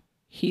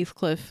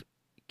Heathcliff,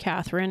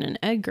 Catherine, and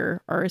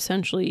Edgar are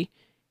essentially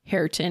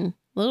Hareton,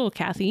 Little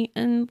Kathy,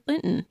 and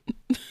Linton.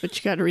 But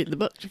you got to read the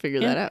book to figure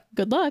that out.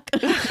 Good luck.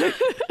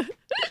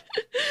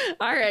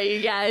 All right,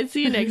 you guys.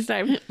 See you next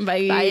time.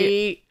 Bye.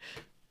 Bye.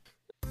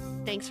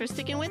 Thanks for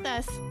sticking with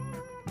us.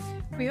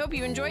 We hope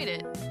you enjoyed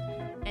it.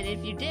 And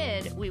if you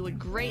did, we would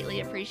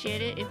greatly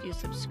appreciate it if you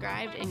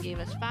subscribed and gave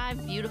us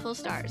 5 beautiful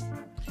stars.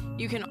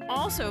 You can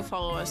also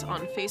follow us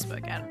on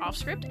Facebook at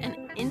Offscript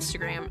and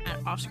Instagram at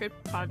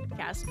Offscript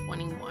Podcast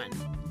 21.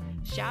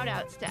 Shout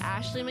outs to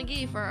Ashley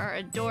McGee for our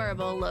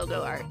adorable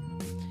logo art.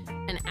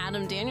 And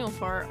Adam Daniel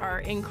for our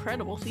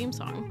incredible theme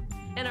song.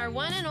 And our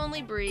one and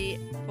only Bree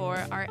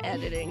for our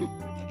editing.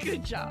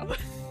 Good job.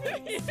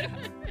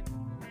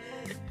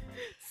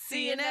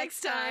 See you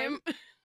next time.